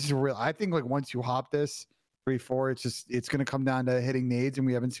 And it's just real. I think like once you hop this 3-4, it's going to come down to hitting nades, and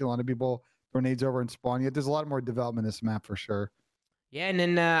we haven't seen a lot of people grenades over and spawn yet. There's a lot more development in this map for sure. Yeah, and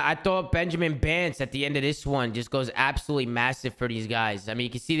then I thought Benjamin Bance at the end of this one just goes absolutely massive for these guys. I mean, you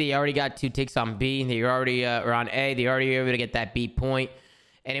can see they already got 2 ticks on B. They already are on A. They already were able to get that B point.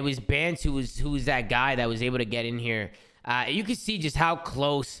 And it was Bance who was that guy that was able to get in here. You can see just how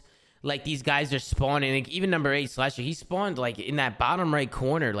close like these guys are spawning. Like, even number 8, Slasher, he spawned like in that bottom right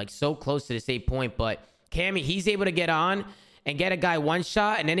corner, like so close to this 8-point. But Cammy, he's able to get on and get a guy 1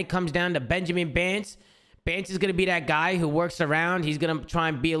 shot, and then it comes down to Benjamin Bance. Bance is going to be that guy who works around. He's going to try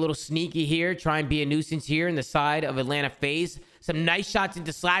and be a little sneaky here, try and be a nuisance here in the side of Atlanta FaZe. Some nice shots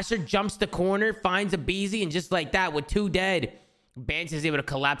into Slasher, jumps the corner, finds a Beezy, and just like that, with 2 dead, Bance is able to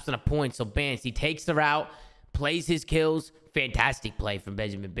collapse on a point. So Bance, he takes the route, plays his kills. Fantastic play from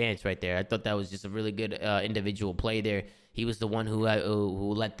Benjamin Bance right there. I thought that was just a really good individual play there. He was the one who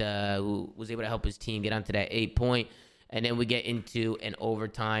was able to help his team get onto that 8-point. And then we get into an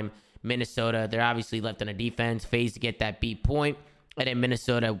overtime. Minnesota, they're obviously left on a defense. FaZe to get that B point. And then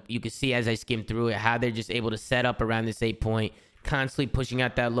Minnesota, you can see as I skim through it, how they're just able to set up around this 8-point, constantly pushing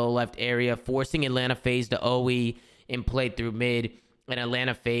out that low left area, forcing Atlanta FaZe to OE and play through mid. And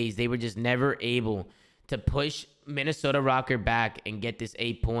Atlanta FaZe, they were just never able to push Minnesota Rocker back and get this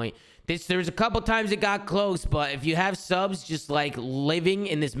 8-point. There's a couple times it got close, but if you have subs just like living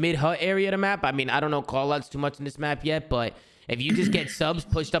in this mid-hut area of the map, I mean, I don't know callouts too much in this map yet, but if you just get subs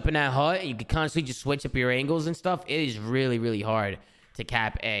pushed up in that hut and you can constantly just switch up your angles and stuff, it is really, really hard to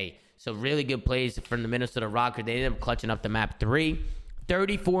cap A. So really good plays from the Minnesota Rocker. They ended up clutching up the map 3.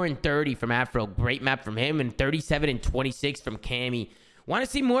 34-30 from Afro. Great map from him. And 37-26 from Cammy. Want to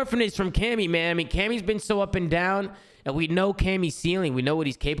see more from this from Cammy, man. I mean, Cammy's been so up and down. And we know Cammy's ceiling. We know what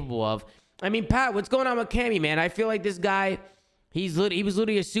he's capable of. I mean, Pat, what's going on with Cammy, man? I feel like this guy, he was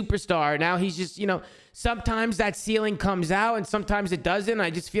literally a superstar. Now he's just, sometimes that ceiling comes out and sometimes it doesn't. I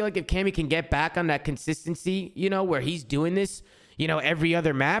just feel like if Cammy can get back on that consistency, where he's doing this, every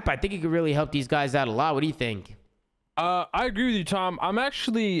other map, I think he could really help these guys out a lot. What do you think? I agree with you, Tom. I'm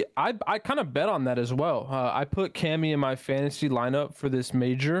actually, I kind of bet on that as well. I put Cammy in my fantasy lineup for this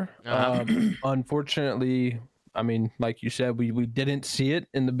major. Unfortunately, I mean, like you said, we didn't see it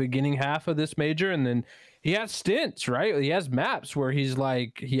in the beginning half of this major, and then he has stints, right? He has maps where he's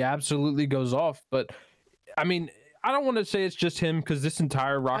like, he absolutely goes off. But I mean, I don't want to say it's just him, because this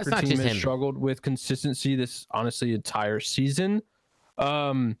entire Rocker team has struggled with consistency this honestly entire season.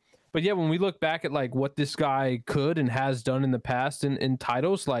 But yeah, when we look back at like what this guy could and has done in the past in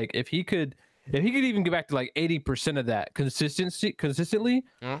titles, like if he could even get back to like 80% of that consistently,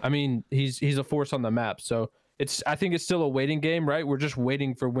 I mean, he's a force on the map. So I think it's still a waiting game, right? We're just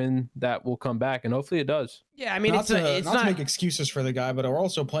waiting for when that will come back, and hopefully it does. Yeah, I mean, it's not to make excuses for the guy, but we're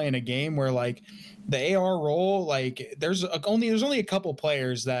also playing a game where like the AR role, like there's only a couple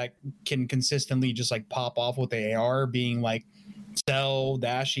players that can consistently just like pop off with the AR, being like Cell,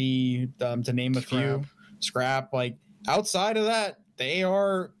 Dashy, to name a few, Scrap. Like outside of that, the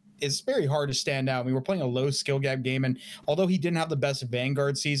AR is very hard to stand out. I mean, we're playing a low skill gap game, and although he didn't have the best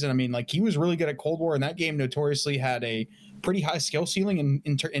Vanguard season, I mean, like he was really good at Cold War, and that game notoriously had a pretty high skill ceiling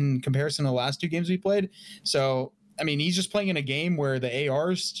in comparison to the last two games we played. So, I mean, he's just playing in a game where the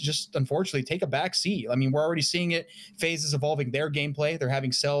ARs just unfortunately take a back seat. I mean, we're already seeing it. FaZe is evolving their gameplay. They're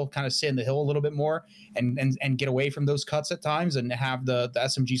having Cell kind of sit in the hill a little bit more and get away from those cuts at times and have the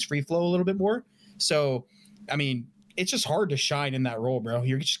SMGs free flow a little bit more. So, I mean, it's just hard to shine in that role, bro.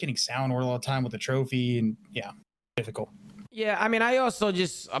 You're just getting sound all the time with the trophy, and yeah, difficult. Yeah, I mean, I also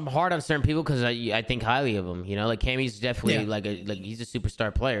I'm hard on certain people because I think highly of him. You know, like Cammy's definitely like he's a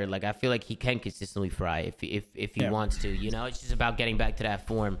superstar player. Like I feel like he can consistently fry if he wants to. You know, it's just about getting back to that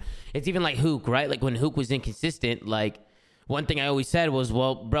form. It's even like Huke, right? Like when Huke was inconsistent, like one thing I always said was,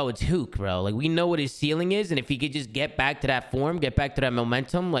 well, bro, it's Huke, bro. Like we know what his ceiling is, and if he could just get back to that form, get back to that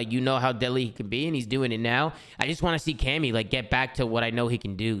momentum, like you know how deadly he can be, and he's doing it now. I just want to see Cammy like get back to what I know he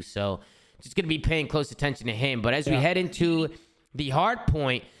can do. So. Just going to be paying close attention to him. But as we head into the hard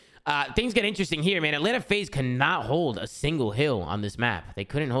point, things get interesting here, man. Atlanta FaZe cannot hold a single hill on this map. They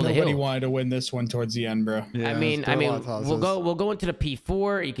couldn't hold a hill. Nobody wanted to win this one towards the end, bro. Yeah, I mean, we'll go into the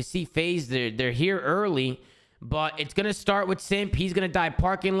P4. You can see FaZe, they're here early, but it's going to start with Simp. He's going to die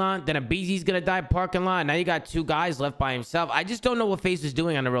parking lot. Then Abizi's going to die parking lot. Now you got two guys left by himself. I just don't know what FaZe was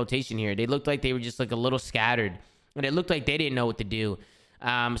doing on the rotation here. They looked like they were just like a little scattered, and it looked like they didn't know what to do.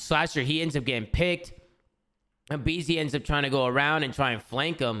 Slasher, he ends up getting picked. Abizi ends up trying to go around and try and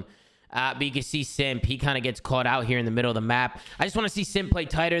flank him. But you can see Simp, he kind of gets caught out here in the middle of the map. I just want to see Simp play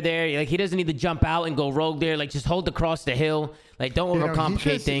tighter there. Like, he doesn't need to jump out and go rogue there. Like, just hold across the hill. Like, don't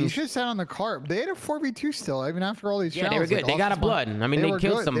overcomplicate things. He should sat on the cart. They had a 4v2 still, even after all these chows. Yeah, they were good. They got a blood. I mean, they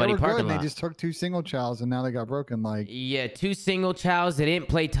killed somebody parking lot. They just took two single chows, and now they got broken. Like, yeah, two single chows. They didn't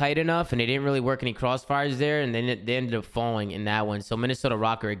play tight enough, and they didn't really work any crossfires there, and then they ended up falling in that one. So Minnesota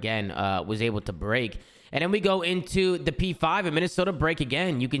Rocker, again, was able to break. And then we go into the P5, and Minnesota break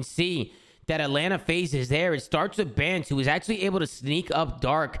again. You can see that Atlanta FaZe is there. It starts with Bance, who was actually able to sneak up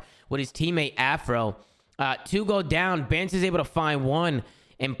dark with his teammate Afro. Two go down. Bance is able to find one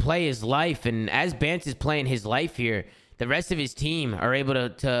and play his life. And as Bance is playing his life here, the rest of his team are able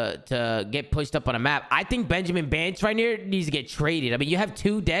to get pushed up on a map. I think Benjamin Bance right here needs to get traded. I mean, you have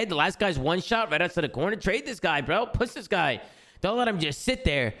two dead. The last guy's one shot right outside the corner. Trade this guy, bro. Push this guy. Don't let him just sit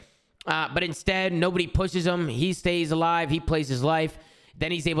there. But instead, nobody pushes him. He stays alive. He plays his life.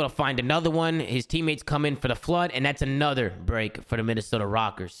 Then he's able to find another one. His teammates come in for the flood, and that's another break for the Minnesota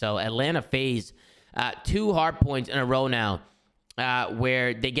Rockers. So Atlanta FaZe, two hard points in a row now,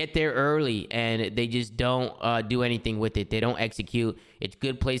 where they get there early and they just don't do anything with it. They don't execute. It's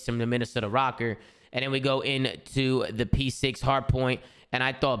good plays from the Minnesota Rocker. And then we go into the P6 hard point, and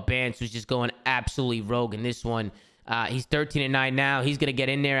I thought Bance was just going absolutely rogue in this one. He's 13-9 now. He's going to get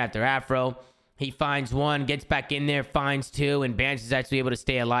in there after Afro. He finds one, gets back in there, finds two, and Bance is actually able to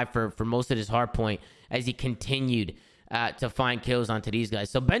stay alive for most of his hard point as he continued to find kills onto these guys.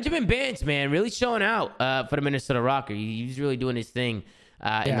 So Benjamin Bance, man, really showing out for the Minnesota Rocker. He's really doing his thing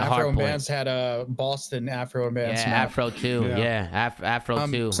in the hard point. Afro and Bance had a Boston Afro and Bance. Yeah, map. Afro too. Yeah, Afro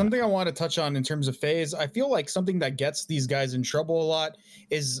too. Something I want to touch on in terms of FaZe, I feel like something that gets these guys in trouble a lot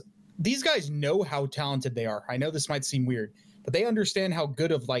is these guys know how talented they are. I know this might seem weird, but they understand how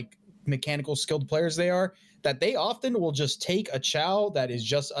good of like mechanical skilled players they are, that they often will just take a chow that is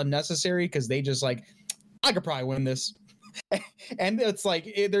just unnecessary because they just like, I could probably win this. And it's like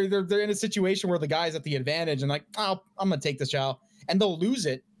they're in a situation where the guy's at the advantage and like, oh, I'm gonna take this chow, and they'll lose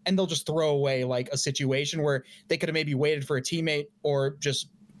it and they'll just throw away like a situation where they could have maybe waited for a teammate or just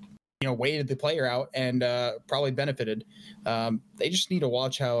waited the player out and probably benefited. They just need to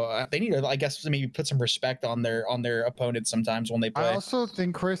watch how they need to, I guess, maybe put some respect on their opponents sometimes when they play. I also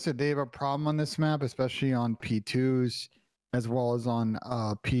think, Chris, that they have a problem on this map, especially on P2s as well as on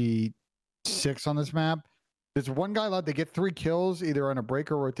P6 on this map. There's one guy allowed to get 3 kills either on a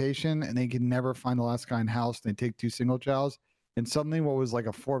break or rotation, and they can never find the last guy in house. They take 2 single chows, and suddenly what was like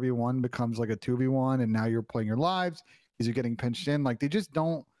a 4v1 becomes like a 2v1, and now you're playing your lives because you're getting pinched in. Like, they just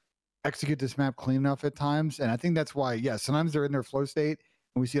don't execute this map clean enough at times, and I think that's why, sometimes they're in their flow state,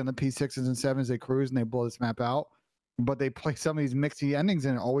 and we see on the P6s and 7s, they cruise and they blow this map out, but they play some of these mixy endings,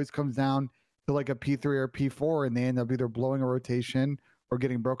 and it always comes down to like a P3 or P4, and they end up either blowing a rotation or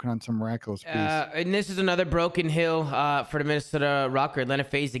getting broken on some miraculous piece. And this is another broken hill for the Minnesota Rocker. Atlanta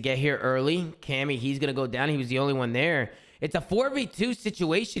FaZe to get here early. Cammy, he's going to go down. He was the only one there. It's a 4v2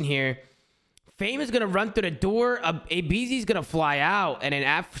 situation here. Fame is going to run through the door. ABZ's going to fly out. And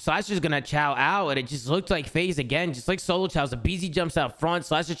then Slasher's going to chow out. And it just looked like FaZe again. Just like solo chows. ABZ jumps out front.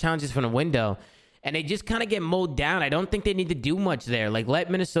 Slasher challenges from the window. And they just kind of get mowed down. I don't think they need to do much there. Like,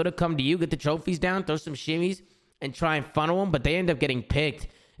 let Minnesota come to you. Get the trophies down. Throw some shimmies. And try and funnel them, but they end up getting picked.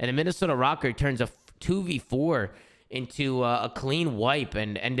 And the Minnesota Rocker turns a 2v4 into a clean wipe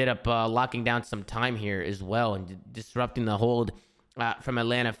and ended up locking down some time here as well and disrupting the hold from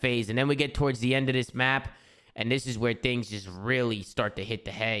Atlanta FaZe. And then we get towards the end of this map, and this is where things just really start to hit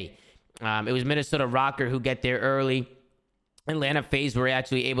the hay. It was Minnesota Rocker who get there early. Atlanta FaZe were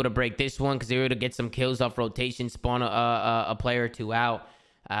actually able to break this one because they were able to get some kills off rotation, spawn a player or 2 out.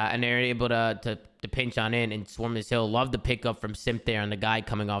 And they're able to pinch on in and swarm this hill. Love the pickup from Simp there on the guy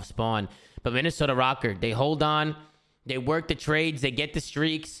coming off spawn. But Minnesota Rocker, they hold on. They work the trades. They get the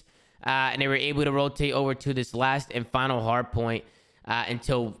streaks. And they were able to rotate over to this last and final hard point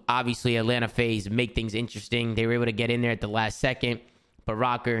until, obviously, Atlanta FaZe make things interesting. They were able to get in there at the last second. But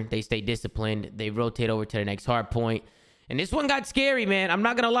Rocker, they stay disciplined. They rotate over to the next hard point. And this one got scary, man. I'm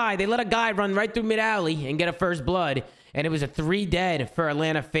not going to lie. They let a guy run right through mid-alley and get a first blood. And it was a 3 dead for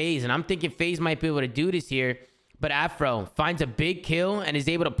Atlanta FaZe. And I'm thinking FaZe might be able to do this here. But Afro finds a big kill and is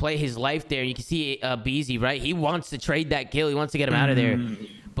able to play his life there. You can see BZ, right? He wants to trade that kill. He wants to get him out of there.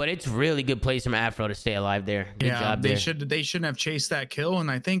 But it's really good plays from Afro to stay alive there. Good job there. They shouldn't have chased that kill.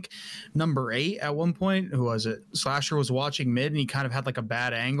 And I think number 8 at one point, who was it? Slasher was watching mid and he kind of had like a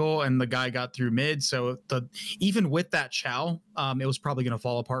bad angle and the guy got through mid. So even with that chow, it was probably going to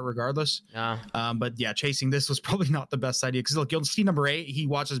fall apart regardless. But yeah, chasing this was probably not the best idea because look, you'll see number 8, he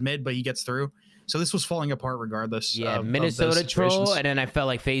watches mid, but he gets through. So this was falling apart regardless. Yeah, Minnesota troll, and then I felt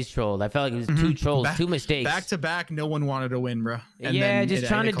like FaZe trolled. I felt like it was 2 trolls, 2 mistakes. Back to back, no one wanted to win, bro. And yeah, just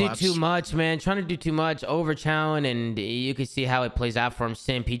trying to do too much, man. Trying to do too much, over-chowing, and you can see how it plays out for him.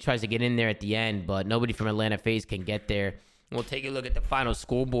 Simp, he tries to get in there at the end, but nobody from Atlanta FaZe can get there. We'll take a look at the final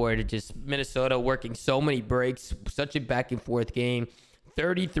scoreboard. Just Minnesota working so many breaks, such a back-and-forth game.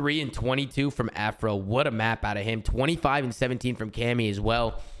 33 and 22 from Afro. What a map out of him. 25 and 17 from Cammy as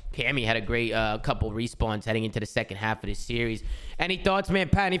well. Cammy had a great couple respawns heading into the second half of this series. Any thoughts, man?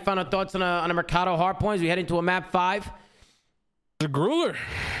 Pat, any final thoughts on a Mercado hardpoint? We head into a map 5. It was a grueler.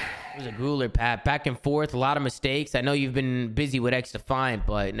 It was a grueler, Pat. Back and forth, a lot of mistakes. I know you've been busy with X Defiant,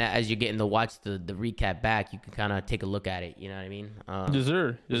 but as you're getting to watch the recap back, you can kind of take a look at it. You know what I mean?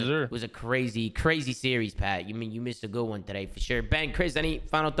 It was a crazy, crazy series, Pat. You mean you missed a good one today for sure. Ben, Chris, any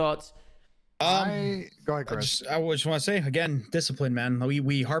final thoughts? Go ahead, Chris. I just want to say again, discipline, man.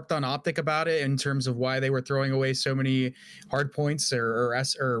 We harped on Optic about it in terms of why they were throwing away so many hard points or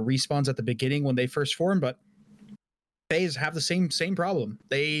respawns at the beginning when they first formed, but FaZe have the same problem.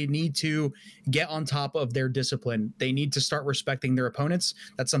 They need to get on top of their discipline. They need to start respecting their opponents.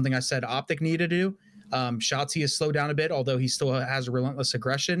 That's something I said Optic needed to do. Shotzi has slowed down a bit, although he still has relentless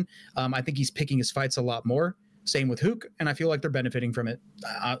aggression. I think he's picking his fights a lot more. Same with Huke, and I feel like they're benefiting from it.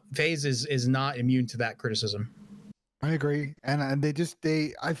 FaZe is not immune to that criticism. I agree, and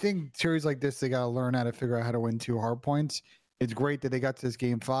I think series like this, they got to learn how to figure out how to win 2 hard points. It's great that they got to this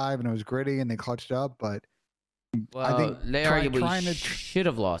game 5 and it was gritty and they clutched up, but I think they arguably should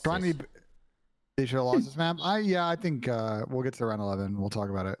have lost. They should have lost this map. I think we'll get to round 11. We'll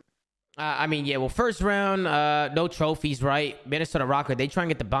talk about it. Well, first round, no trophies, right? Minnesota Rocker, they try and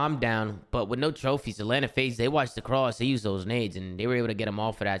get the bomb down, but with no trophies, Atlanta FaZe, they watched the cross, they used those nades, and they were able to get them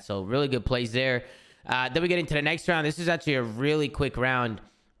off of that. So really good plays there. Then we get into the next round. This is actually a really quick round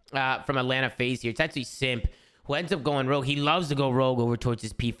from Atlanta FaZe here. It's actually Simp, who ends up going rogue. He loves to go rogue over towards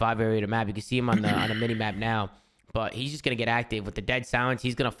this P5 area of the map. You can see him on the mini map now, but he's just going to get active with the dead silence.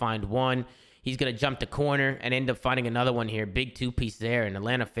 He's going to find one. He's going to jump the corner and end up finding another one here. Big 2-piece there. And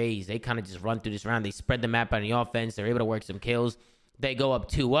Atlanta FaZe, they kind of just run through this round. They spread the map on the offense. They're able to work some kills. They go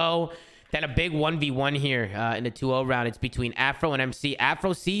up 2-0. Then a big 1v1 here in the 2-0 round. It's between Afro and MC.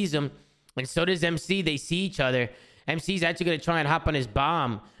 Afro sees him, and so does MC. They see each other. MC's actually going to try and hop on his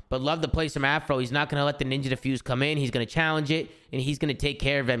bomb, but love the plays from Afro. He's not going to let the Ninja Defuse come in. He's going to challenge it, and he's going to take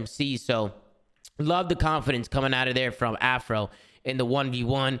care of MC. So Love the confidence coming out of there from Afro in the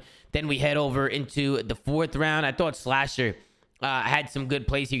 1v1. Then we head over into the 4th round. I thought Slasher had some good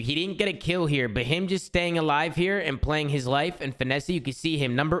plays here. He didn't get a kill here, but him just staying alive here and playing his life and finesse, you can see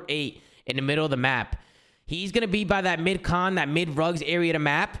him number 8 in the middle of the map. He's going to be by that mid-con, that mid-rugs area of the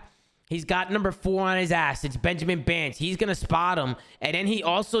map. He's got number 4 on his ass. It's Benjamin Bance. He's going to spot him. And then he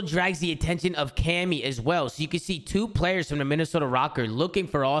also drags the attention of Cammy as well. So you can see 2 players from the Minnesota Rocker looking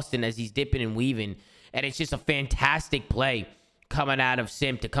for Austin as he's dipping and weaving. And it's just a fantastic play coming out of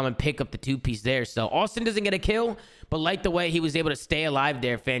Simp to come and pick up the 2-piece there. So Austin doesn't get a kill, but like the way he was able to stay alive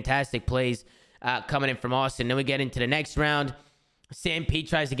there. Fantastic plays coming in from Austin. Then we get into the next round. Sam P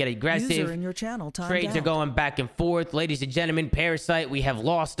tries to get aggressive. User in your channel, Trades are going back and forth. Ladies and gentlemen, Parasite, we have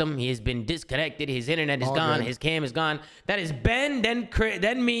lost him. He has been disconnected. His internet is gone. Good. His cam is gone. That is Ben, then Chris,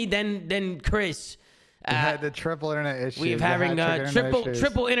 then me, then Chris. We had the triple internet issues. We're having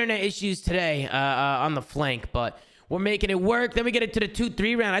triple internet issues today on the flank, but we're making it work. Then we get into the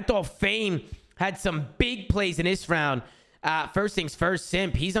 2-3 round. I thought Fame had some big plays in this round. First things first,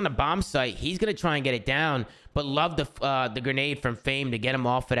 Simp, he's on the bomb site. He's going to try and get it down, but love the grenade from Fame to get him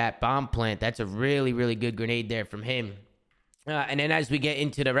off of that bomb plant. That's a really, really good grenade there from him. And then as we get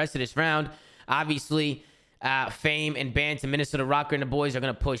into the rest of this round, obviously, Fame and Bance and Minnesota Rocker and the boys are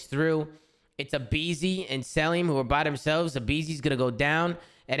going to push through. It's Abizi and Selim who are by themselves. Abizi's going to go down,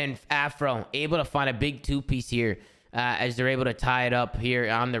 and then Afro able to find a big 2-piece here as they're able to tie it up here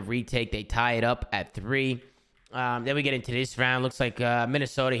on the retake. They tie it up at 3. Then we get into this round. Looks like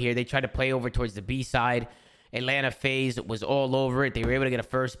Minnesota here. They tried to play over towards the B side. Atlanta FaZe was all over it. They were able to get a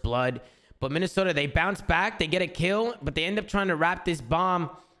first blood. But Minnesota, they bounce back. They get a kill, but they end up trying to wrap this bomb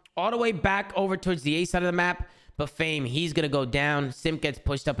all the way back over towards the A side of the map. But Fame, he's going to go down. Simp gets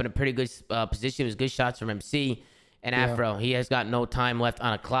pushed up in a pretty good position. It was good shots from MC. And Afro, he has got no time left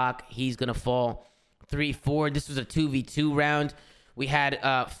on a clock. He's going to fall 3-4. This was a 2v2 round. We had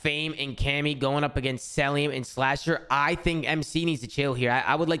Fame and Cammy going up against Selim and Slasher. I think MC needs to chill here.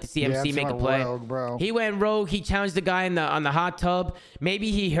 I would like to see MC make a play. Rogue, bro. He went rogue. He challenged the guy on the hot tub. Maybe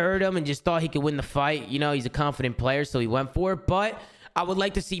he heard him and just thought he could win the fight. You know, he's a confident player, so he went for it. But I would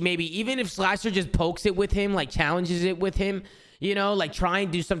like to see maybe even if Slasher just pokes it with him, like challenges it with him, you know, like try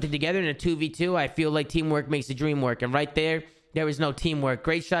and do something together in a 2v2. I feel like teamwork makes the dream work. And right there was no teamwork.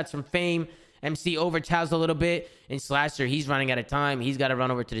 Great shots from Fame. MC overchows a little bit, and Slasher, he's running out of time. He's got to run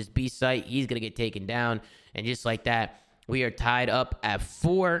over to this B site. He's going to get taken down, and just like that, we are tied up at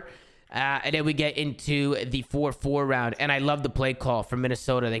 4. And then we get into the 4-4 round, and I love the play call from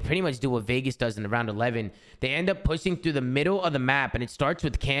Minnesota. They pretty much do what Vegas does in the round 11. They end up pushing through the middle of the map, and it starts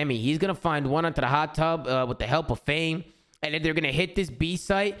with Cammy. He's going to find one onto the hot tub with the help of Fame, and then they're going to hit this B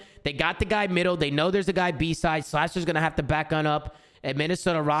site. They got the guy middle. They know there's a guy B side. Slasher's going to have to back on up. At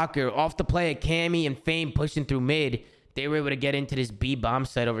Minnesota Rocker, off the play at Cammy and Fame pushing through mid, they were able to get into this B bomb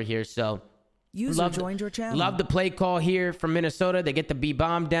site over here. So, joined your channel. Love the play call here from Minnesota. They get the B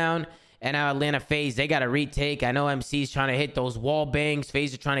bomb down, and now Atlanta FaZe, they got a retake. I know MC's trying to hit those wall bangs.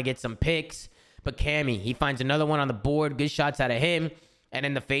 FaZe are trying to get some picks, but Cammy, he finds another one on the board. Good shots out of him. And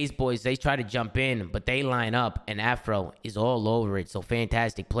then the FaZe boys, they try to jump in, but they line up, and Afro is all over it. So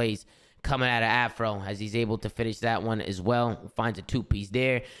fantastic plays coming out of Afro as he's able to finish that one as well. Finds a 2-piece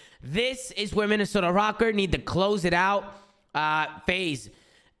there. This is where Minnesota Rocker need to close it out. FaZe,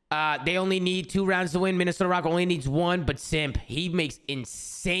 they only need 2 rounds to win. Minnesota Rocker only needs 1, but Simp, he makes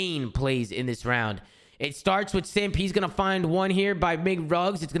insane plays in this round. It starts with Simp. He's going to find one here by Big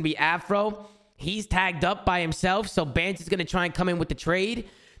Rugs. It's going to be Afro. He's tagged up by himself, so Bance is going to try and come in with the trade.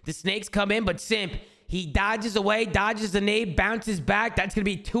 The snakes come in, but Simp, he dodges away, dodges the nade, bounces back. That's going to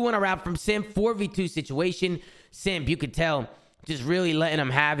be 2 in a round from Simp. 4v2 situation. Simp, you could tell, just really letting him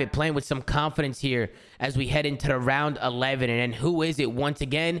have it, playing with some confidence here as we head into the round 11. And then who is it once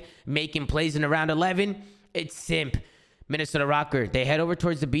again making plays in the round 11? It's Simp. Minnesota Rocker, they head over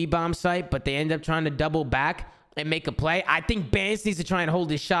towards the B-bomb site, but they end up trying to double back and make a play. I think Bance needs to try and hold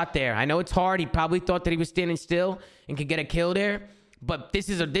his shot there. I know it's hard. He probably thought that he was standing still and could get a kill there. But this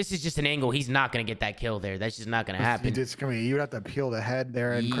is just an angle. He's not going to get that kill there. That's just not going to happen. You would have to peel the head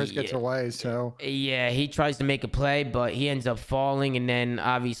there, and Chris gets away. So yeah, he tries to make a play, but he ends up falling. And then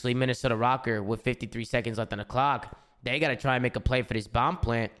obviously Minnesota Rocker with 53 seconds left on the clock, they got to try and make a play for this bomb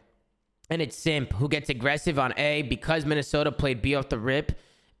plant. And it's Simp who gets aggressive on A because Minnesota played B off the rip.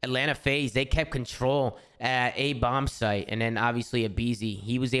 Atlanta FaZe, they kept control at A bomb site. And then obviously Abizi,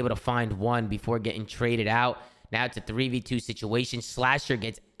 he was able to find one before getting traded out. Now it's a 3v2 situation. Slasher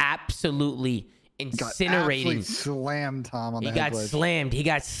gets absolutely incinerating. Absolutely slammed Tom on the He got slammed. He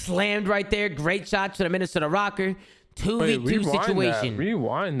got slammed right there. Great shots for the Minnesota Rocker. 2v2 situation.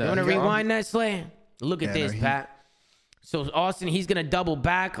 Rewind that. You want to rewind that, Slay? Look at this, Pat. So Austin, he's gonna double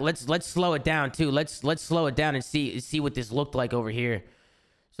back. Let's slow it down too. Let's slow it down and see what this looked like over here.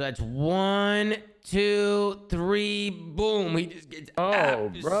 So that's 1, 2, 3, boom. He just gets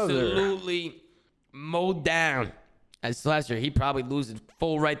absolutely mowed down. As Slasher, he probably loses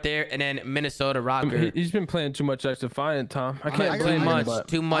full right there, and then Minnesota Rocker. He's been playing too much X-Defiant, Tom. I can't too blame him.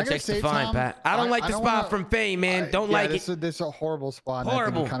 Too much X-Defiant, Pat. I don't like the spot from FaZe, man. Don't like it. This is a horrible spot.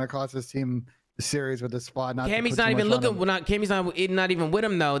 Horrible. Kind of cost his team the series with the spot. Cammy's not even looking. Cammy's not even with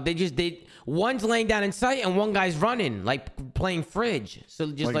him though. One's laying down in sight and one guy's running, like playing fridge.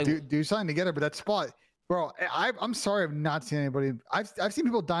 So just like do something together. But that spot, bro. I'm sorry, I've not seen anybody. I've seen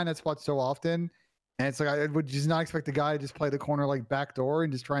people die in that spot so often. And it's like, I would just not expect the guy to just play the corner like back door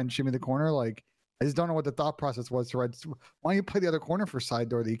and just try and shimmy the corner. Like, I just don't know what the thought process was. Why don't you play the other corner for side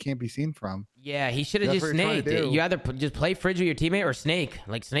door that you can't be seen from? Yeah, he should have just snaked it. You either just play fridge with your teammate or snake.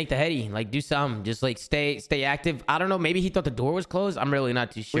 Like, snake the heady. Like, do something. Just, like, stay active. I don't know. Maybe he thought the door was closed. I'm really not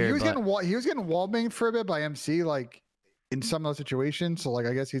too sure. Well, he was getting wall banged for a bit by MC, like, in some of those situations. So, like,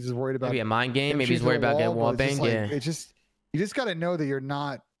 I guess he's just worried about... Maybe a mind game. Maybe he's worried about getting wall banged. Yeah. You just got to know that you're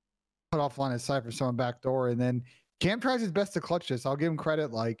not put off line of sight for someone back door. And then Cam tries his best to clutch this. I'll give him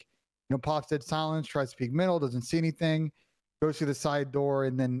credit. Like, pops dead silence, tries to peek middle, doesn't see anything, goes through the side door,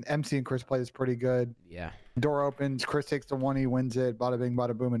 and then MC and Chris play this pretty good. Yeah. Door opens, Chris takes the 1, he wins it, bada bing,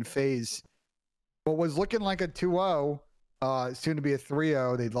 bada boom, and FaZe. What was looking like a 2-0, soon to be a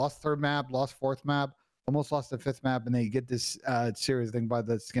 3-0. They lost third map, lost fourth map, almost lost the fifth map, and they get this series thing by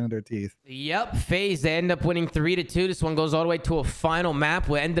the skin of their teeth. Yep, FaZe, they end up winning 3-2. This one goes all the way to a final map.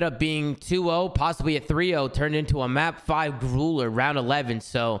 What ended up being 2-0, possibly a 3-0, turned into a map 5 grueler, round 11.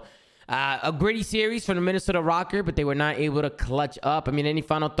 So a gritty series for the Minnesota Rocker, but they were not able to clutch up. I mean, any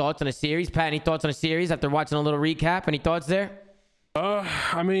final thoughts on the series? Pat, any thoughts on the series after watching a little recap? Any thoughts there?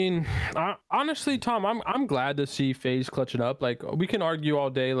 I mean, honestly, Tom, I'm glad to see FaZe clutching up. Like, we can argue all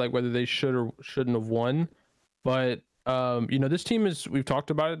day, like, whether they should or shouldn't have won, but this team we've talked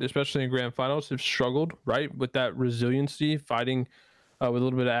about it, especially in grand finals, have struggled, right, with that resiliency, fighting with a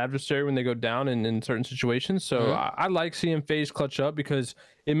little bit of adversary when they go down in certain situations. So I like seeing FaZe clutch up because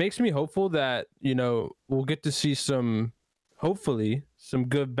it makes me hopeful that we'll get to see hopefully some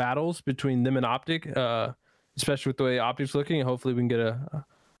good battles between them and Optic. Especially with the way Optic's looking, and hopefully we can get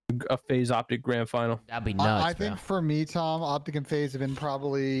a FaZe Optic grand final. That'd be nuts. I think for me, Tom, Optic and FaZe have been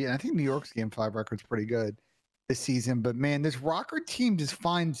probably, and I think New York's Game 5 record's pretty good this season. But man, this Rocker team just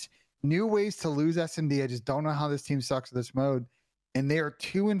finds new ways to lose SMD. I just don't know how this team sucks in this mode. And they are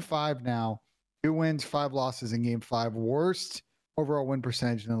 2-5 now. 2 wins, 5 losses in Game 5. Worst overall win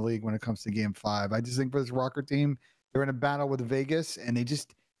percentage in the league when it comes to Game 5. I just think for this Rocker team, they're in a battle with Vegas, and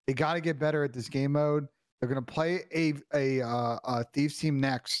they got to get better at this game mode. They're going to play a Thieves team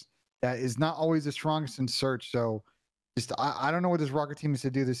next that is not always the strongest in search. So I don't know what this Rocket team is to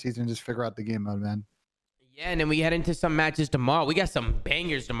do this season. Just figure out the game mode, man. Yeah, and then we head into some matches tomorrow. We got some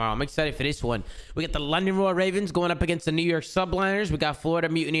bangers tomorrow. I'm excited for this one. We got the London Royal Ravens going up against the New York Subliners. We got Florida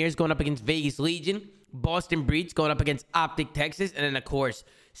Mutineers going up against Vegas Legion. Boston Breach going up against Optic Texas. And then, of course,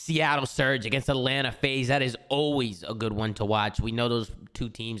 Seattle Surge against Atlanta FaZe. That is always a good one to watch. We know those two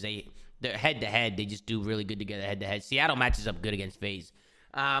teams, they're head-to-head. They just do really good together head-to-head. Seattle matches up good against FaZe.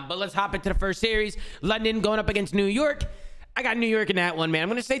 But let's hop into the first series. London going up against New York. I got New York in that one, man. I'm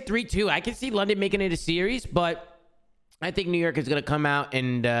going to say 3-2. I can see London making it a series, but I think New York is going to come out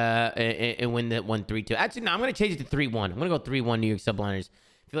and win that one 3-2. Actually, no, I'm going to change it to 3-1. I'm going to go 3-1 New York Subliners.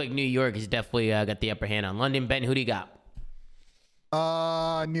 I feel like New York has definitely got the upper hand on London. Ben, who do you got?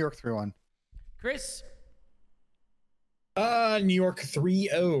 New York 3-1. Chris? New York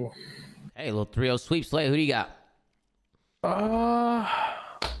 3-0. Hey, a little 3-0 sweep. Slay, who do you got?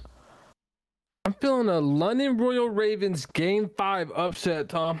 I'm feeling a London Royal Ravens Game 5 upset,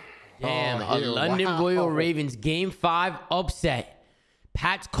 Tom. Damn, a London Royal Ravens Game 5 upset.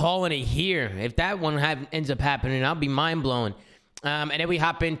 Pat's calling it here. If that one ends up happening, I'll be mind-blown. And then we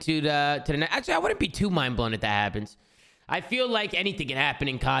hop into the next. Actually, I wouldn't be too mind-blown if that happens. I feel like anything can happen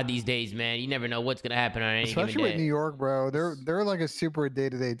in COD these days, man. You never know what's gonna happen on any given day. Especially with New York, bro. They're like a super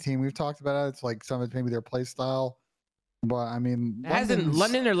day-to-day team. We've talked about it. It's like some of maybe their play style, but I mean,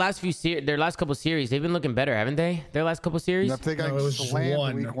 London their last couple series, they've been looking better, haven't they? Their last couple series. They got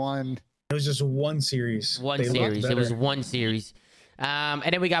slammed week 1. It was just one series. It was one series. And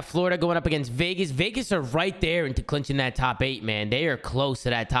then we got Florida going up against Vegas. Vegas are right there into clinching that top 8, man. They are close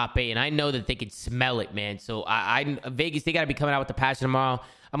to that top 8, and I know that they could smell it, man. So Vegas, they got to be coming out with the passion tomorrow.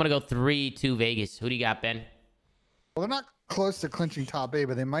 I'm gonna go 3-2 Vegas. Who do you got, Ben? Well, they're not close to clinching top 8,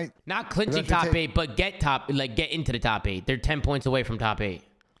 but they might not clinching top 8, but get into the top 8. They're 10 points away from top 8.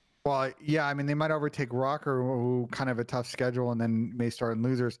 Well, yeah, I mean, they might overtake Rocker, who kind of a tough schedule, and then may start in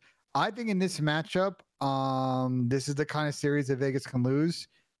losers. I think in this matchup, this is the kind of series that Vegas can lose.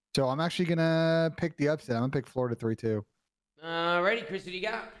 So I'm actually gonna pick the upset. I'm gonna pick Florida 3-2. Ready, Chris? What do you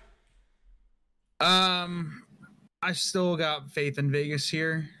got? I still got faith in Vegas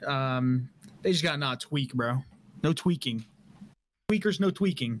here. They just got not tweak, bro. No tweaking. Tweakers, no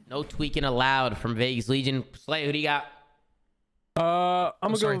tweaking. No tweaking allowed from Vegas Legion. Slay, who do you got? I'm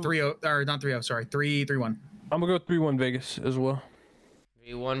gonna go 3-0 or not 3-0. Sorry, 3-1. I'm gonna go 3-1 Vegas as well.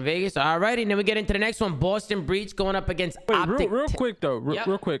 3-1 Vegas. All righty, and then we get into the next one. Boston Breach going up against Optic. Real quick though,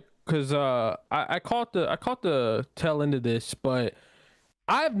 real quick, because I caught the tail end of this, but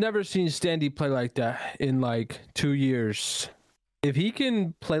I've never seen Standy play like that in like 2 years. If he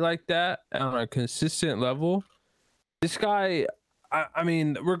can play like that on a consistent level, this guy, I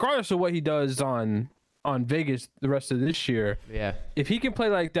mean, regardless of what he does on Vegas the rest of this year, if he can play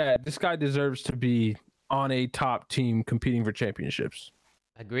like that, this guy deserves to be on a top team competing for championships.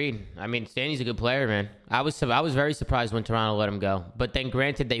 Agreed. I mean, Standy's a good player, man. I was very surprised when Toronto let him go. But then,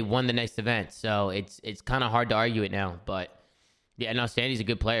 granted, they won the next event, so it's kind of hard to argue it now. But yeah, no, Standy's a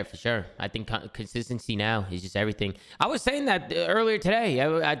good player for sure. I think consistency now is just everything. I was saying that earlier today.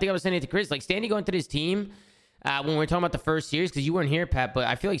 I think I was saying it to Chris. Like, Standy going to this team when we were talking about the first series, because you weren't here, Pat, but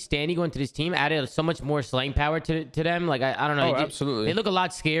I feel like Standy going to this team added so much more slaying power to them. Like, I don't know. Absolutely. They look a lot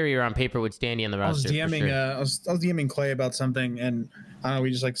scarier on paper with Standy on the roster. I was DMing Clay about something, and I don't know,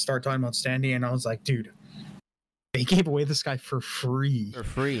 we just like start talking about Standy, and I was like, dude, they gave away this guy for free. For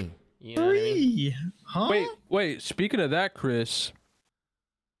free. You know what I mean? Huh? Wait. Speaking of that, Chris,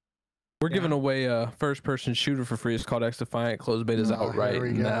 we're giving away a first-person shooter for free. It's called X Defiant. Closed beta's out right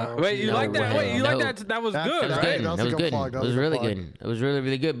now. Wait, you like that? Wait, you like that? That was good, right? That was good. It was really good. It was really,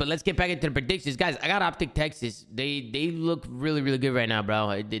 really good. But let's get back into the predictions, guys. I got Optic Texas. They look really, really good right now,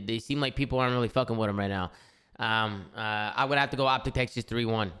 bro. They seem like people aren't really fucking with them right now. I would have to go Optic Texas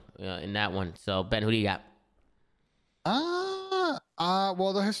 3-1 in that one. So Ben, who do you got?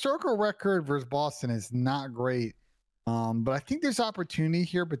 Well, the historical record versus Boston is not great. But I think there's opportunity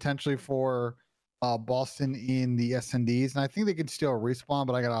here potentially for Boston in the SNDs, and I think they can still respawn,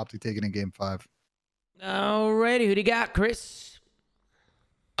 but I got Optic taking in game 5. Alrighty, who do you got, Chris?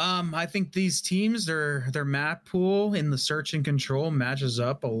 I think these teams, their map pool in the search and control matches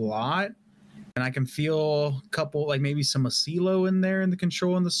up a lot. And I can feel a couple, like maybe some Asilo in there in the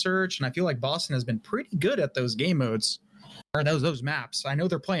control and the search. And I feel like Boston has been pretty good at those game modes, or those maps. I know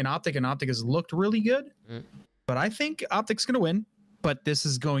they're playing Optic, and Optic has looked really good. But I think Optic's gonna win. But this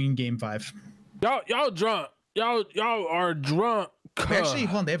is going in game 5. Y'all drunk. Y'all are drunk. Actually,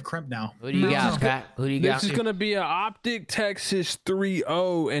 hold on, they have Kremp now. Who do you got, Pat? Who do you got? This is gonna be an Optic Texas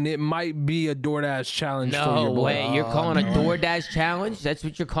 3-0, and it might be a DoorDash challenge. No way. You're calling a DoorDash challenge? That's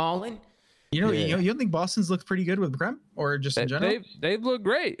what you're calling? You don't think Boston's looked pretty good with Kremp, or just in general? They've looked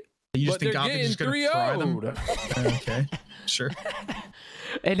great. You just think Optic's just gonna fry them? Okay, sure.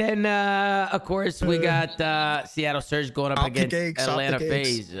 And then, of course, we got Seattle Surge going up against Atlanta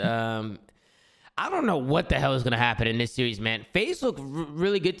FaZe. I don't know what the hell is going to happen in this series, man. FaZe looked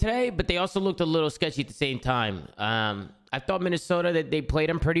really good today, but they also looked a little sketchy at the same time. I thought Minnesota, that they played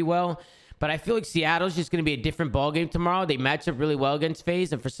them pretty well, but I feel like Seattle's just going to be a different ballgame tomorrow. They match up really well against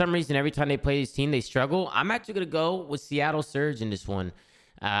FaZe, and for some reason, every time they play this team, they struggle. I'm actually going to go with Seattle Surge in this one.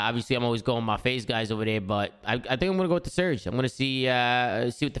 Obviously, I'm always going with my FaZe guys over there, but I think I'm going to go with the Surge. I'm going to see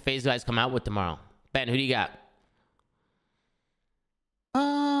what the FaZe guys come out with tomorrow. Ben, who do you got?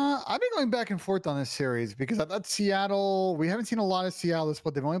 I've been going back and forth on this series because I thought Seattle, we haven't seen a lot of Seattle this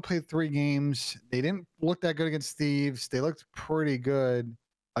split. They've only played 3 games. They didn't look that good against Thieves. They looked pretty good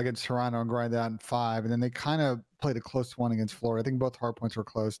against Toronto and grind that in 5. And then they kind of played a close one against Florida. I think both hard points were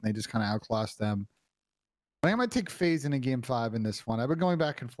close, and they just kind of outclassed them. I think I might take FaZe in a game 5 in this one. I've been going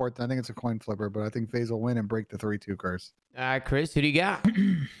back and forth. I think it's a coin flipper, but I think FaZe will win and break the 3-2 curse. All right, Chris, who do you got?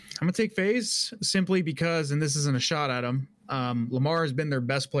 I'm going to take FaZe simply because, and this isn't a shot at him, Lamar has been their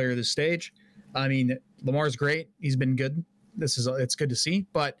best player this stage. I mean, Lamar's great. He's been good. It's good to see,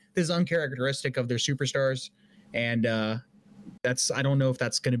 but this is uncharacteristic of their superstars. And I don't know if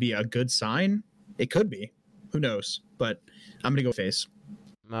that's going to be a good sign. It could be. Who knows? But I'm going to go FaZe.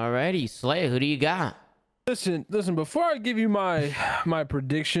 All righty, Slayer, who do you got? Listen. Before I give you my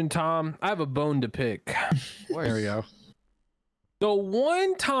prediction, Tom, I have a bone to pick. There we go. The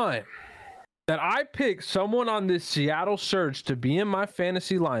one time that I picked someone on this Seattle Surge to be in my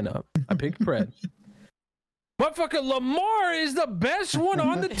fantasy lineup, I picked Pred. Motherfucking Lamar is the best one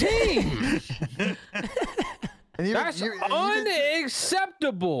on the team. And That's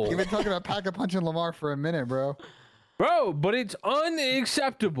unacceptable. You've been talking about pack-a-punching Lamar for a minute, bro. Bro, but it's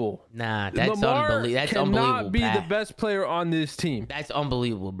unacceptable. Nah, that's Lamar unbelievable. That's cannot unbelievable. be Pat. the best player on this team. That's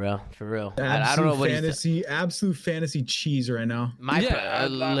unbelievable, bro. For real. I don't know what absolute fantasy cheese right now.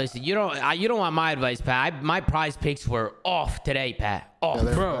 Listen, you don't want my advice, Pat. My prize picks were off today, Pat. Off,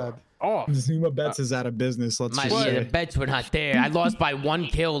 bro. Off. ZooMaa bets is out of business. Let's just say. The bets were not there. I lost by 1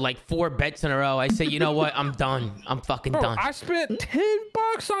 kill, like 4 bets in a row. I say, you know what? I'm done. I'm fucking done. I spent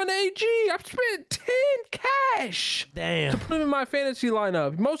 $10 on AG. I've spent 10 cash. Damn. To put him in my fantasy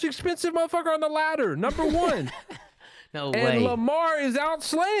lineup. Most expensive motherfucker on the ladder. Number 1. No way. And Lamar is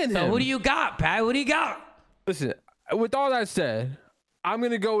outslaying him. So who do you got, Pat? What do you got? Listen, with all that said, I'm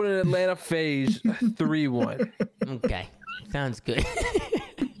going to go with an Atlanta FaZe 3-1. Okay. Sounds good.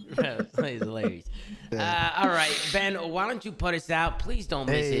 That is hilarious. All right, Ben, why don't you put us out? Please don't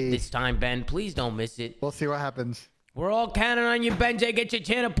miss it this time, Ben. Please don't miss it. We'll see what happens. We're all counting on you, Ben J. Get your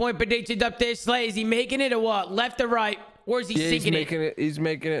channel point predictions up there. Slay, is he making it or what? Left or right? Where's he sinking it? He's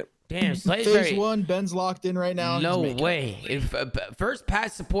making it. Damn, Slay's Phase 1, Ben's locked in right now. No way. If first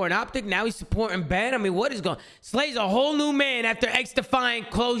pass supporting Optic, now he's supporting Ben. I mean, what is going? Slay's a whole new man after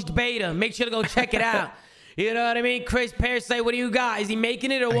X-Defiant closed beta. Make sure to go check it out. You know what I mean? Chris, Parasite, what do you got? Is he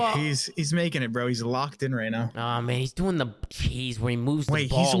making it or what? He's making it, bro. He's locked in right now. Oh, man. He's doing the cheese where he moves the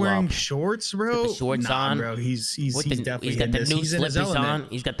ball he's wearing up. shorts, bro? With the shorts on. Bro. He's definitely He's got the new slippies on.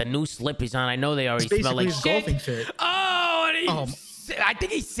 He's got the new slippies on. I know they already smell like shit. Golfing fit. Oh, and I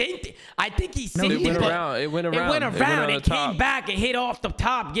think he synced it. It went around. It came back and hit off the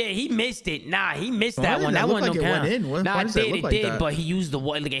top. Yeah, he missed it. Nah, he missed that one. That one don't count. Nah, it did, but he used the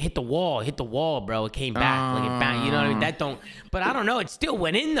wall. Like it hit the wall, bro. It came back. Like it bounced. You know what I mean? That don't. But I don't know. It still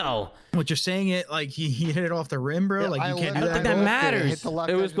went in though. What you're saying? It like he hit it off the rim, bro. Yeah, like you can't do I don't think that matters.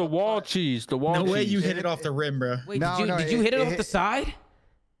 It was the wall cheese. The wall cheese. No way you hit it off the rim, bro. Wait, did you hit it off the side?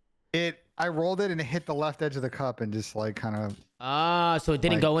 I rolled it and it hit the left edge of the cup and just like kind of. So it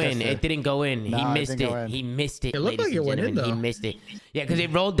didn't go in. It didn't go in. He missed it. He missed it. It looked like it went in, though. He missed it. Yeah, because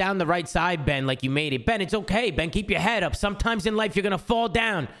it rolled down the right side, Ben, like you made it. Ben, it's okay, Ben. Keep your head up. Sometimes in life you're gonna fall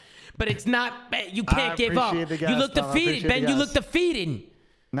down, but it's not. You can't give up. You look defeated, Ben. You look defeated.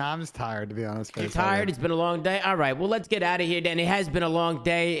 Nah, I'm just tired, to be honest. You're tired? It's been a long day? All right. Well, let's get out of here, then. It has been a long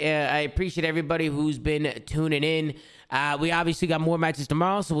day. I appreciate everybody who's been tuning in. We obviously got more matches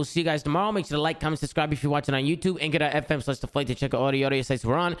tomorrow, so we'll see you guys tomorrow. Make sure to like, comment, subscribe if you're watching on YouTube. Anchor.fm/theflank to check out all the audio sites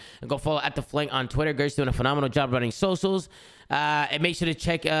we're on. And go follow @theflank on Twitter. Gert's doing a phenomenal job running socials. And make sure to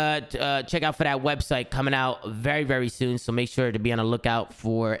check out for that website coming out very, very soon. So make sure to be on the lookout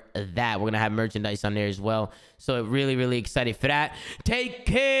for that. We're going to have merchandise on there as well. So really, really excited for that. Take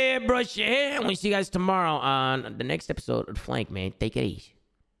care. Brush your hair. And we'll see you guys tomorrow on the next episode of The Flank, man. Take it easy.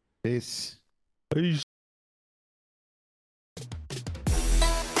 Peace. Peace.